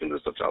mistaken,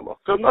 there's such Allah.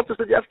 So not to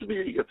say you have to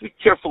be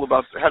careful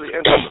about how to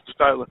answer the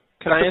style.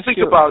 Can I ask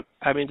you about?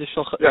 I mean,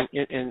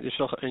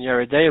 in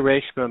Yeridei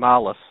Reish Mem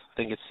Aleph, I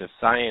think it's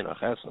Zion or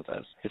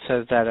Chesed. It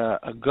says that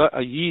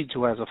a yid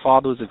who has a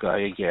father who's a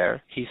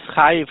ger, he's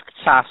chayiv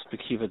ktsas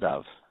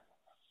b'kivadav.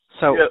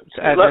 So,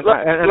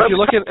 if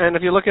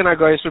you look in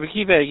Agoyes Rabbi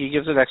Kiva, he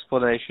gives an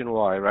explanation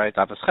why, right?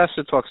 Avos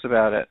Chesed talks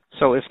about it.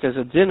 So, if there's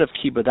a din of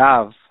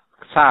kibadav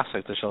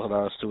tzasik to Shulchan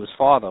Aruch to his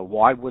father,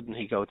 why wouldn't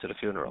he go to the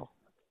funeral?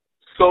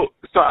 So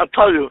I'll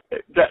tell you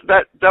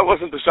that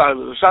wasn't the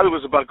shiloh. The shiloh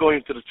was about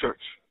going to the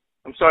church.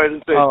 I'm sorry I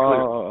didn't say it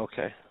clear. Oh,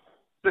 okay.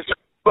 The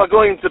about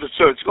going to the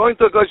church. Going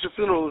to a Goyish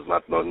funeral is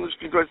not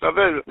Nishki Grace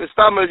Averu. If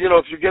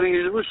you're getting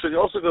a Yerusha, you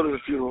also go to the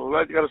funeral,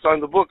 right? You got to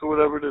sign the book or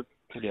whatever it is.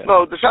 Yeah.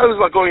 No, the shiloh is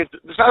about going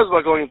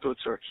into a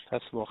church.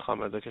 That's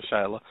Muhammad, the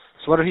shiloh.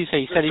 So what did he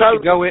say? He said he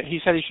should go in. He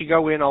said he should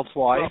go in.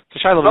 Why? The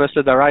shiloh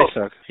listed the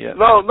Raisa. Yeah.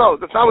 No,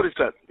 that's not what he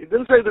said. He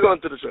didn't say to go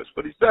into the church,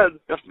 but he said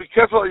you have to be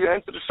careful how you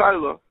enter the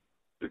shiloh,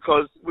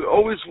 because we're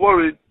always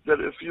worried that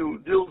if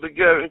you deal with the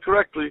ger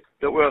incorrectly,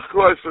 that we're a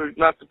chroifer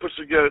not to push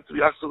the ger to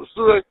the Achsel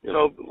Asura,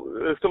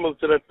 similar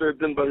to that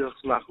din by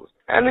Yachs Nachlas.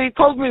 And he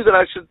told me that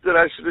I should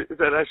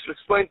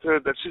explain to her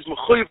that she's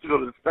mechuyev to go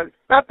to the funeral.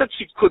 Not that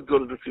she could go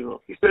to the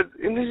funeral. He said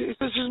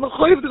she's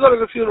mechuyev to go to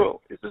the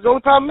funeral. He says the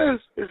only problem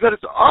is that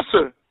it's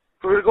usher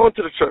for her to go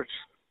into the church.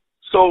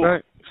 So.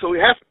 Right. So we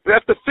have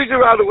to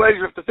figure out a way.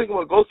 You have to think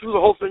about, go through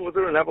the whole thing with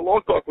her and have a long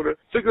talk with her.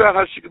 Figure out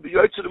how she could be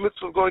yoytz to the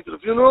mitzvah of going to the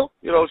funeral.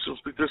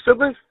 She'll speak to her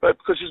siblings, right?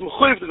 Because she's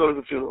mechuyev to go to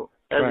the funeral.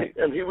 And right.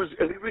 He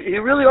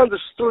really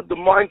understood the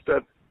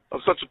mindset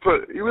of such a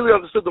person. He really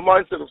understood the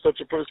mindset of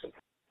such a person.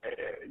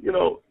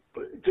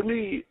 To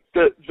me,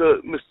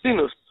 the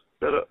messinas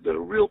that are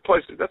real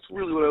place. That's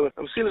really what I want.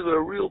 Messinas that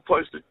are real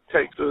place to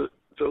take to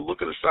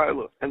look at a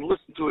shiloh and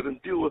listen to it and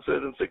deal with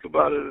it and think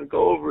about it and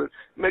go over it,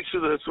 make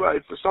sure that it's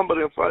right for somebody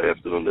on Friday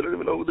afternoon that don't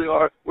even know who they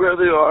are, where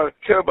they are,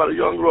 care about a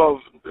young Rav,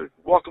 to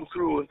walk them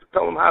through and to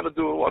tell them how to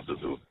do and what to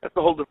do. That's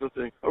a whole different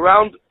thing.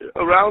 Around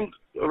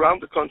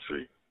the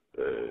country,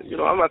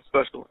 I'm not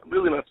special. I'm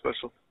really not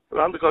special.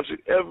 Around the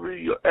country,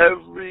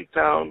 every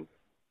town,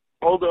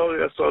 although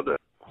I saw that,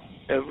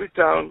 every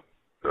town,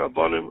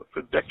 Rabbanim,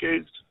 for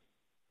decades,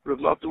 Rav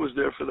Nata was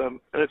there for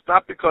them. And it's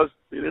not because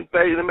he didn't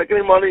pay, he didn't make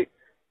any money.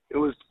 It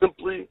was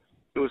simply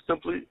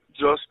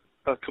just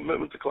a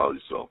commitment to Klal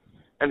Yisrael,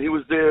 and he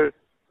was there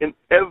in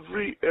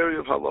every area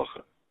of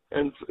halacha,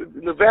 and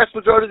in the vast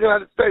majority of the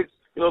United States,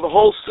 the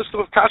whole system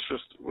of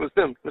kashrus was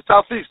him. The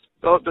southeast,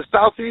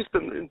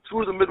 and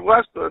through the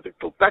Midwest, I think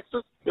till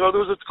Texas, there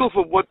was a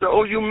tkufa of what the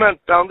OU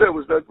meant down there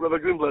was that Rabbi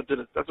Greenblatt did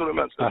it. That's what it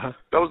meant. Uh-huh.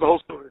 That was the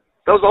whole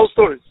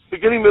story.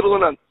 Beginning, middle,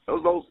 and end. That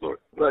was the whole story.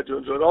 Glad you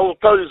enjoyed it. All I'll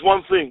tell you is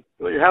one thing: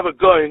 you have a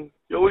guy,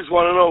 you always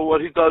want to know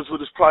what he does with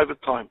his private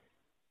time.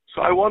 So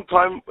I one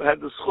time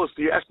had this chus.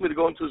 He asked me to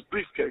go into his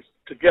briefcase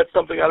to get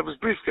something out of his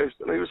briefcase.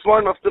 And he was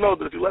smart enough to know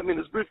that if he let me in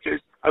his briefcase,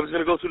 I was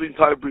going to go through the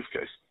entire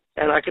briefcase.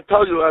 And I could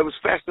tell you I was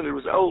fascinated. It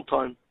was old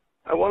time.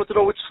 I wanted to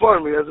know which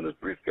svarim he has in his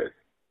briefcase.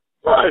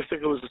 Well, I think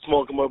it was a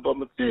small Gemara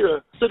Bava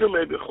Metzia, consider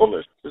maybe a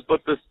Chumash.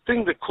 But the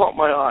thing that caught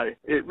my eye,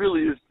 it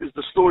really is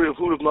the story of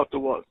who Rav Nata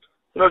was.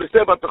 They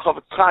say about the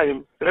Chafetz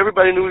Chaim, that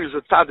everybody knew he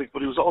was a tzaddik, but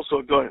he was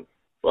also a goyin.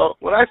 Well,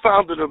 when I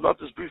found that Rav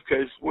Nata's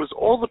briefcase was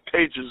all the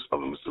pages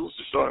of a Mesilas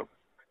Yesharim,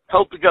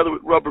 held together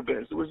with rubber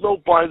bands. There was no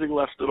binding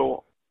left at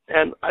all.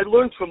 And I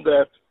learned from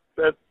that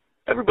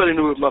everybody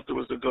knew Rav Nata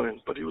was a goyin,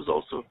 but he was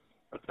also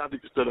a tzaddik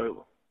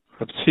yisrael.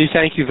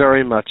 Thank you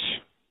very much.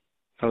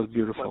 That was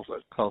beautiful.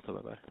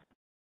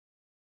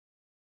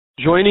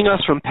 Joining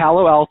us from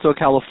Palo Alto,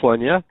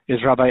 California, is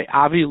Rabbi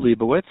Avi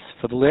Leibowitz.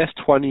 For the last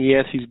 20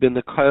 years, he's been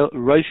the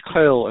Rosh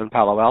Koil in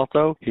Palo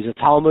Alto. He's a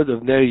Talmud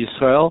of Ner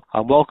Yisrael.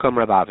 Welcome,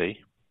 Rabbi Avi.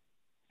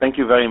 Thank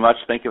you very much.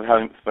 Thank you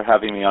for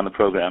having me on the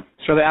program.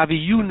 So, Rabbi Avi,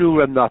 you knew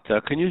Rav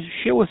Nata. Can you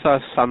share with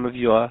us some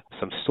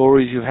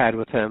stories you had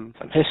with him,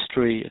 some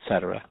history,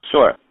 etc.?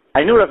 Sure.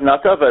 I knew Rav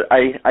Nata, but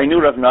I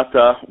knew Rav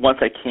Nata once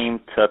I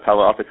came to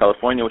Palo Alto,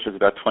 California, which was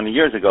about 20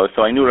 years ago.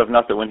 So I knew Rav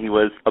Nata when he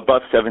was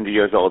above 70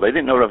 years old. I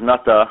didn't know Rav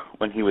Nata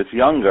when he was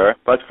younger,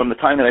 but from the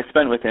time that I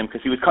spent with him,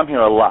 because he would come here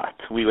a lot.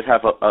 We would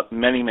have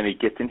many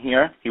gittin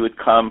here. He would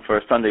come for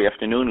a Sunday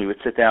afternoon. We would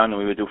sit down and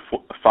we would do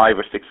 5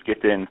 or 6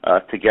 gittin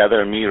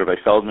together. Me, Rabbi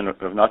Feldman,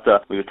 Rav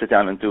Nata. We would sit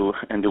down and do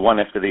one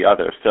after the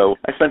other. So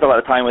I spent a lot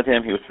of time with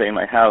him. He would stay in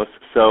my house.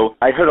 So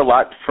I heard a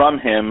lot from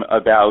him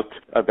about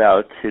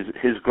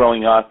his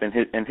growing up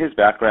and his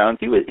background.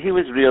 He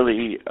was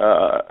really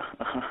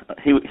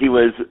he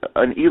was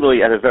an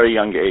Eloi at a very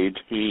young age.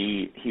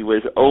 He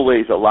was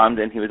always a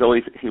lamdan. He was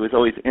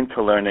always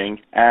into learning,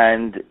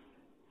 and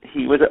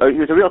he was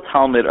a real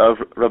Talmud of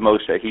Rav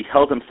Moshe. He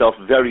held himself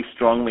very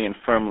strongly and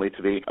firmly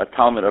to be a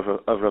Talmud of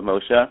Rav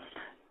Moshe.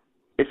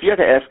 If you had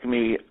to ask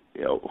me,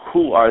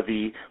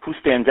 who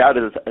stands out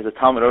as a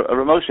Talmud of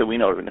Rav Moshe, we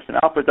know Rav Nissen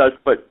Alper does,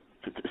 but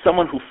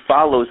someone who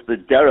follows the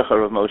derech of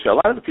Rav Moshe. A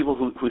lot of the people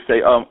who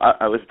say,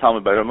 I was a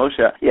Talmud by Rav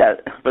Moshe, yeah,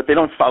 but they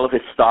don't follow his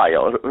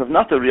style. Rav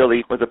Nata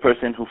really was a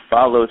person who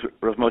follows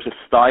Rav Moshe's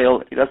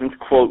style. He doesn't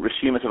quote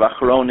Rishimas of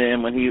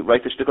Achronim when he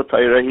writes a Shtickle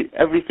Torah.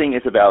 Everything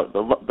is about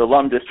the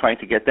Lumdis trying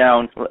to get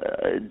down,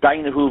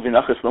 Dainahu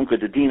v'nachas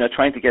lumka dedina,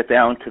 trying to get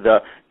down to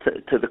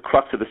the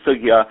crux of the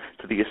sugya,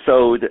 to the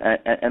yesod,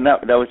 and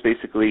that was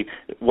basically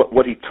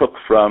what he took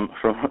from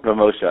Rav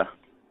Moshe.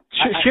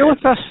 Share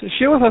with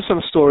us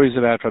some stories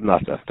about Rav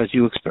Nata that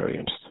you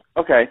experienced.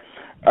 Okay,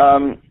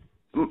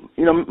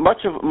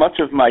 much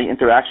of my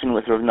interaction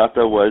with Rav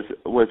Nata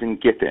was in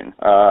Gittin.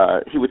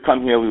 He would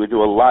come here. We would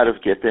do a lot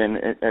of Gittin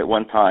at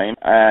one time,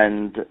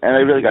 and I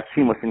really got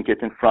seamless in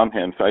Gittin from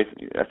him. So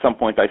at some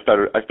point I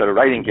started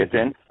writing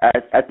Gittin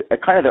at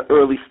kind of the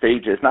early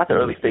stages, not the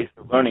early stages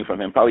of learning from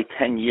him. Probably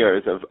 10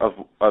 years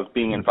of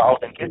being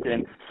involved in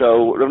Gittin.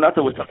 So Rav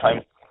Nata would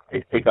sometimes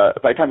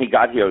by the time he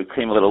got here, he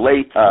came a little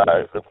late.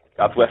 The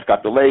Southwest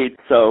got delayed,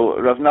 so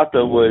Rav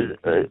Nata was.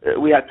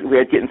 We had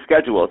Gittin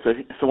scheduled.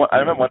 So I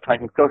remember one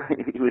time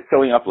he was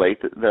showing up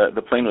late.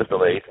 The plane was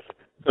delayed.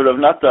 So Rav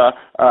Nata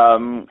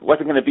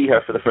wasn't going to be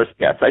here for the first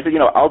get. So I said,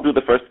 I'll do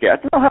the first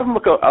get. I'll have him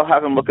look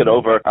it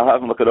over. I'll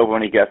have him look it over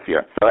when he gets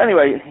here. So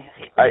anyway,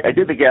 I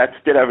did the gets,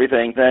 did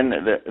everything. Then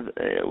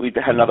we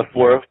had another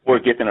four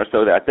gittin or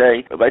so that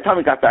day. But by the time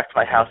we got back to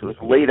my house, it was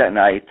late at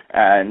night,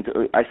 and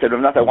I said,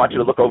 Rav Nata, I want you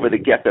to look over the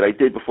get that I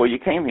did before you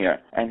came here.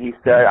 And he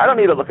said, I don't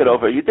need to look it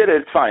over. You did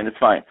it. It's fine.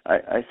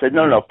 I said,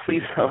 no,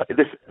 please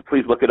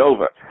look it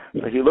over.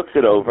 So he looks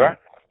it over,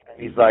 and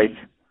he's like,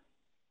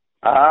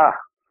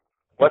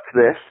 what's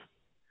this?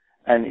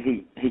 And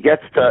he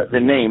gets to the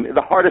name.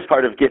 The hardest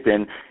part of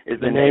Gittin is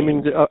the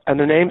naming. And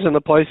the names and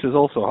the place is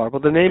also hard.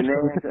 But the names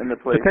and the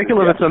places,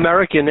 particular, it's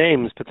American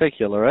names,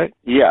 particular, right?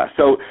 Yeah.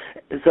 So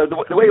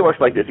the way it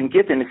works like this in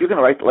Gittin, if you're going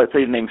to write, let's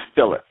say the name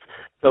Philip.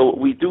 So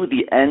we do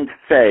the end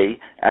fey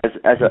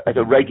as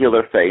a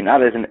regular fey,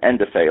 not as an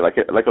end of fey, like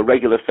a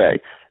regular fey,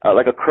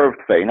 like a curved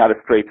fey, not a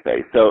straight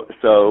fey. So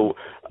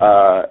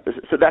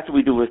that's what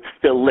we do with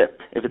Philip,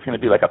 if it's going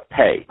to be like a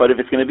pay. But if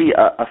it's going to be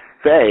a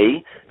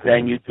fey,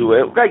 then you do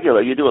it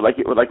regular. You do it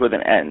like with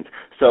an end.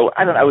 So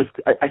I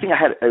think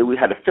we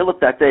had a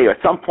Philip that day, or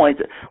at some point,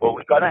 or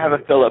we're going to have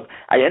a Philip.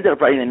 I ended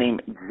up writing the name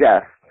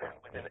Jeff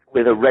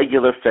with a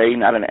regular fey,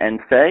 not an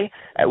end fey,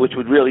 which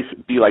would really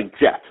be like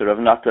Jet. So Rav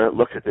Nata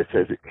looks at this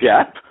and says,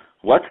 Jet?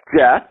 What's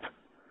Jet?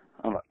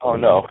 I'm like, oh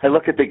no. I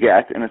look at the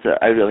get, and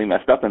I really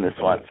messed up in this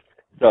one.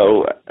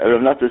 So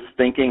Rav Nata's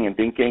thinking and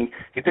thinking.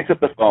 He picks up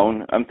the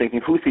phone. I'm thinking,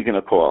 who's he going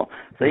to call?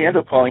 So he ends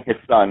up calling his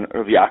son,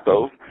 Rav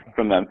Yaakov,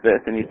 from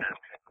Memphis, and he says,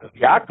 Rav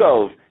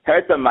Yaakov,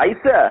 heard the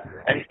Maisa,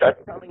 and he starts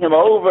telling him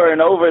over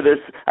and over this,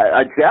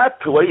 Jeff,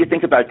 what do you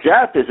think about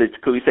Jeff?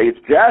 Could we say it's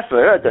Jeff?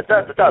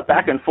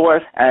 Back and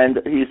forth, and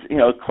he's,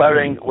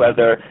 declaring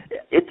whether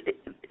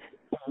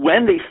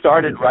when they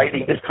started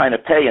writing this kind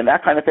of pay and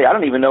that kind of pay. I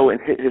don't even know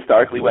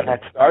historically when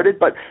that started,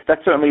 but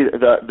that's certainly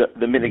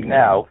the minig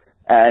now.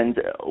 And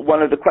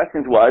one of the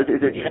questions was,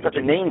 is it even such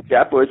a name,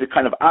 Jeff, or is it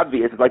kind of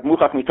obvious? It's like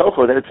Muchach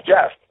Mitocho that it's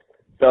Jeff.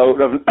 So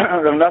Rav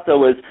Nata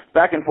was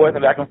back and forth.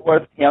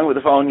 He hung with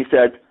the phone. He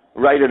said,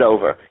 write it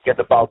over. Get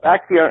the ball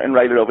back here and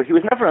write it over. He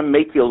was never a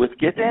makil with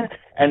Gittin,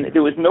 and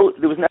there was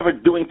never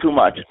doing too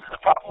much. The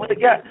problem with the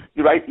get,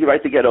 you write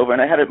the get over,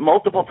 and I had it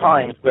multiple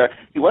times where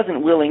he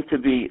wasn't willing to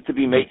be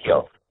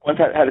makil. Once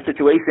I had a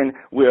situation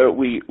where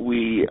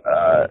the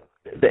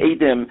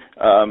Eidim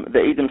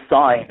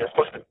signed. They're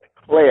supposed to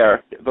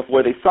declare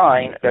before they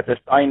sign that they're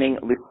signing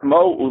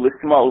lismo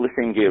ulismo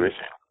ulisim girish.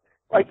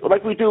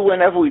 Like we do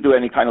whenever we do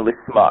any kind of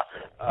lisma.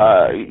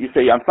 You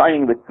say, I'm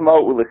signing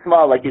lisma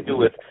ulisma, like you do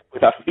with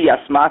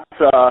afias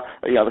matzah,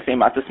 the same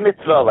matzah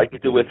mitzvah, like you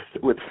do with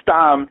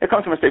stam. It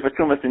comes from a Sefer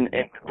Tumas in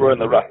Torah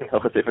and the Rush in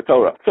Hilchos Sefer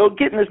Torah. So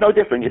Gittin is no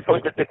different. You're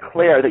supposed to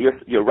declare that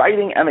you're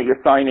writing and that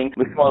you're signing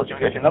lisma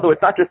ulisma. In other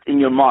words, not just in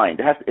your mind.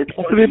 It has to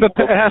be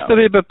b'peh.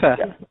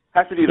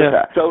 Has to be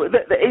b'peh. So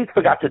the aide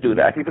forgot to do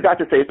that. He forgot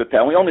to say b'peh,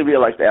 and we only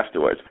realized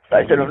afterwards.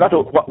 I said,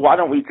 why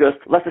don't we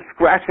let's just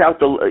scratch out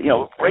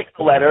break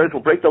the letters.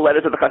 We'll break the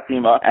letters of the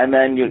chasima, and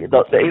then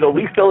the aide will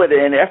refill it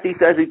in. After he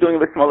says he's doing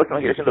the small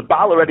congregation, the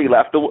Baal already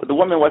left. The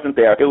woman wasn't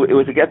there. It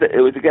was a get that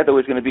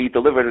was going to be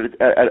delivered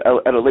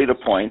at a later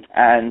point,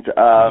 and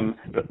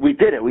we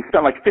did it. We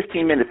spent like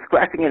 15 minutes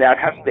scratching it out,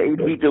 having the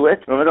aide redo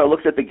it. Ramada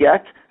looks at the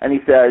get, and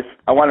he says,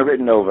 I want it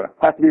written over. It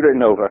has to be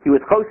written over. He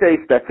was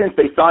choshesh that since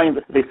they signed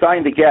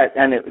the get,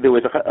 and there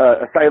was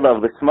a sayla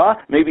of the sma,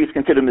 maybe it's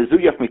considered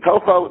mezuyaf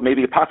mitocho,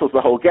 maybe it apostles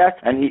the whole get,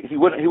 and he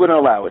wouldn't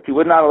allow it. He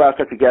would not allow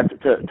such a get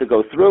to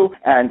go through.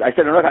 And I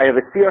said, look, I have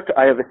a seer.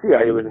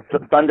 It was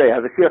Sunday. I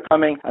have a seer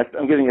coming.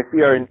 I'm giving a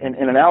seer in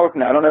an hour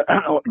from now. I don't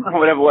know,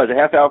 whatever it was, a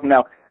half hour from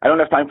now. I don't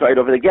have time to write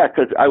over the get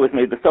because I was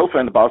made the sofa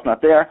and the ball's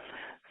not there.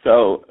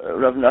 So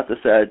Rav Nata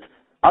said,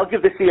 I'll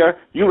give the seer,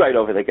 you write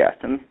over the get.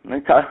 And I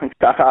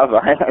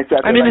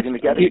mean,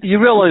 you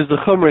realize the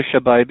chumrah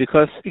shabai,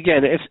 because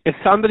again, if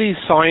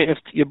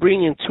you're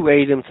bringing two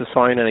aidim to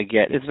sign on a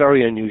get, it's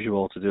very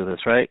unusual to do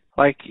this, right?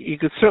 Like, you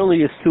could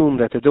certainly assume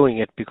that they're doing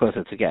it because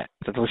it's a get.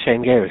 It's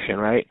l'shem gerushin,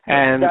 right?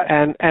 And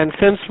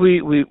since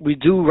we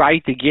do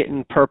write the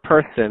gittin per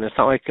person, it's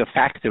not like a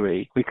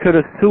factory, we could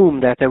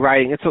assume that they're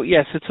writing it. So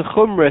yes, it's a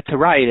chumrah to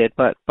write it,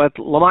 but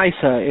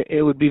l'maisa,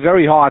 it would be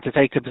very hard to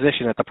take the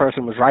position that the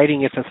person was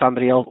writing it for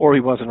somebody else, or he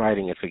wasn't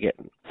writing it for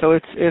gittin. So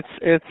it's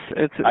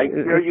I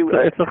hear you.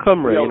 It's a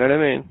chumrah, you know what I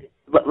mean?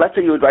 But let's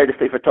say you would write a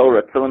Sefer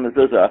Torah, fill in the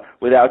zuzah,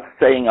 without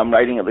saying I'm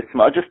writing a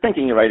lishma, just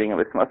thinking you're writing a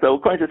lishma. So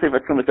according to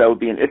Sefer Tumas, that would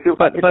be an issue.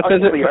 But it's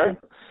unclear.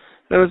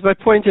 My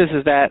point is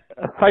that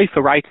a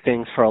Saifa writes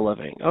things for a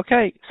living.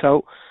 Okay,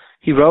 so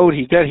he wrote,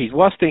 he did, he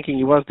was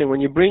thinking. When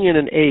you bring in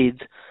an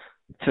aide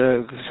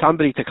to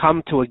somebody to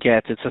come to a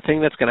get, it's a thing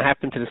that's going to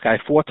happen to this guy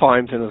 4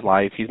 times in his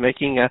life. He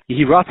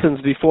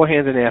ruttens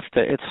beforehand and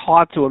after. It's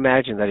hard to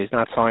imagine that he's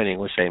not signing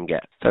l'shem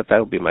get. That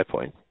would be my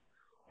point.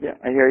 Yeah,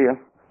 I hear you.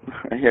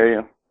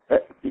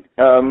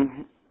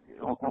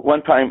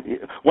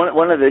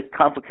 one of the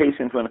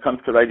complications when it comes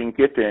to writing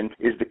Gittin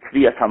is the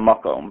Kriyas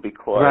HaMakom,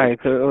 because right,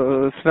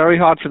 it's very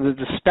hard for the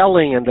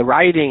spelling and the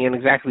writing and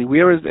exactly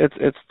where is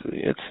it's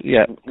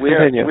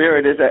where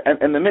it is,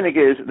 and the minig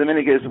is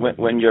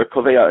when you're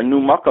koveya a new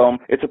makom,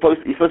 you're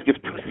supposed to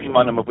give two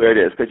simanim of where it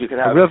is, because you can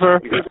have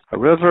a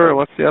river.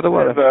 What's the other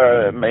one?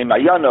 River,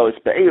 Mayanos,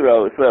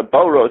 Be'eros,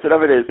 Boros,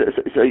 whatever it is,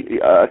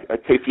 a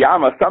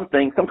Kefiyama, some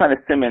kind of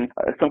siman,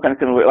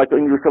 like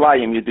in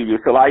Yerushalayim, you do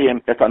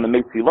Yerushalayim, that's on the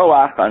Mei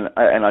Siloach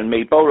and on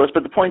Mei Boros,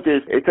 but the point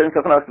is, it says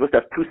something else supposed to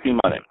have two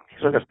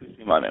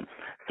simanim.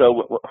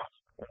 So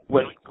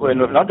when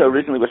Rav Nata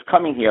originally was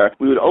coming here,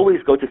 we would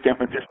always go to San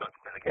Francisco.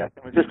 San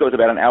Francisco is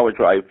about an hour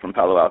drive from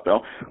Palo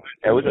Alto.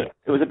 It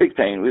was a big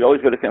pain. We'd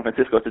always go to San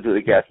Francisco to do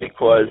the get,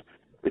 because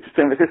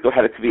San Francisco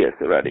had a Kvias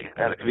already. It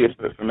had a Kvias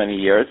for many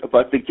years,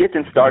 but the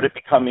Gittin started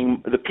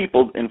becoming, the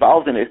people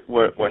involved in it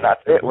were not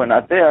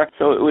there,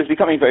 so it was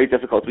becoming very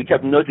difficult. We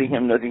kept nudging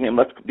him,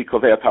 let's be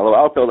Koveya Palo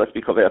Alto.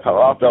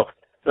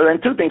 So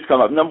then two things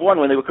come up. Number one,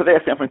 when they were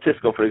Koveya San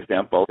Francisco, for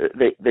example,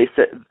 they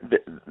said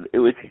it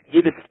was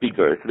Yiddish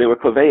speakers. They were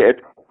Koveya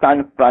at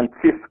San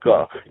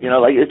Francisco.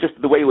 It's just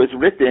the way it was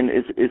written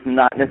is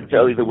not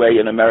necessarily the way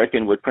an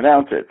American would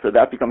pronounce it. So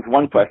that becomes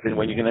one question.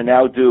 When you're going to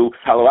now do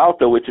Palo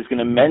Alto, which is going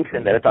to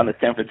mention that it's on the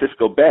San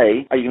Francisco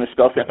Bay, are you going to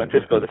spell San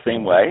Francisco the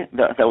same way?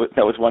 That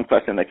was one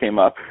question that came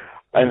up.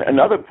 And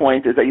another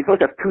point is that you're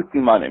supposed to have two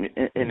simanim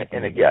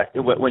in a get.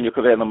 When you're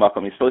Koveya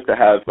L'makom, you're supposed to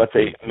have, let's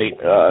say, Mei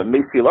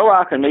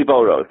Siloach and Mei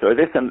Boros, or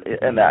this and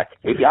that.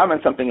 Kefiyam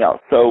and something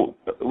else. So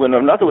when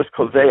Rav Nata was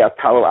Koveya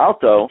Palo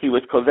Alto, he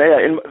was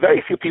Koveya, and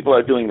very few people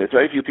are doing this.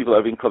 Very few people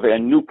are being Koveya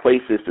new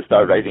places to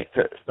start writing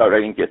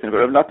Gittin. But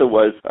Rav Nata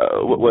was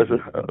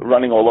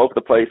running all over the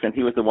place, and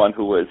he was the one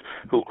who was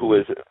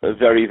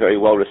very, very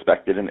well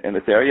respected in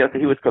this area. So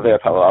he was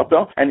Koveya Palo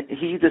Alto, and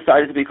he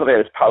decided to be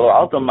Koveya as Palo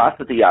Alto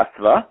Masati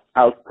Yasva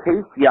Al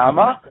Case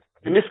Yama,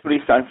 Demiskri,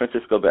 San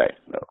Francisco Bay.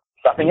 No,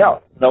 nothing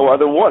else. No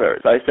other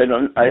waters. I said,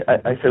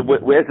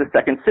 where's the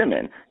second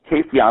siman?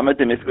 Case Yama,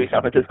 Demiskri,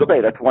 San Francisco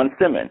Bay. That's one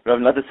siman. Rav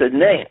Nata said,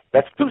 nay,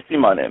 that's two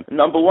simanim.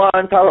 Number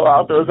one, Palo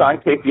Alto is on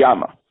Case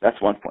Yama.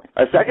 That's one point.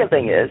 A second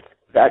thing is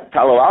that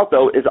Palo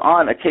Alto is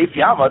on a Case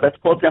Yama that's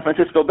called San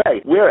Francisco Bay.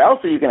 Where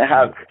else are you going to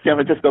have San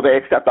Francisco Bay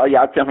except Al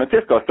Yad San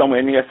Francisco,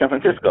 somewhere near San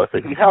Francisco?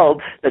 So he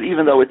held that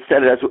even though it's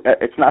said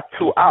it's not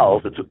two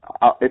Al's,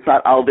 it's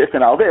not Al this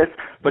and Al this,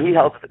 but he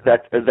held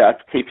that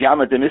Case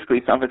Yama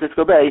Demiskli San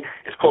Francisco Bay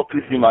is called two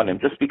simanim,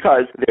 just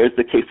because there's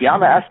the Case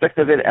Yama aspect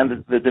of it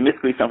and the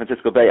Demiskli San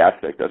Francisco Bay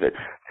aspect of it.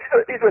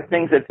 These were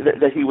things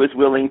that he was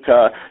willing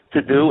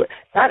to do.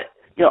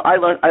 I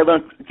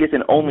learned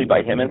Gittin only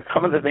by him, and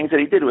some of the things that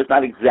he did was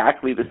not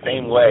exactly the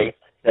same way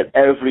that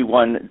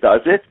everyone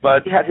does it,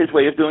 but he had his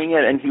way of doing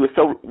it, and he was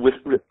so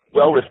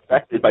well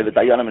respected by the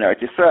Dayanim in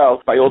Eretz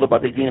Yisrael, by all the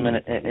Batei Dinim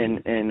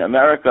in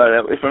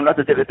America. If Rav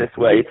Nata did it this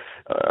way,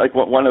 like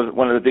one of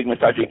the big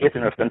Misajei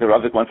Gittin, Rav Sender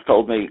Ravik once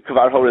told me,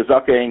 Kvar Hora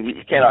Zakein,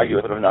 you can't argue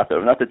with Rav Nata.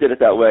 Rav Nata did it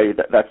that way.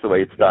 That's the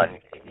way it's done.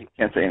 You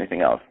can't say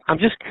anything else. I'm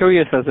just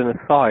curious as an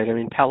aside. I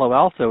mean, Palo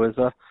Alto is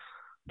a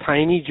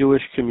tiny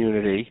Jewish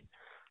community.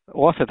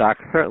 Orthodox,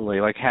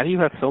 certainly. Like, how do you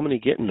have so many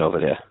Gittin over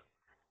there?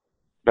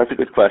 That's a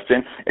good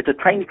question. It's a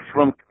tiny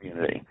Frum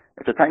community.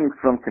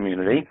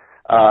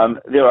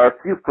 There are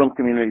a few Frum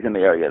communities in the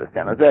area, the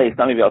San Jose,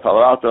 Sunnyvale,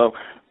 Palo Alto,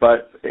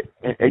 but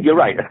you're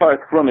right. As far as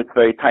Frum, it's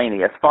very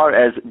tiny. As far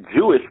as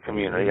Jewish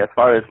community,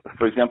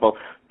 for example,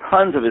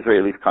 tons of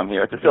Israelis come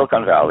here to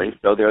Silicon Valley,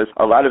 so there's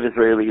a lot of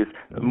Israelis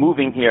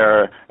moving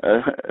here,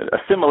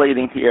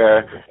 assimilating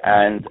here,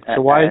 and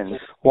so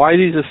why are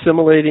these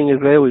assimilating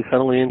Israelis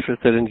suddenly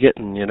interested in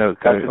Gittin?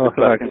 That's a good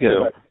question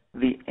too.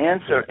 The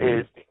answer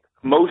is,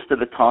 most of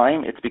the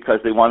time, it's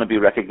because they want to be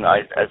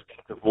recognized as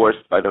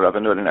divorced by the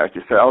Rabbanut in Eretz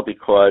Yisrael,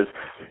 because,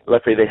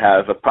 let's say they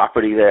have a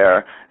property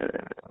there,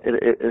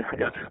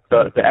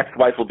 the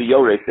ex-wife will be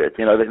Yoreshit.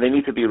 They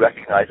need to be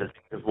recognized as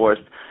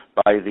divorced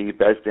by the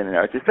Beis Din in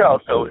Eretz Yisrael,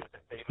 so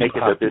they make it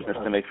their business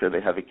to make sure they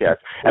have a get.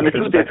 And the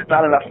truth is, there's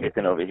not enough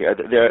Gittin over here.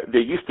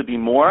 There used to be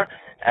more,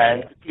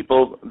 and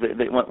people,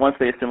 once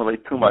they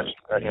assimilate too much,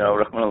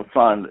 Rahman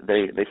al-San,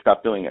 they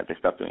stop doing it. They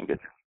stop doing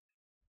Gittin.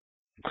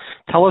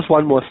 Tell us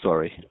one more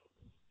story.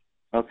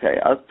 Okay,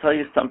 I'll tell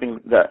you something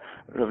that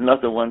Rav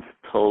Nata once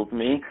told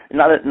me,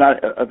 not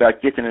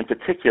about Gittin in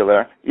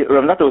particular.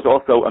 Rav Nata was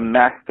also a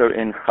master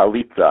in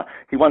chalitza.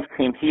 He once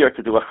came here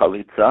to do a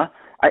chalitza.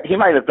 He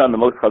might have done the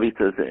most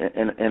chalitzas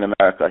in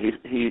America. He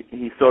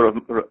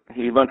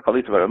learned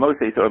chalitza by Rav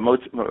Moshe. He saw Rav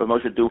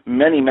Moshe do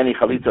many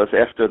chalitzos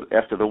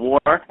after the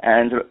war,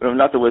 and Rav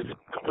Nata was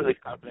completely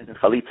confident in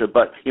chalitza.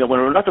 But when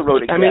Rav Nata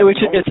wrote again,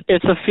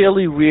 it's a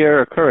fairly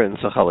rare occurrence,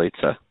 a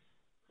chalitza.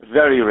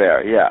 Very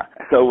rare, yeah.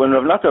 So when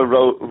Rav Nata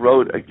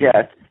wrote a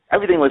get,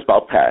 everything was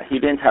Baal Peh. He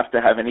didn't have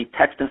to have any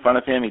text in front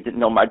of him. He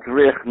didn't know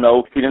Madrich.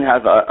 No, he didn't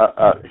have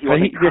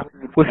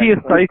was he a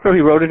psycho?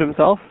 He wrote it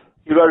himself?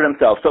 He wrote it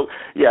himself. So,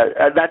 yeah,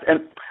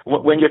 and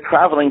when you're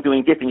traveling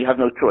doing Gittin, you have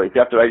no choice.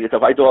 You have to write it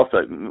yourself. I do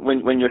also.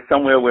 When you're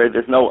somewhere where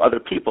there's no other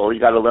people, you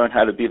got to learn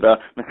how to be the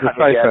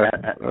Messiah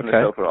and the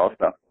chauffeur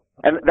also.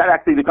 And that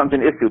actually becomes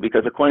an issue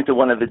because according to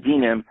one of the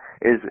dinim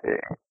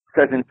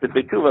says in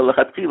Sifrei Teshuvah,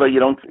 l'chatchila,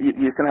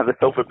 you can have the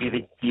sofer be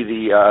the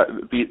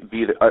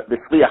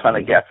shliach on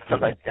a get.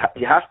 Sometimes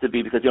you have to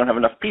be because you don't have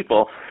enough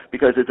people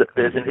because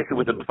there's an issue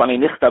with the b'fanei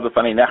nichtav,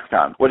 b'fanei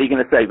nechtam. What are you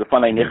going to say?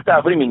 B'fanei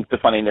nichtav? What do you mean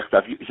b'fanei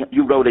nichtav?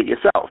 You wrote it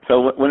yourself.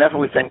 So whenever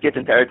we send git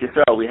into Eretz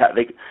Yisrael,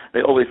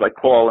 they always like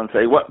call and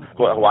say,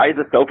 why is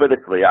the sofer the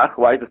shliach?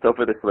 Why is the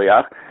sofer the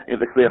shliach?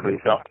 The shliach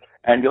rishon.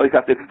 And you always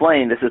have to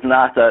explain this is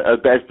not a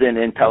Beis Din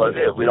in Tel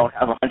Aviv. We don't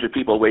have 100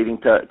 people waiting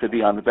to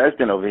be on the Beis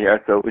Din over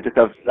here, so we just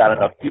have not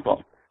enough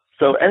people.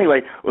 So anyway,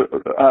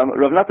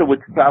 Rav Nata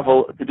would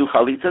travel to do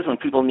chalitzas. When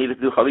people needed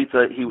to do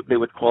chalitza, they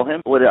would call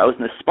him. What I was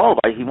nispal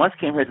by, he once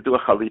came here to do a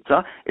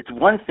chalitza. It's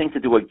one thing to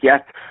do a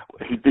get.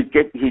 He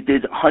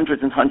did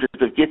hundreds and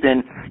hundreds of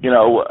gittin,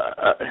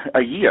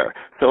 a year.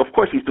 So of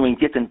course he's doing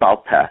gittin bal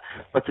peh.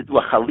 But to do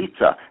a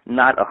chalitza,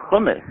 not a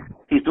chumash,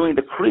 he's doing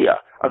the kriya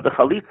of the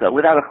chalitza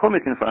without a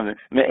chumash in front of him.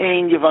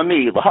 Me'ein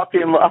yivami,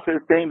 l'hakim l'achir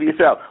stein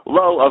b'Yisrael,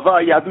 lo ava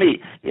yadmi.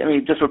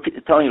 Just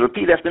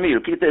repeat after me,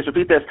 repeat this,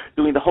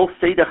 doing the whole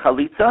seder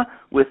chalitza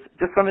with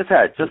just from his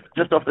head,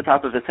 just off the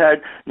top of his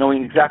head,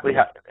 knowing exactly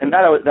how. And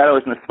that I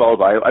was nispal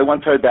by. I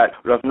once heard that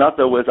Rav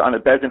Nata was on a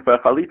beis din for a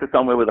chalitza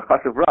somewhere with a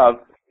chashuv Rav.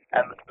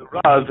 And the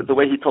Rav, the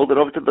way he told it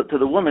over to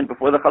the woman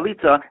before the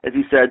chalitza, is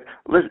he said,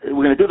 "Listen,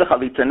 we're going to do the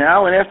chalitza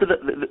now." And after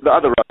the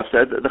other Rav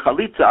said, "The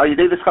chalitza, al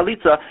yedei this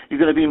chalitza, you're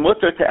going to be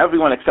mutter to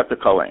everyone except the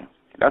kohen."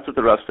 That's what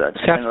the Rav said.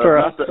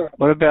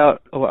 What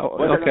about?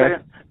 Okay.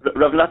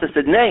 Rav Nata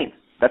said, "Nay,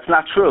 that's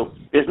not true.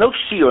 There's no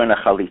shiur in a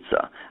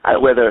chalitza.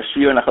 Whether a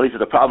shiur in a chalitza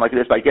is a problem like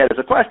this by get is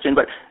a question,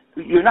 but."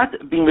 You're not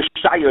being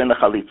mishayer in the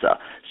chalitza.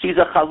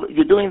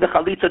 You're doing the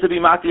chalitza to be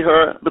mati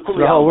her the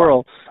whole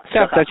world.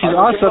 Except that she's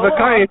also the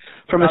kind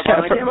for a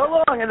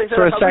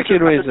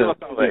second reason.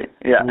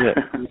 Yeah.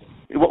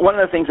 One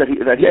of the things that he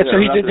so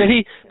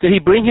did he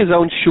bring his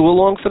own shoe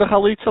along for the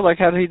chalitza? Like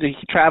how did he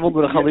traveled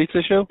with a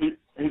chalitza shoe?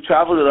 He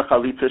traveled with a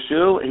chalitza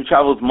shoe. He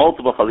traveled with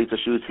multiple chalitza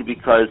shoes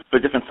because for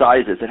different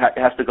sizes, it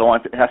has to go on.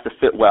 It has to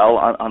fit well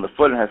on the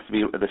foot. It has to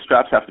be the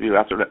straps have to be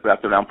wrapped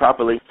around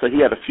properly. So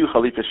he had a few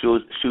chalitza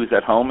shoes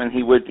at home, and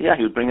he would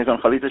bring his own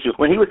chalitza shoe.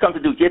 When he would come to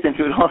do gittin,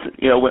 he would also,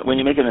 when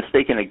you make a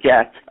mistake in a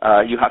get,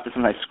 you have to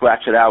sometimes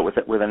scratch it out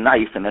with a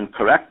knife and then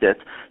correct it.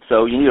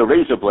 So you need a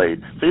razor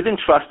blade. So he didn't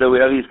trust that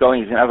wherever he's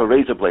going, he's going to have a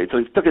razor blade. So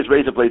he took his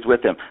razor blades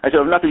with him. I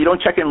said, "Nothing. You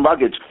don't check in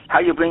luggage. How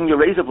are you bringing your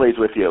razor blades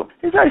with you?"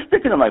 He said, "I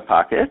stick it in my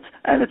pocket,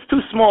 and it's too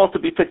small to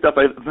be picked up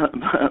by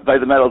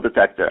the metal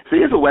detector." So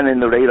he ever went in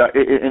the radar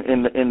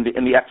in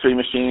the X-ray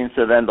machine,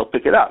 so then they'll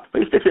pick it up.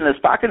 But he sticks it in his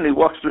pocket and he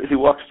walks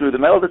through the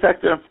metal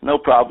detector, no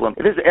problem.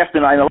 It is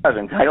after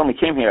 9/11. I only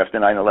came here after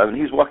 9/11.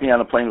 He's walking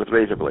on a plane with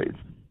razor blades.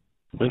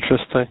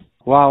 Interesting.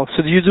 Wow.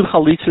 So do you do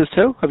chalitzas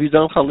too? Have you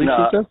done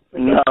chalitzas too?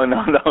 No.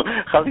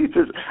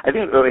 Chalitzas. I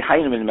think Rabbi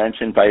Heinemann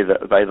mentioned by the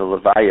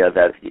Levaya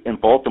that in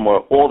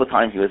Baltimore, all the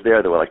time he was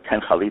there were like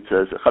 10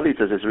 chalitzas.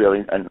 Chalitzas is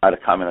really not a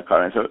common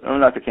occurrence.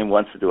 Rav came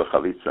once to do a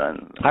chalitza.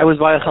 I was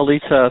by a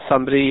chalitza.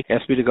 Somebody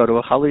asked me to go to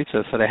a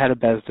chalitza, so they had a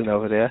beis din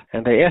over there,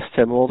 and they asked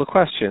him all the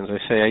questions. They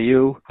say, "Are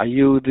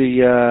you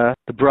the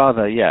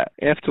brother?" Yeah.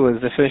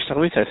 Afterwards, they finished the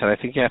chalitza. I said, "I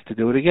think you have to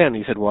do it again."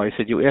 He said, "Why?" He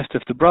said, "You asked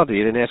if the brother.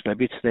 You didn't ask me.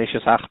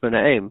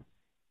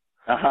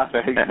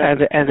 Very good.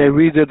 And they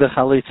redid the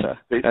chalitza.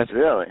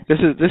 Really? This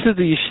is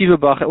the yeshiva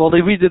bach. Well, they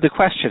redid the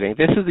questioning.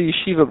 This is the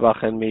yeshiva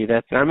bach in me.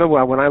 That I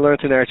remember when I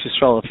learned in Eretz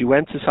Yisrael, if you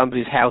went to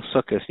somebody's house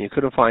sukkah and you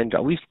couldn't find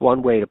at least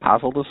one way to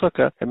puzzle the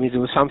sukkah, that means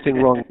there was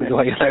something wrong with the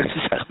way you learned to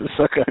sell the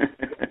sukkah.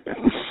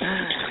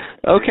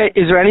 Okay,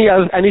 is there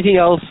anything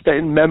else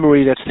in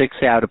memory that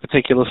sticks out? A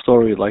particular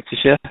story you'd like to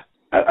share?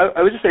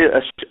 I would just say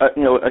a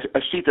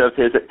shita of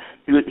his.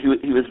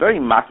 He was very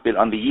makbid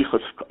on the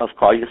yichus of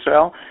Klal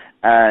Yisrael.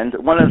 And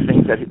one of the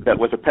things that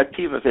was a pet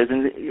peeve of his,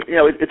 and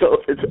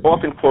it's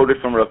often quoted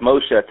from Rav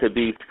Moshe to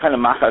be kind of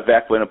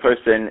machavek when a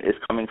person is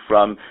coming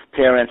from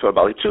parents or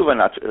bali tshuva,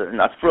 not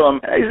from.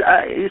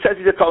 He says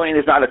he's a kohen,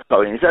 he's not a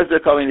kohen. He says he's a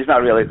kohen, he's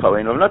not really a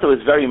kohen. Rav Nata was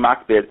very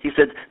makbid. He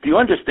said, "Do you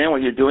understand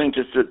what you're doing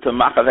just to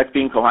machavek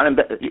being kohanim?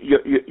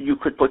 You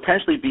could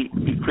potentially be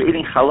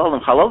creating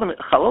halalim.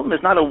 Halalim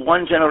is not a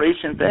one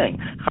generation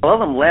thing.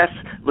 Halalim lasts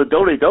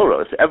l'dorei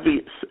doros.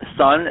 Every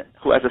son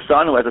who has a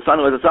son, who has a son,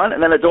 who has a son,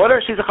 and then a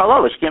daughter, she's a halal.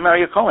 She can't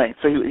marry a Kohen."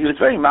 So he was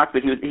very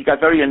makbid. He got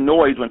very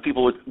annoyed when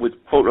people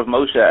would quote Rav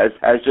Moshe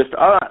as just,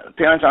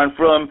 parents aren't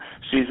from.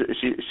 She's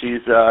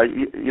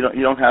you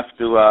don't have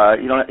to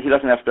he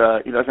doesn't have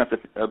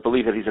to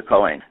believe that he's a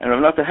Kohen. And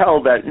Rav Nata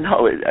held that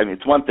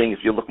it's one thing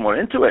if you look more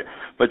into it,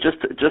 but just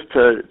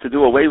to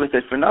do away with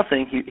it for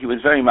nothing, he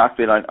was very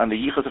makbid on the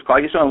yichus of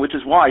Klal Yisrael, which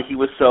is why he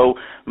was so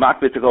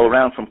makbid to go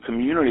around from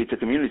community to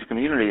community to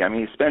community. I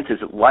mean, he spent his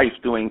life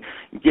doing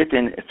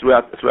Gittin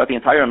throughout the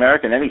entire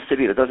America, in any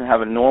city that doesn't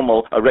have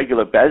a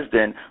regular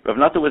Bezdin. Rav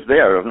Nata was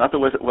there. Rav Nata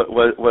was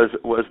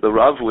the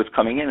Rav who was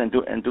coming in and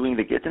doing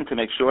the Gittin to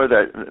make sure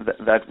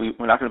that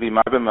we're not going to be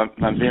Marbim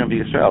Mamzerim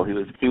Yisrael.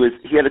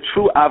 He had a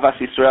true Avas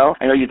Yisrael.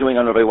 I know you're doing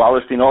on Rabbi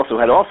Wallerstein also,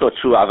 had also a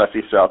true Avas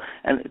Yisrael,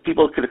 and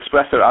people could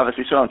express their Avas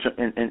Yisrael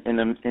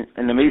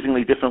in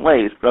amazingly different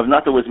ways. Rav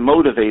Nata was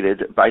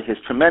motivated by his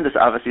tremendous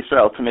Avas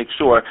Yisrael to make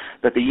sure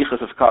that the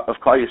Yichus of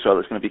Klal Yisrael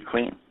is going to be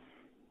clean.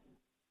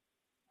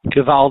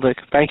 Gewaldic.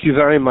 Thank you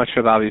very much,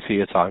 Rav Avi, for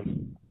your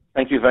time.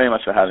 Thank you very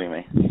much for having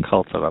me.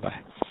 Bye-bye.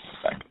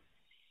 Bye.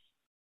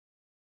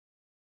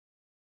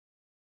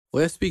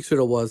 Last week's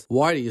riddle was,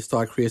 why do you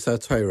start Kriyas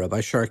HaTorah by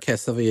Shar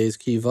Kesav V'Yez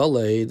Ki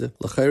V'Leid?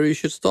 L'chayri, you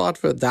should start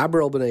for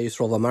Daber al B'nai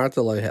Yisrael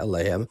V'Amarta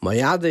Leihem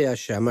Mayadei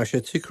Hashem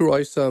Asher Tikru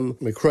Oisam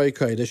Mikroi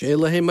Kodesh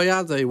Elahei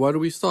Mayadei. Why do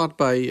we start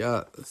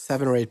by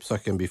 7 or 8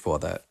 psukim before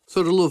that?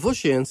 So the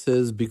Levush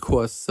answers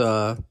because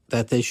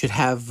that they should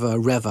have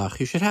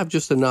Revach. You should have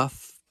just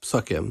enough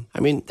psukim.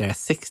 I mean, there are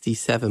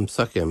 67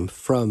 psukim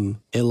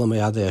from Elam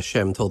Yadei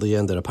Hashem till the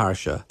end of the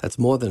parsha. That's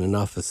more than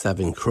enough for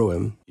 7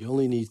 kruim. You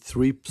only need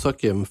 3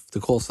 psukim to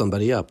call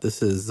somebody up.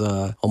 This is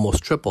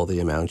almost triple the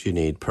amount you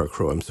need per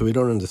kruim. So we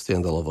don't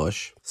understand the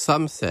Levush.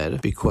 Some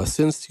said because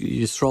since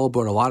Yisrael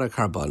brought a lot of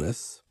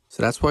karbanis,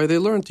 so that's why they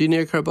learned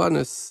Dinei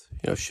karbanis,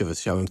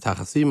 Shivas Shamim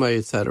Tachasima,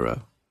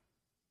 etc.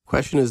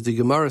 Question is, the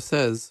Gemara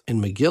says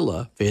in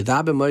Megillah,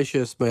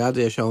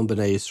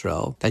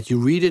 that you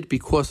read it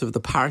because of the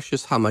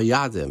Parshas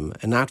Hamayadim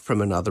and not from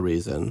another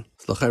reason.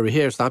 So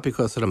here, it's not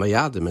because of the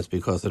Mayadim, it's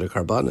because of the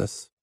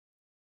Karbanis.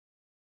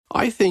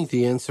 I think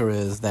the answer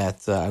is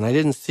that, and I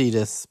didn't see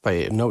this,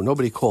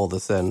 nobody called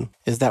this in,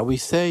 is that we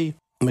say,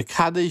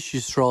 Mekadesh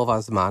Yisrael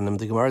v'azmanim.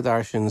 The Gemara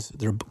darshans,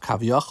 they're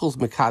Kavyachel's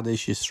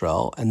Mekadesh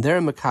Yisrael, and they're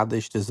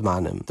Mekadesh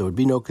d'zmanim. There would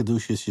be no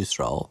Kedushas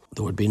Yisrael.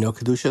 There would be no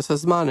Kedushas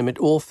Azmanim. It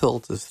all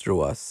filters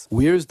through us.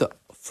 Where's the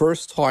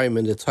first time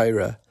in the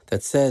Torah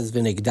that says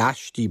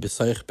V'nigdashti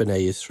b'soich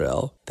b'nei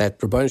Yisrael, that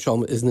Rabban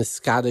Shalom is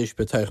Niskadesh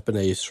b'toich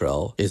b'nei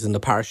Yisrael, is in the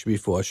parsha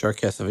before Shar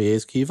Kesav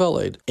V'Yez Ki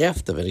V'Leid.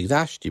 After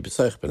V'nigdashti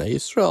b'soich b'nei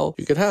Yisrael,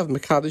 you could have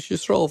Mekadesh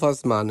Yisrael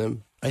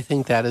v'azmanim. I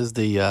think that is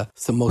the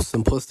most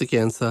simplistic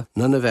answer.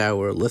 None of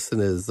our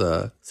listeners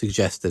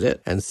suggested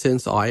it. And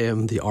since I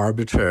am the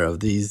arbiter of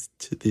these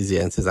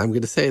answers, I'm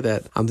going to say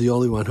that I'm the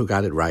only one who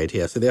got it right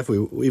here. So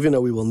therefore, even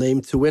though we will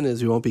name 2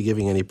 winners, we won't be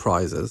giving any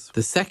prizes.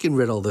 The second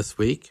riddle this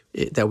week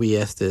that we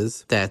asked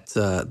is that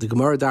the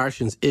Gemara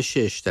Darshans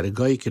Ishish, that a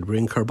guy could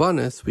bring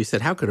karbanis. We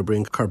said, how could it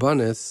bring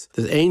karbanis?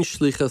 There's ein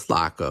shlichas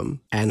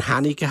lakum, and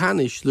hani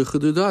kahani shlucha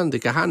dudan. The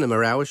kahanim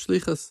are our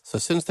shlichas. So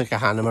since the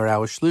kahanim are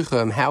our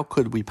shlichim, how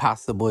could we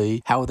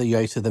possibly, how are they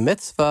yoytze the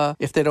mitzvah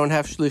if they don't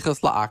have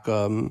shlichas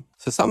la'akum?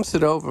 So some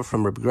sit over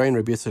from Rabbi Grein,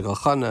 Rabbi Yitzchak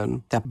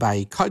Elchanan, that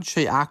by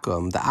Kodshei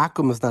Akum, the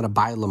Akum is not a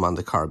bailam on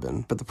the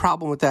carbon. But the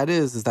problem with that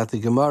is that the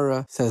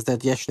Gemara says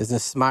that Yesh is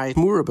Nesmai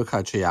Tmura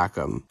b'Kodshei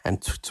Akum, and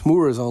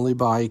Tmura is only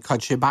by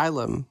Kodshei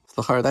Bailam.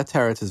 So that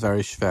teretz is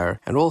very shver.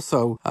 And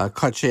also,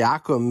 Kodshei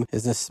Akum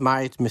is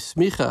Nesmai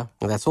Mismicha,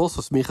 and that's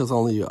also Smicha is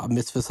only a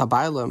mitzvah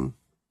Sabailam.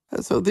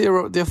 So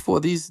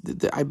therefore,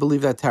 I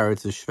believe that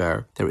teretz is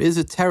shver. There is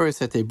a teretz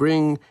that they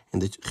bring in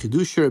the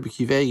Chidusha Rabbi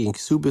Kivei in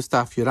Ksubas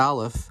Daf Yud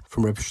Aleph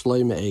from Rabbi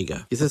Shlomo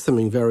Eiga. He says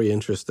something very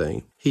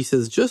interesting. He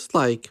says, just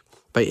like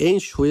by Ein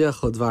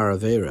Shvuyach L'Dvar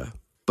Avera,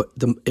 but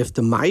if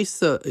the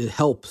Maisa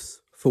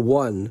helps for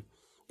one,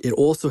 it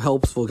also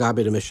helps for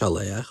Gabi de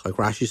Mishaleach, like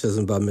Rashi says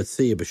in Bab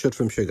Metzia, B'shut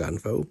from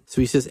Shaganfo.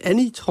 So he says,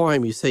 any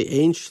time you say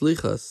Ein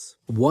Shlichas,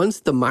 once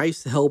the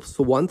mice helps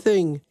for one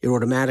thing, it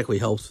automatically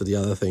helps for the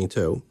other thing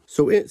too.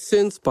 So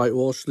since by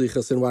all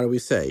shlichas, and what do we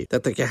say?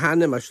 That the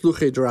kehanim are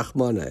shluchei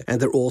d'rachmana, and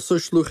they're also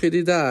shluchei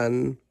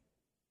didan.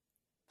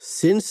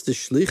 Since the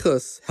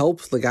shlichus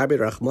helps Lagabi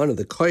Rachmana,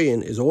 the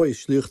kohen is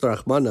always shlich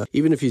Rachmana,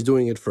 even if he's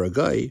doing it for a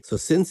guy. So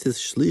since his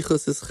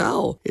shlichus is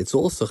chal, it's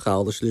also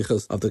chal, the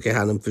shlichus of the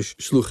kehanim for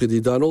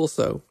shluchidi done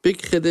also. Big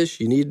chiddush,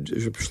 you need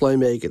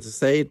Shlomo Eiga to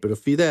say it, but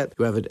if you that,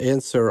 you have an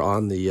answer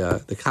on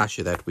the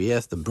kasha that we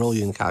asked, the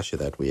brilliant kasha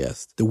that we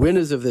asked. The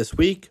winners of this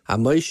week are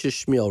Moshe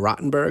Shmuel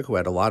Rottenberg, who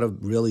had a lot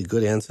of really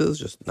good answers,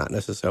 just not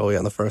necessarily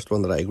on the first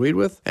one that I agreed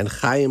with, and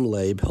Chaim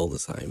Leib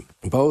Hildesheim.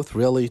 Both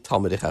really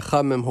Talmidei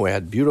Chachamim who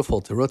had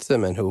beautiful terutzim,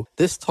 and who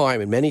this time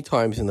and many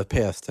times in the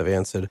past have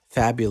answered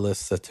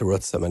fabulous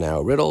terutzim in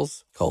our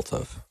riddles. Kol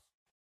tov.